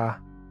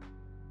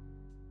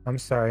 I'm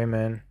sorry,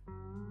 man.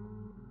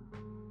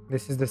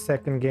 This is the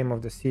second game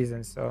of the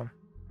season, so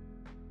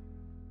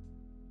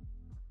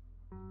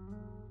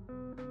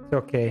it's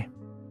okay.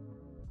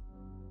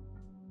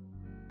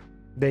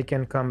 They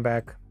can come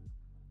back.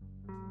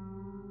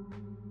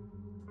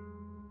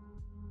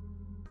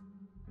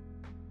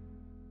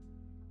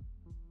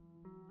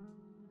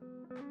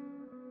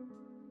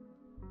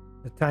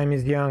 The time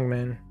is young,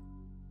 man.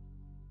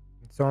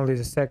 It's only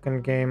the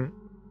second game.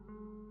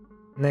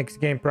 Next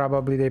game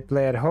probably they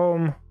play at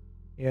home,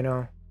 you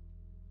know.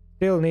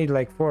 Still need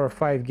like 4 or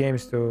 5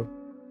 games to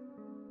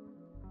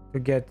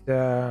get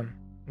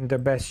in the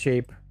best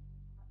shape.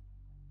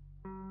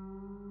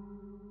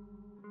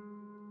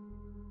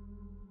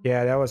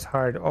 Yeah, that was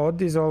hard.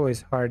 Odd is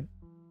always hard.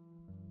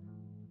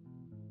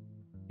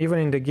 Even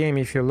in the game,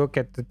 if you look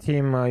at the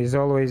team, is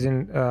always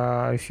in.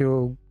 If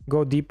you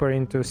go deeper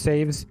into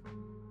saves,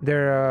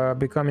 they're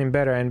becoming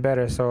better and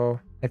better. So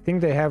I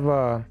think they have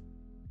a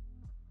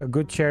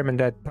good chairman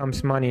that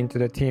pumps money into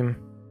the team.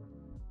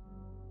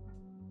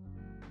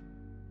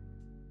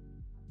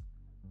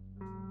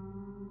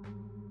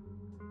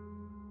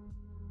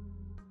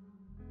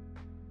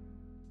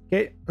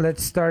 Okay,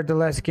 let's start the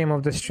last game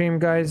of the stream,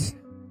 guys.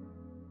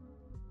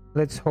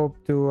 Let's hope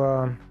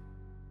to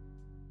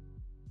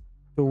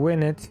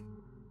win it.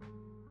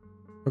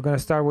 We're gonna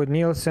start with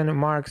Nielsen,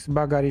 Marks,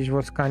 Bagaric,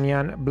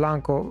 Voskanyan,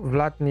 Blanco,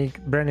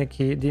 Vlatnik,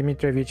 Brennicki,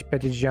 Dimitrovic,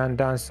 Petitjean,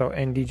 Danso,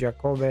 and Di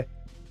Giacobbe.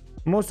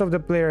 Most of the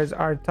players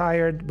are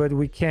tired, but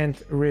we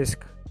can't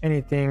risk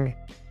anything.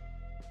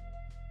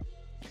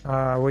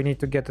 We need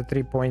to get the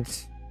 3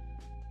 points.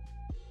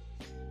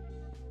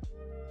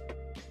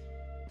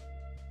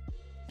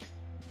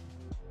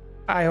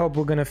 I hope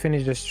we're gonna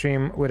finish the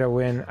stream with a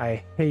win.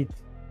 I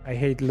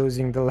hate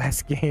losing the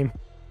last game.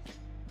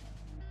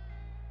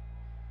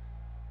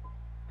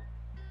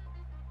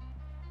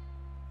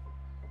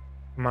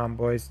 Come on,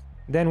 boys.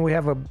 Then we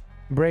have a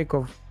break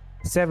of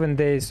 7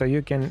 days, so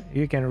you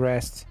can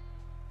rest.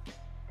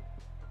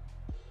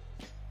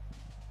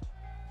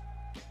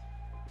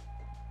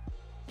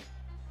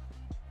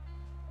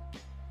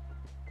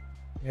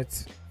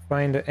 Let's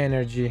find the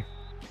energy.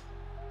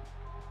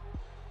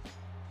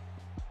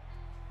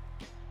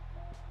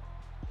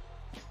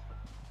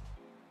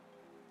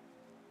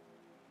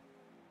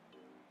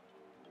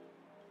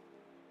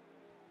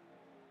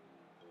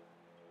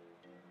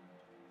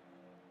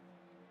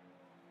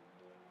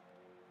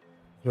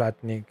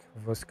 Vlatnik,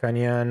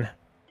 Voskanyan.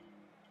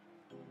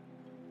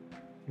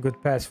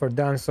 Good pass for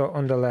Danso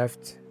on the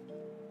left.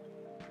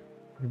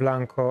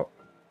 Blanco.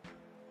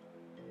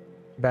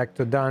 Back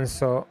to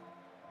Danso.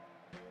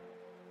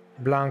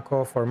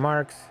 Blanco for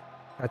Marks.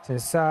 Cuts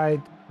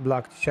inside.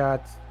 Blocked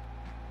shot.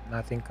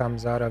 Nothing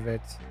comes out of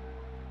it.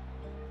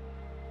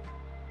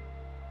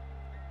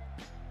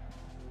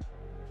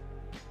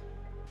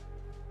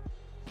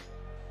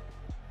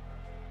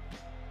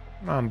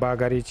 Come on,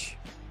 Bagaric.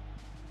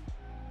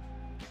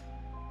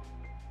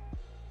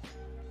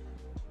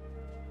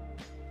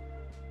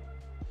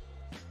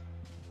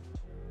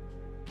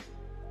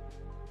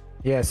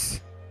 Yes,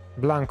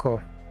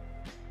 Blanco.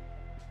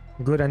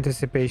 Good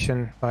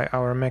anticipation by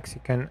our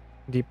Mexican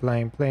deep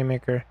line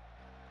playmaker.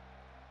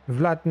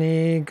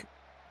 Vlatnik.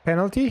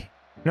 Penalty?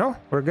 No?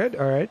 We're good?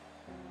 Alright.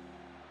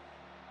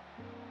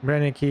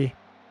 Brennicki.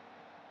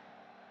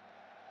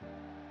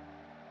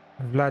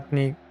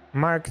 Vlatnik.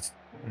 Marked.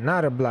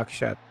 Not a block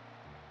shot.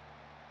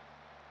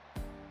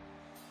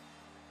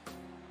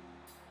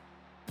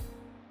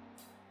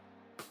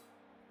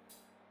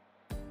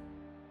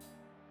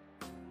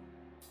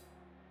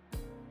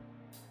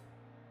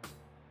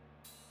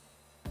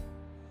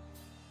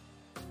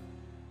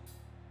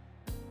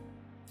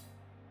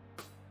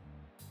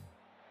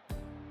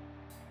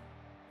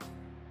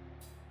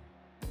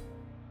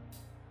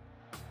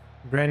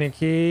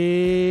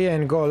 Brenicky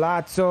and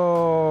Golazzo.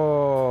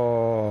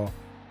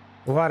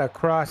 What a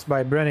cross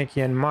by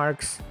Brenicky and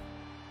Marks,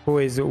 who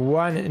is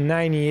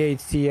 198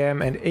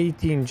 cm and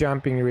 18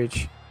 jumping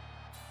reach.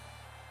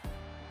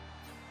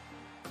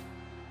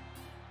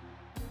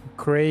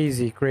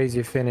 Crazy,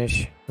 crazy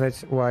finish.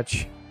 Let's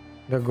watch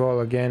the goal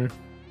again.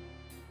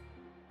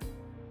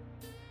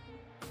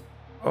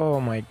 Oh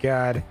my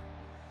god.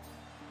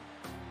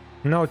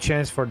 No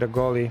chance for the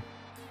goalie.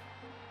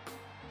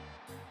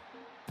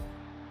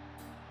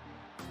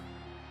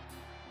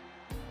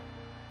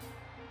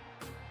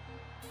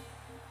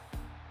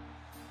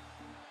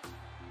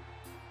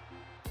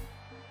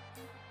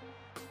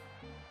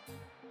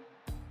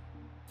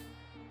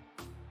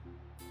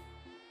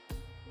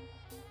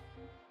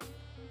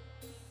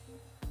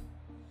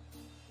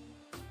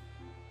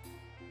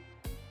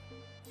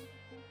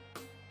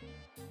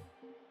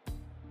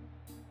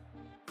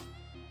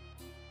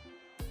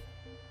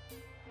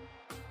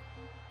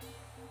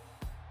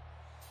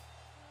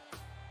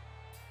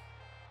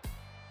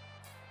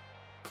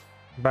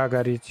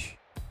 Bagaric.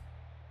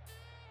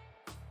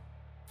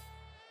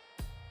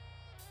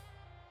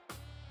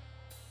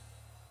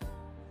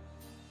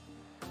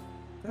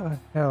 The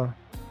hell?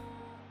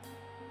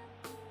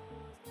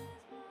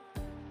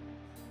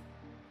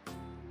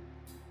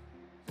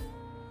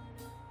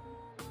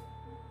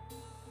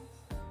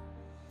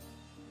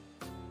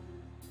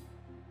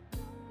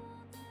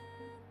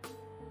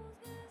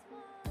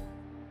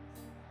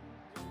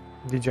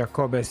 Di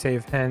Giacobbe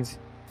save hands.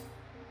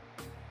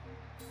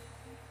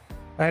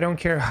 I don't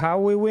care how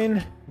we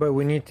win, but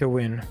we need to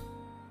win.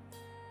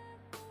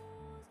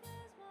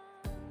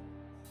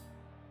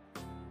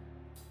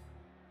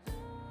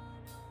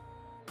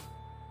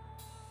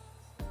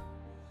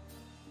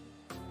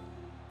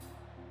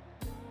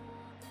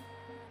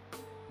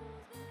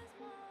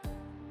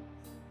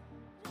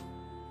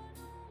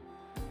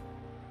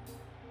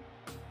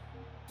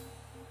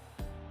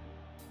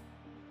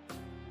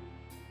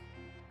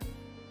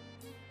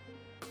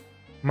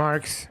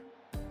 Marks.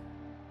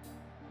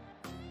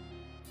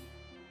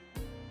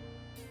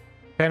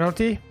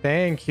 Penalty?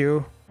 Thank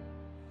you.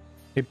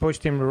 He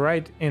pushed him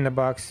right in the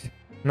box.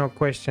 No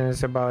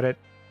questions about it.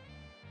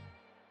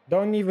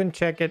 Don't even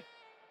check it.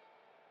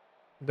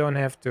 Don't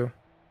have to.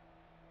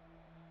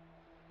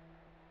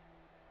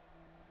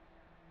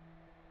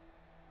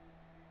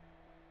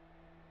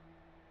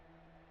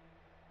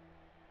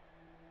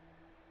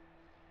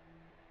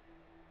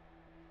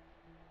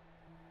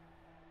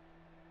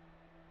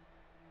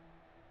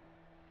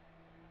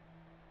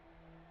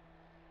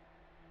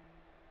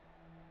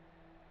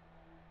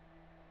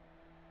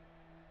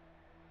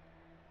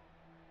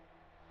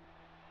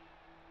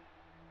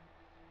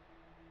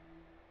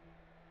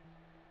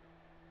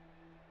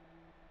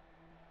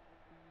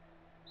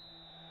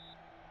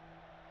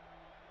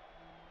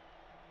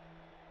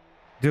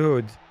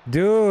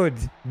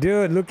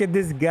 Dude, look at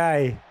this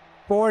guy.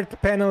 Fourth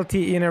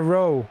penalty in a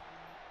row.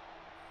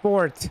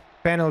 Fourth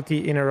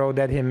penalty in a row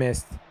that he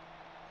missed.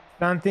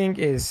 Something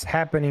is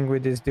happening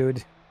with this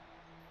dude.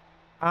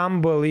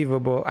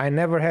 Unbelievable. I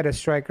never had a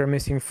striker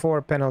missing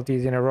 4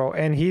 penalties in a row.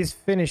 And he's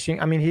finishing,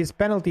 I mean, his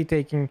penalty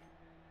taking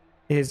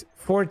is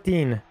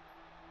 14.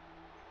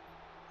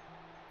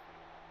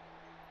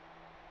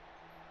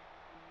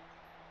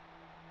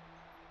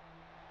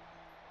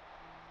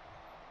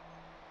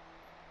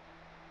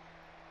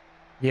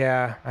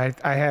 Yeah,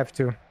 I have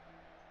to.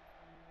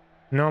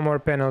 No more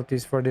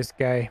penalties for this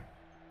guy.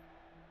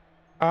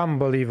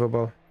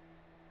 Unbelievable.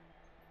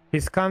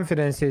 His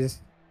confidence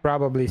is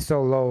probably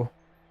so low.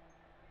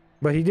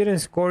 But he didn't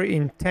score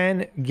in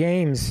 10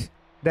 games.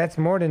 That's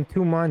more than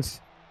 2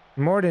 months.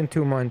 More than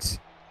 2 months.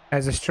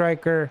 As a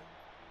striker,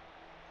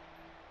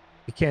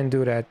 you can't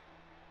do that.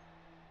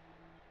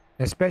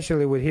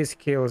 Especially with his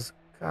skills.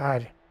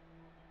 God.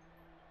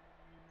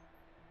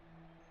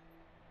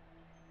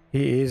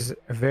 He is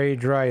very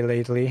dry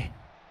lately.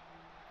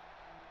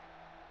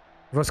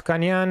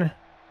 Voskanyan.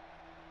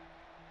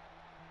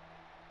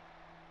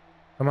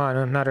 Come on,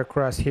 another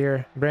cross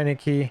here.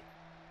 Brenicky.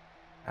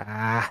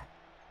 Ah.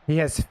 He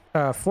has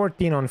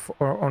 14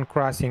 on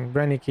crossing.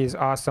 Brenicky is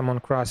awesome on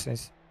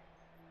crosses.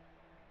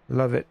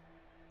 Love it.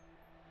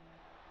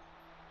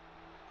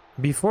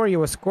 Before he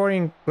was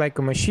scoring like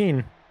a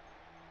machine.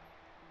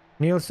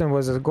 Nielsen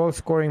was a goal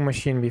scoring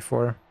machine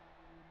before.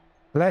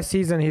 Last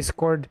season he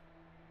scored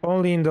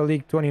only in the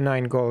league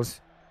 29 goals.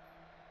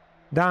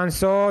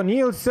 Danso,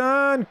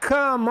 Nielsen,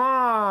 come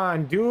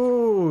on,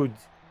 dude.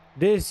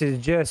 This is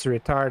just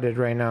retarded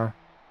right now.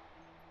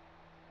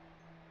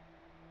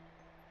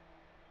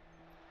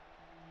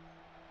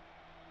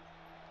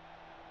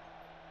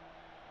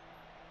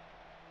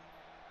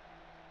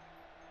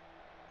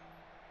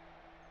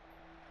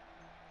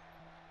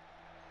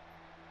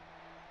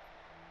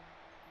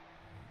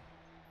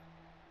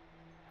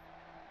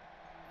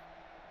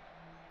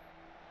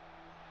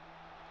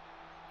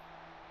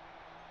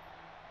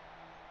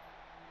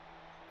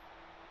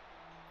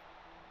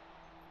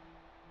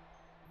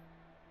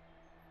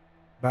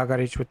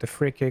 Bagaric with the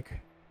free kick.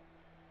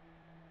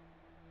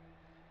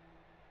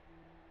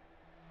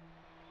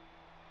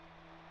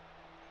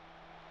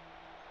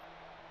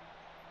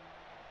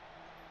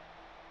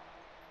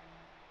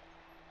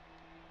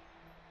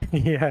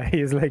 Yeah,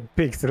 he's like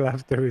Pixel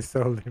after we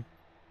sold him.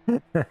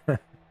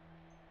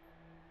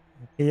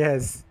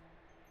 Yes,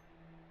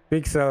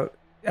 Pixel.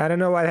 I don't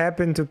know what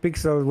happened to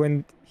Pixel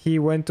when he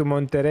went to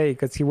Monterrey,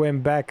 because he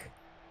went back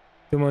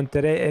to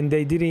Monterrey and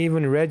they didn't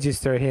even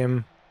register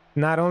him.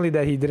 Not only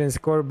that he didn't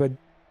score, but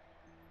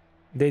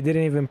they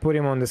didn't even put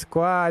him on the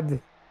squad.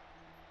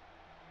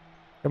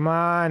 Come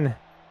on.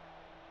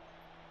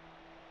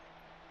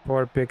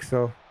 Poor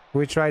Pixel.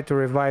 We tried to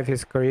revive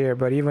his career,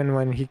 but even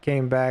when he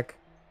came back,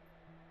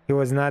 he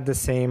was not the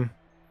same.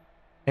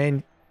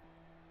 And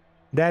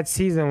that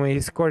season when he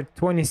scored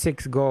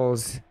 26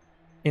 goals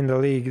in the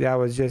league, that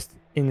was just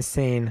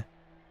insane.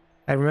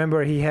 I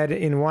remember he had,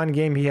 in one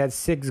game, he had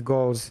 6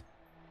 goals.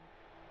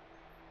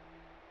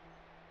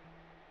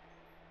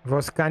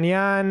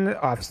 Voskanian,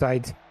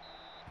 offside.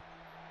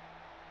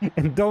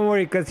 And don't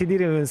worry, because he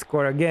didn't even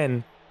score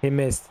again. He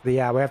missed.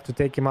 Yeah, we have to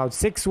take him out.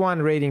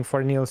 6-1 rating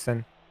for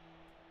Nielsen.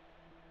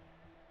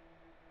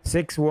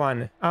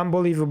 6-1.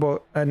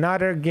 Unbelievable.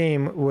 Another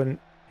game when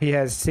he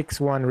has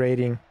 6-1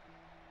 rating.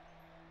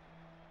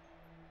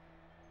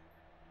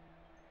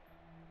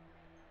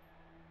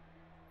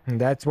 And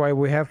that's why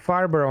we have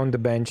Farber on the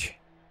bench.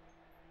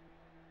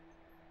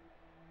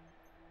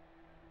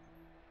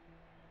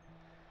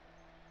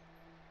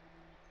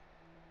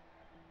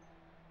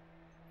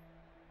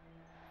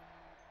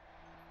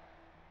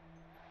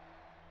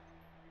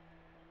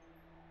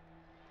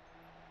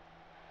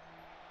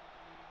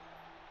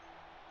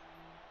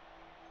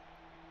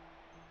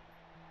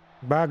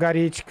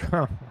 Bagaric,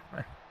 come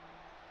on.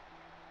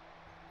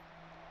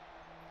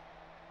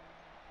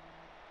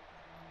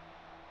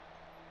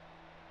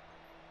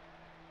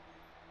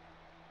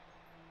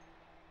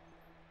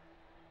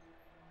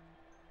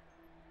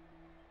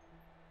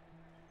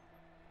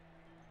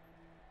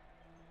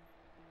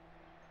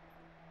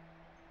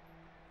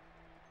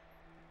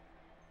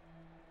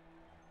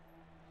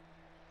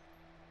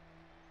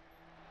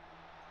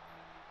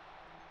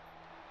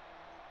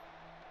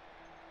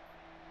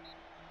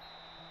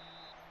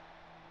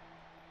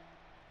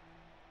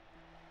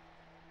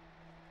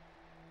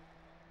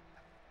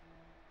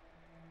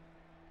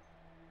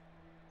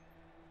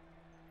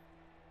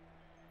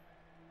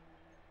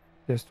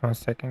 Just 1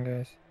 second,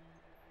 guys.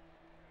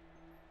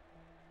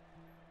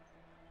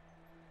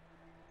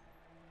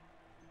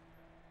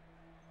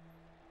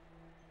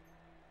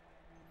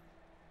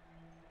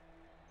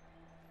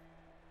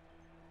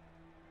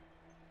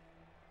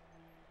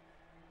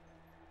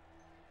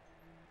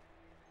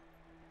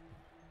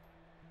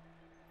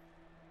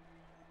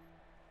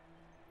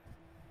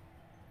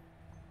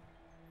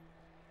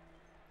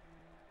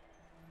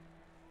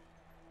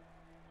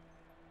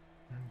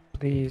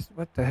 Please,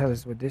 what the hell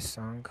is with this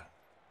song?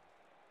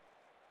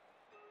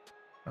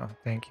 Oh,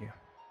 thank you.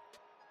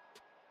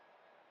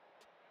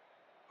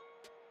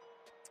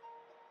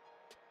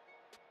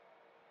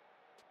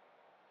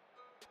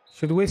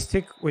 Should we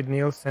stick with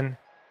Nielsen?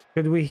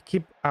 Should we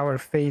keep our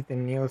faith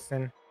in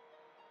Nielsen?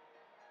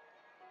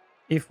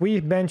 If we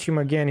bench him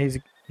again,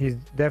 he's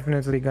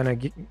definitely gonna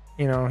get,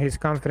 you know, his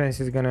confidence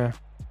is gonna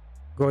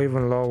go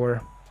even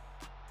lower.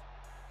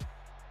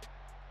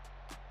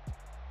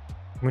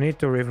 We need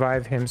to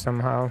revive him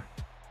somehow.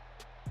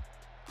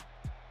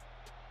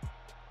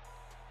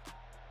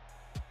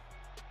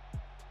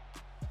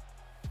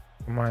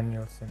 Come on,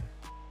 Nielsen.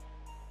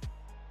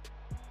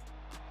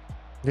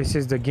 This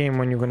is the game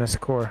when you're gonna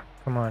score.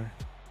 Come on.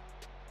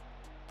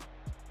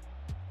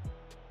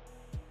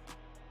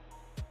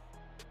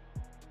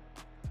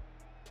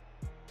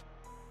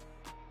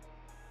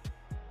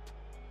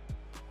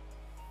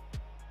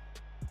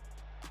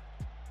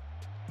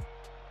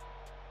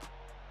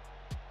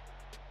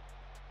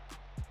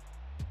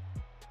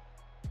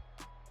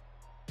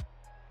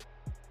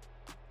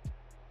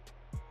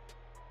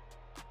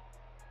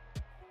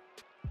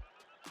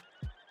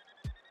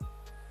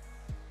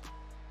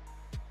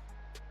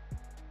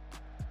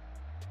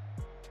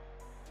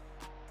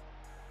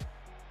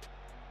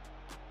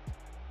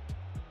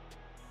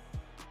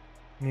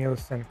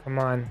 Nielsen, come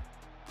on.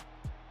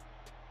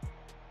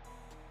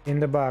 In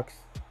the box.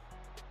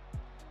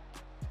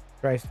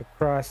 Tries to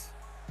cross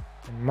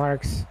and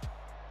marks.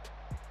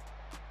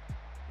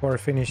 Poor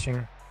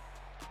finishing.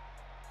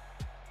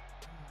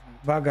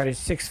 Bagaric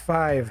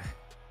 6-5.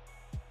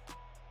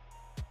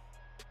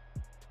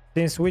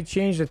 Since we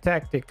changed the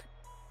tactic,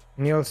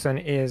 Nielsen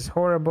is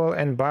horrible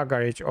and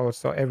Bagaric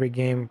also every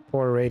game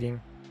poor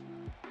rating.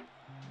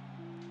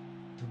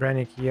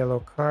 Brannick yellow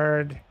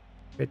card.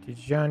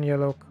 Petitjean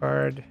yellow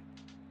card.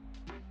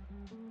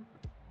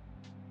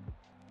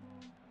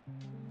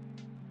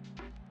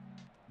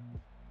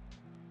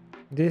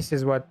 This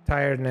is what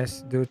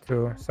tiredness do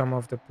to some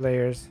of the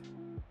players.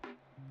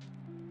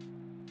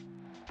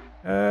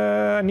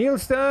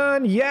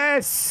 Nielsen,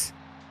 yes!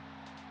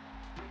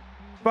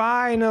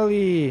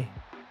 Finally!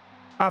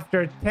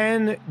 After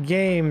 10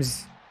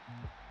 games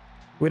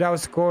without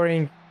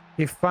scoring,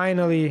 he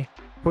finally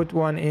put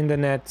one in the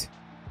net.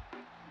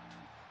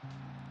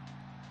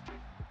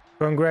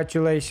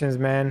 Congratulations,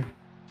 man.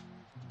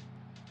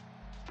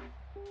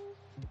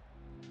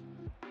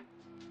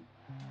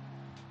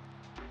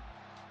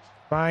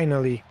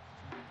 Finally.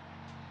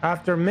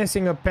 After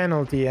missing a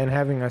penalty and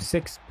having a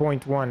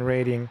 6.1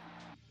 rating.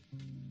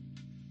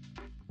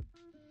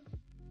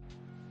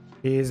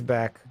 He is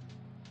back.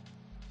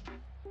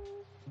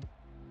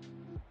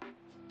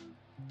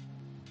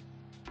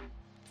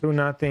 Two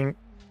nothing.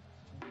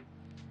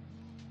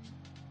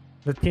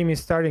 The team is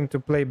starting to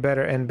play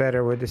better and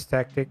better with this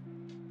tactic.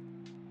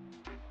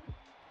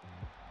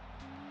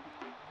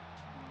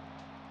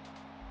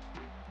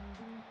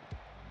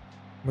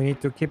 We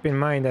need to keep in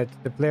mind that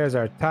the players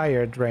are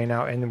tired right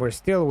now and we're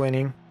still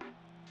winning.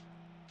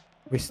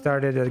 We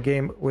started the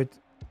game with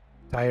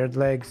tired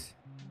legs.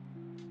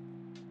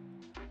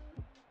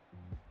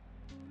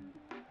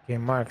 Okay,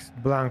 Marks,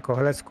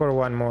 Blanco. Let's score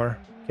one more.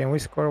 Can we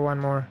score one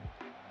more?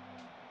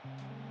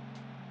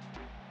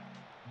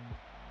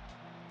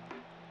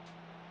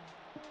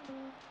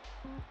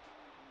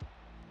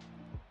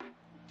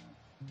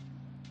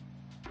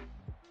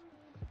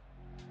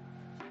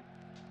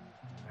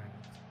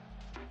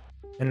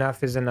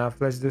 Enough is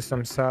enough. Let's do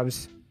some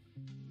subs.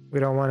 We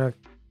don't want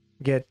to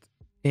get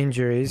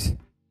injuries.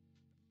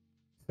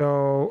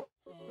 So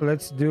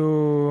let's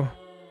do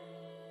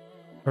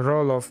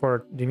Rolo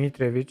for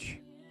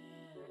Dimitrovic.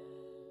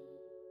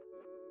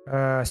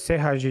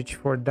 Sehajic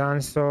for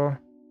Danso.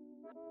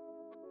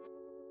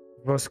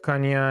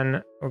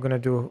 Voskanian. We're going to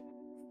do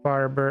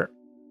Farber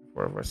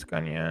for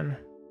Voskanian.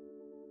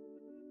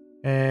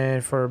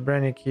 And for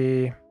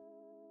Brennecke,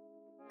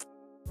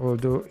 we'll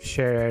do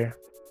Scherer.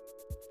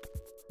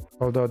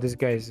 Although this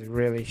guy is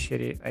really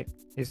shitty. Like,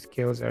 his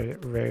skills are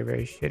very,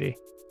 very shitty.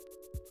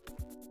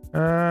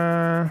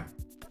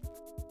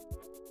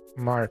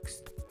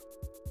 Marks.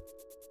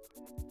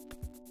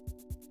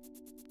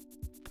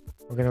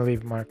 We're gonna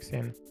leave Marks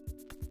in.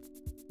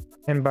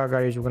 And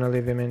Bagaric, we're gonna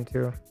leave him in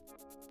too.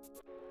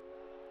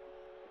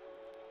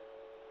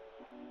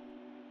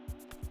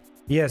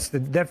 Yes, the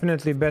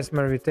definitely best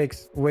move. It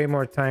takes way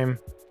more time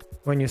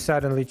when you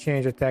suddenly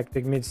change a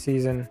tactic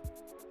mid-season.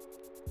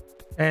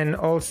 And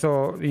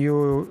also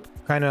you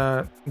kind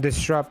of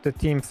disrupt the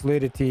team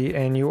fluidity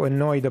and you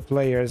annoy the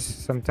players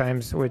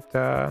sometimes with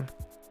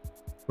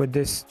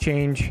this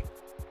change.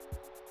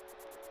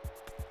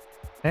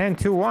 And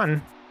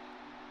 2-1.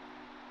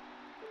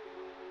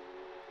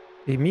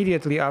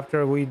 Immediately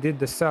after we did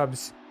the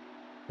subs,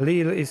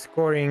 Lille is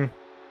scoring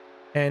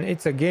and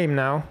it's a game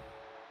now.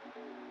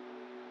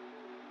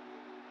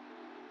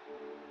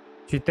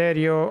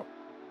 Citerio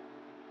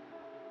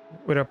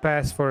with a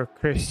pass for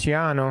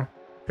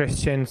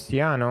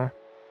Crescenziano,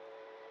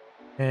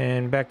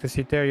 and back to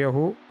Citerio,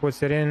 who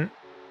puts it in.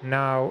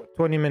 Now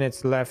 20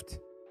 minutes left.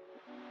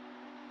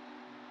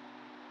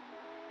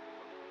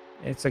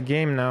 It's a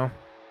game now.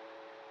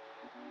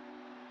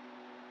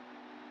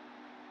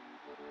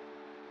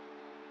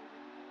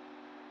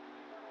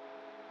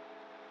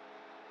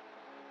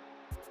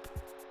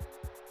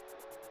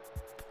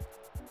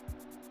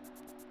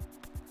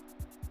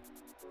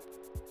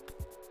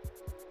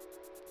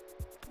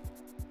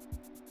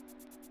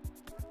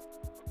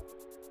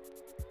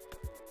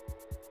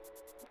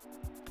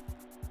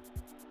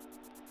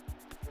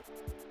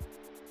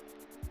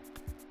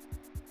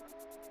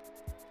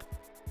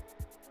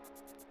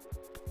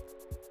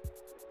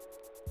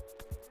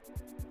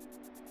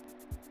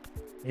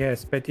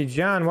 Yes,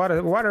 Petitjean.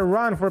 What a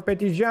run for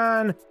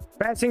Petitjean.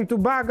 Passing to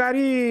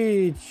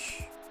Bagaric.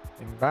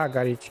 And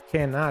Bagaric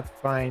cannot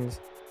find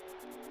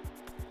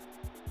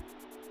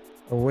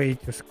a way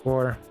to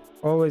score.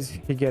 Always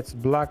he gets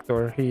blocked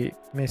or he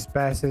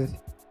mispasses.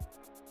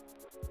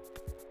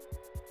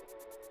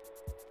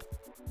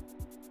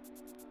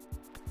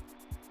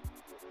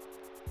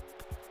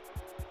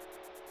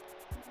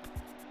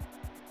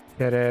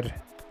 Ferrer.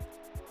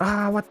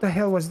 Ah, what the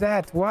hell was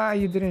that? Why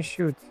you didn't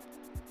shoot?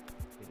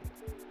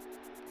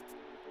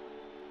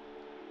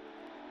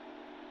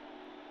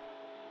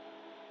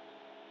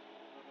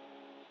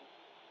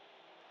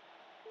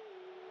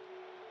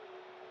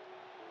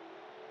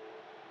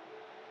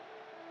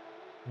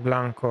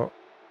 Blanco.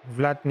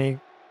 Vlatnik.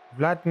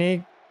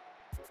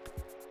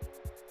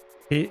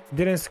 He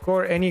didn't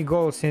score any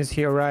goals since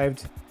he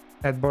arrived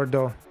at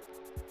Bordeaux.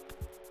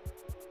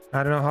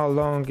 I don't know how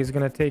long it's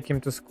gonna take him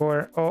to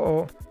score.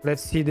 Oh,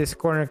 let's see this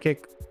corner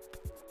kick.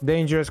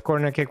 Dangerous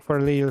corner kick for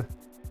Lille.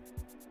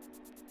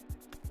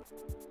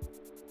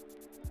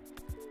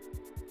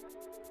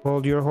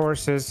 Hold your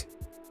horses.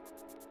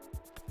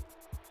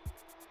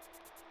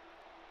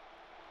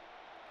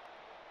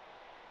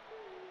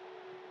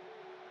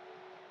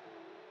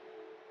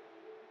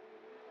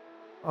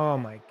 Oh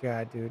my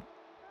god, dude.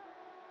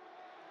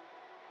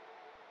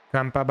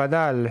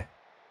 Campabadal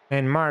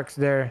and Marks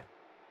there.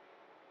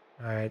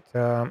 Alright,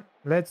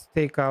 let's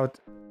take out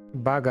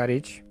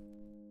Bagaric.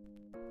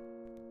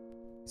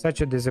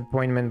 Such a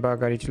disappointment,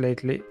 Bagaric,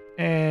 lately.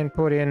 And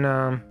put in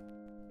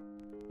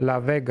La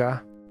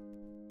Vega.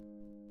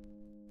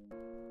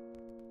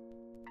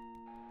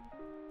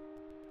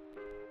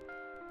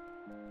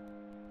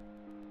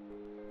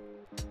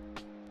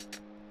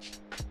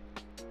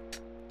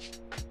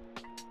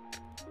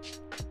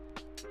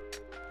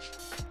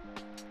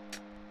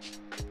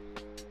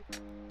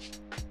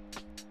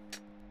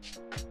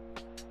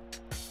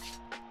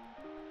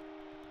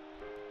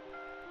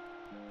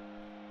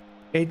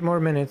 8 more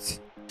minutes.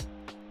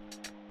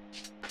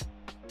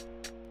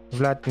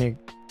 Vlatnik.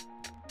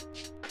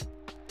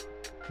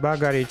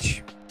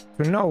 Bagaric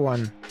to no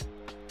one.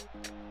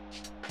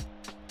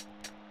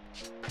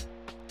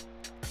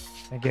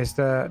 I guess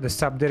the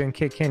sub didn't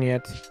kick in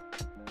yet.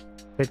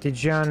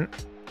 Petitjean,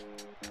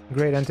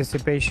 great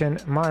anticipation.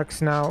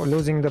 Marks now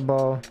losing the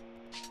ball.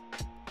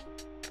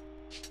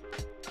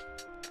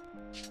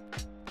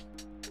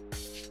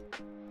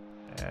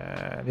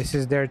 This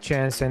is their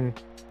chance, and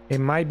it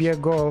might be a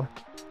goal.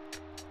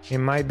 It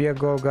might be a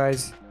goal,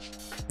 guys.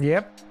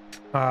 Yep.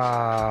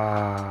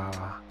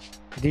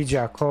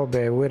 Dija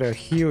Kobe with a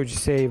huge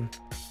save.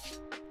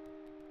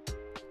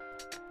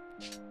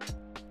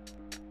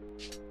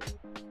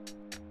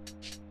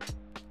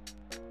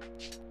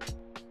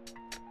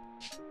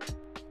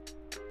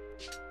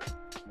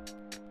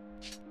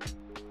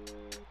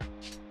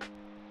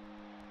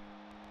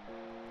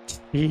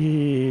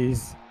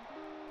 Jeez.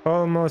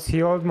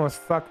 He almost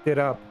fucked it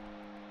up.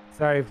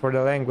 Sorry for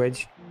the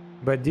language,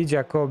 but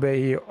Dija Kobe,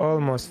 he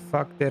almost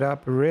fucked it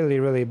up really,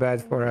 really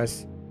bad for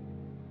us.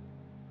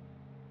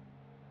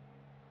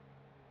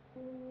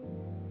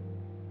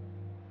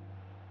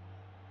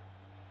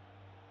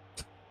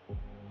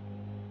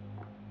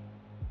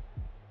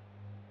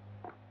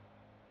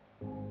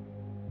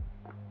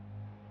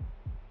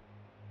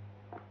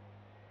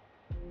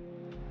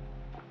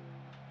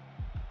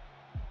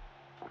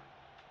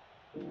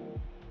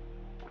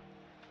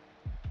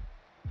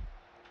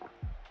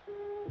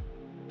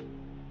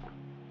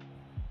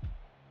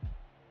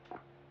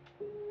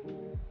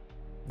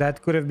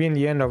 That could have been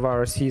the end of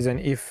our season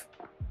if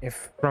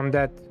from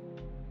that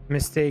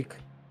mistake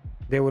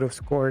they would have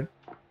scored.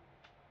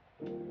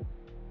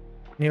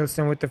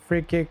 Nielsen with the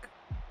free kick.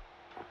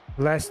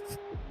 Last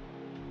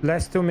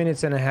 2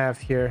 minutes and a half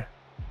here.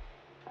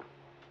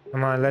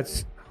 Come on,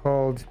 let's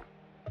hold.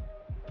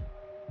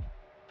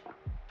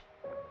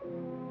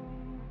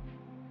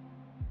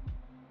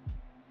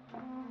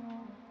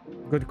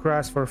 Good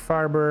cross for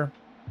Farber.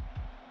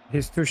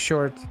 He's too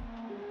short.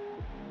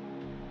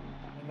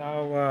 And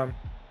now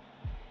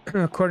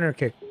corner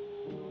kick.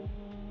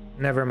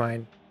 Never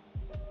mind.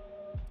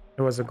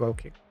 It was a goal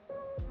kick.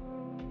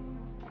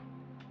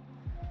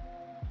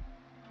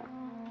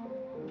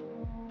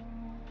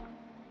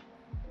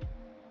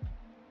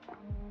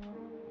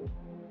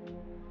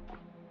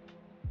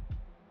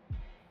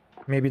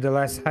 Maybe the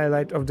last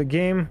highlight of the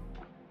game.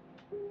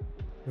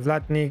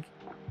 Vlatnik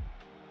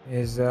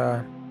is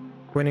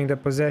winning the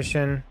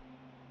possession.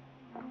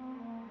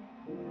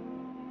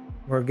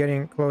 We're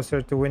getting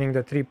closer to winning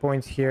the 3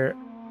 points here.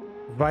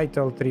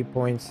 Vital 3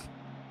 points.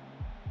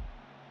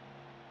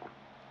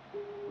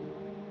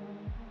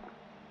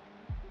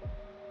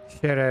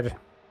 Scherer.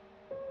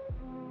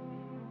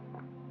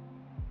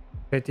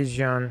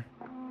 Petitjean.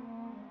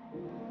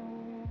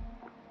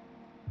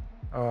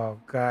 Oh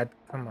God,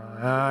 come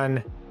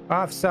on.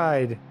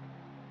 Offside.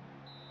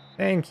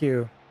 Thank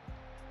you.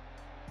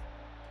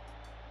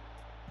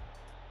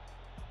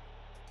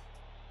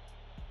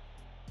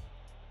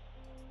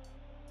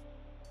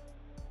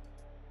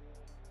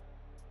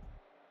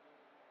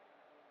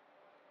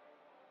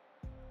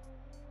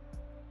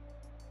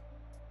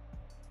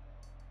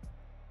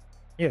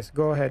 Yes,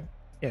 go ahead.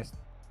 Yes.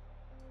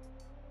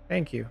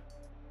 Thank you.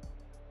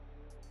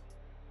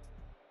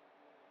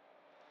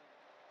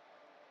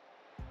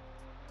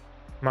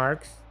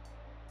 Marks.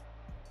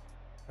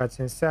 Cuts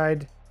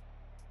inside.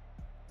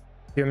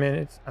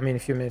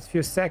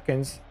 Few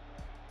seconds.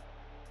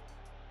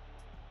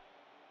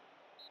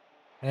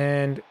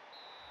 And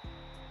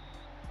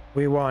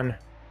we won.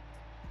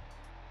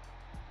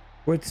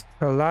 With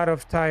a lot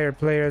of tired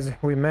players,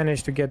 we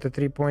managed to get the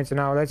 3 points.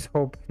 Now let's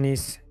hope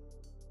Nice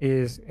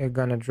is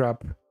gonna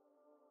drop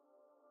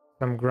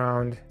some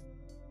ground.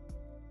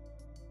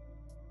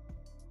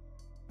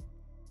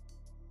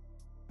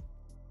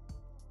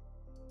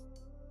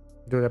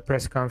 Do the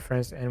press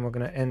conference and we're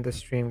gonna end the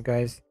stream,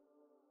 guys.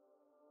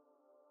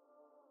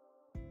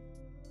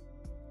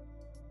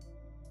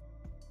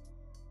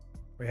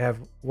 We have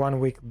 1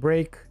 week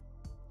break.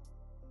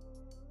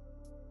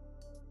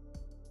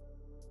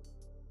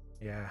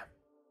 Yeah,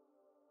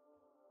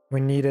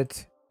 we need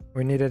it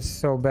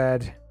so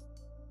bad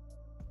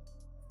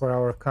for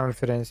our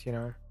confidence, you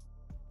know.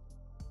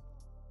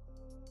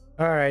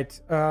 All right,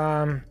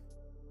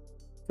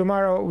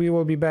 tomorrow we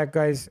will be back,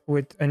 guys,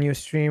 with a new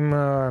stream.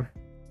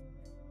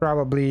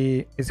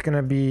 Probably it's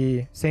gonna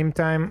be same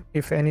time.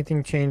 If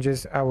anything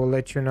changes, I will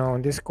let you know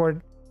on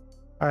Discord.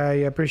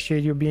 I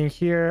appreciate you being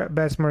here.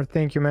 Besmer,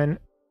 thank you, man.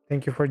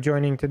 Thank you for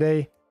joining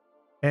today.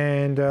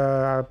 And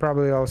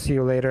I'll see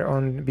you later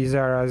on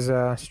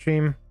Bizarra's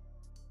stream.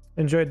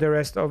 Enjoy the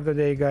rest of the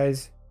day,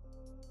 guys.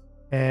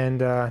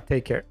 And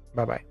take care.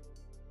 Bye-bye.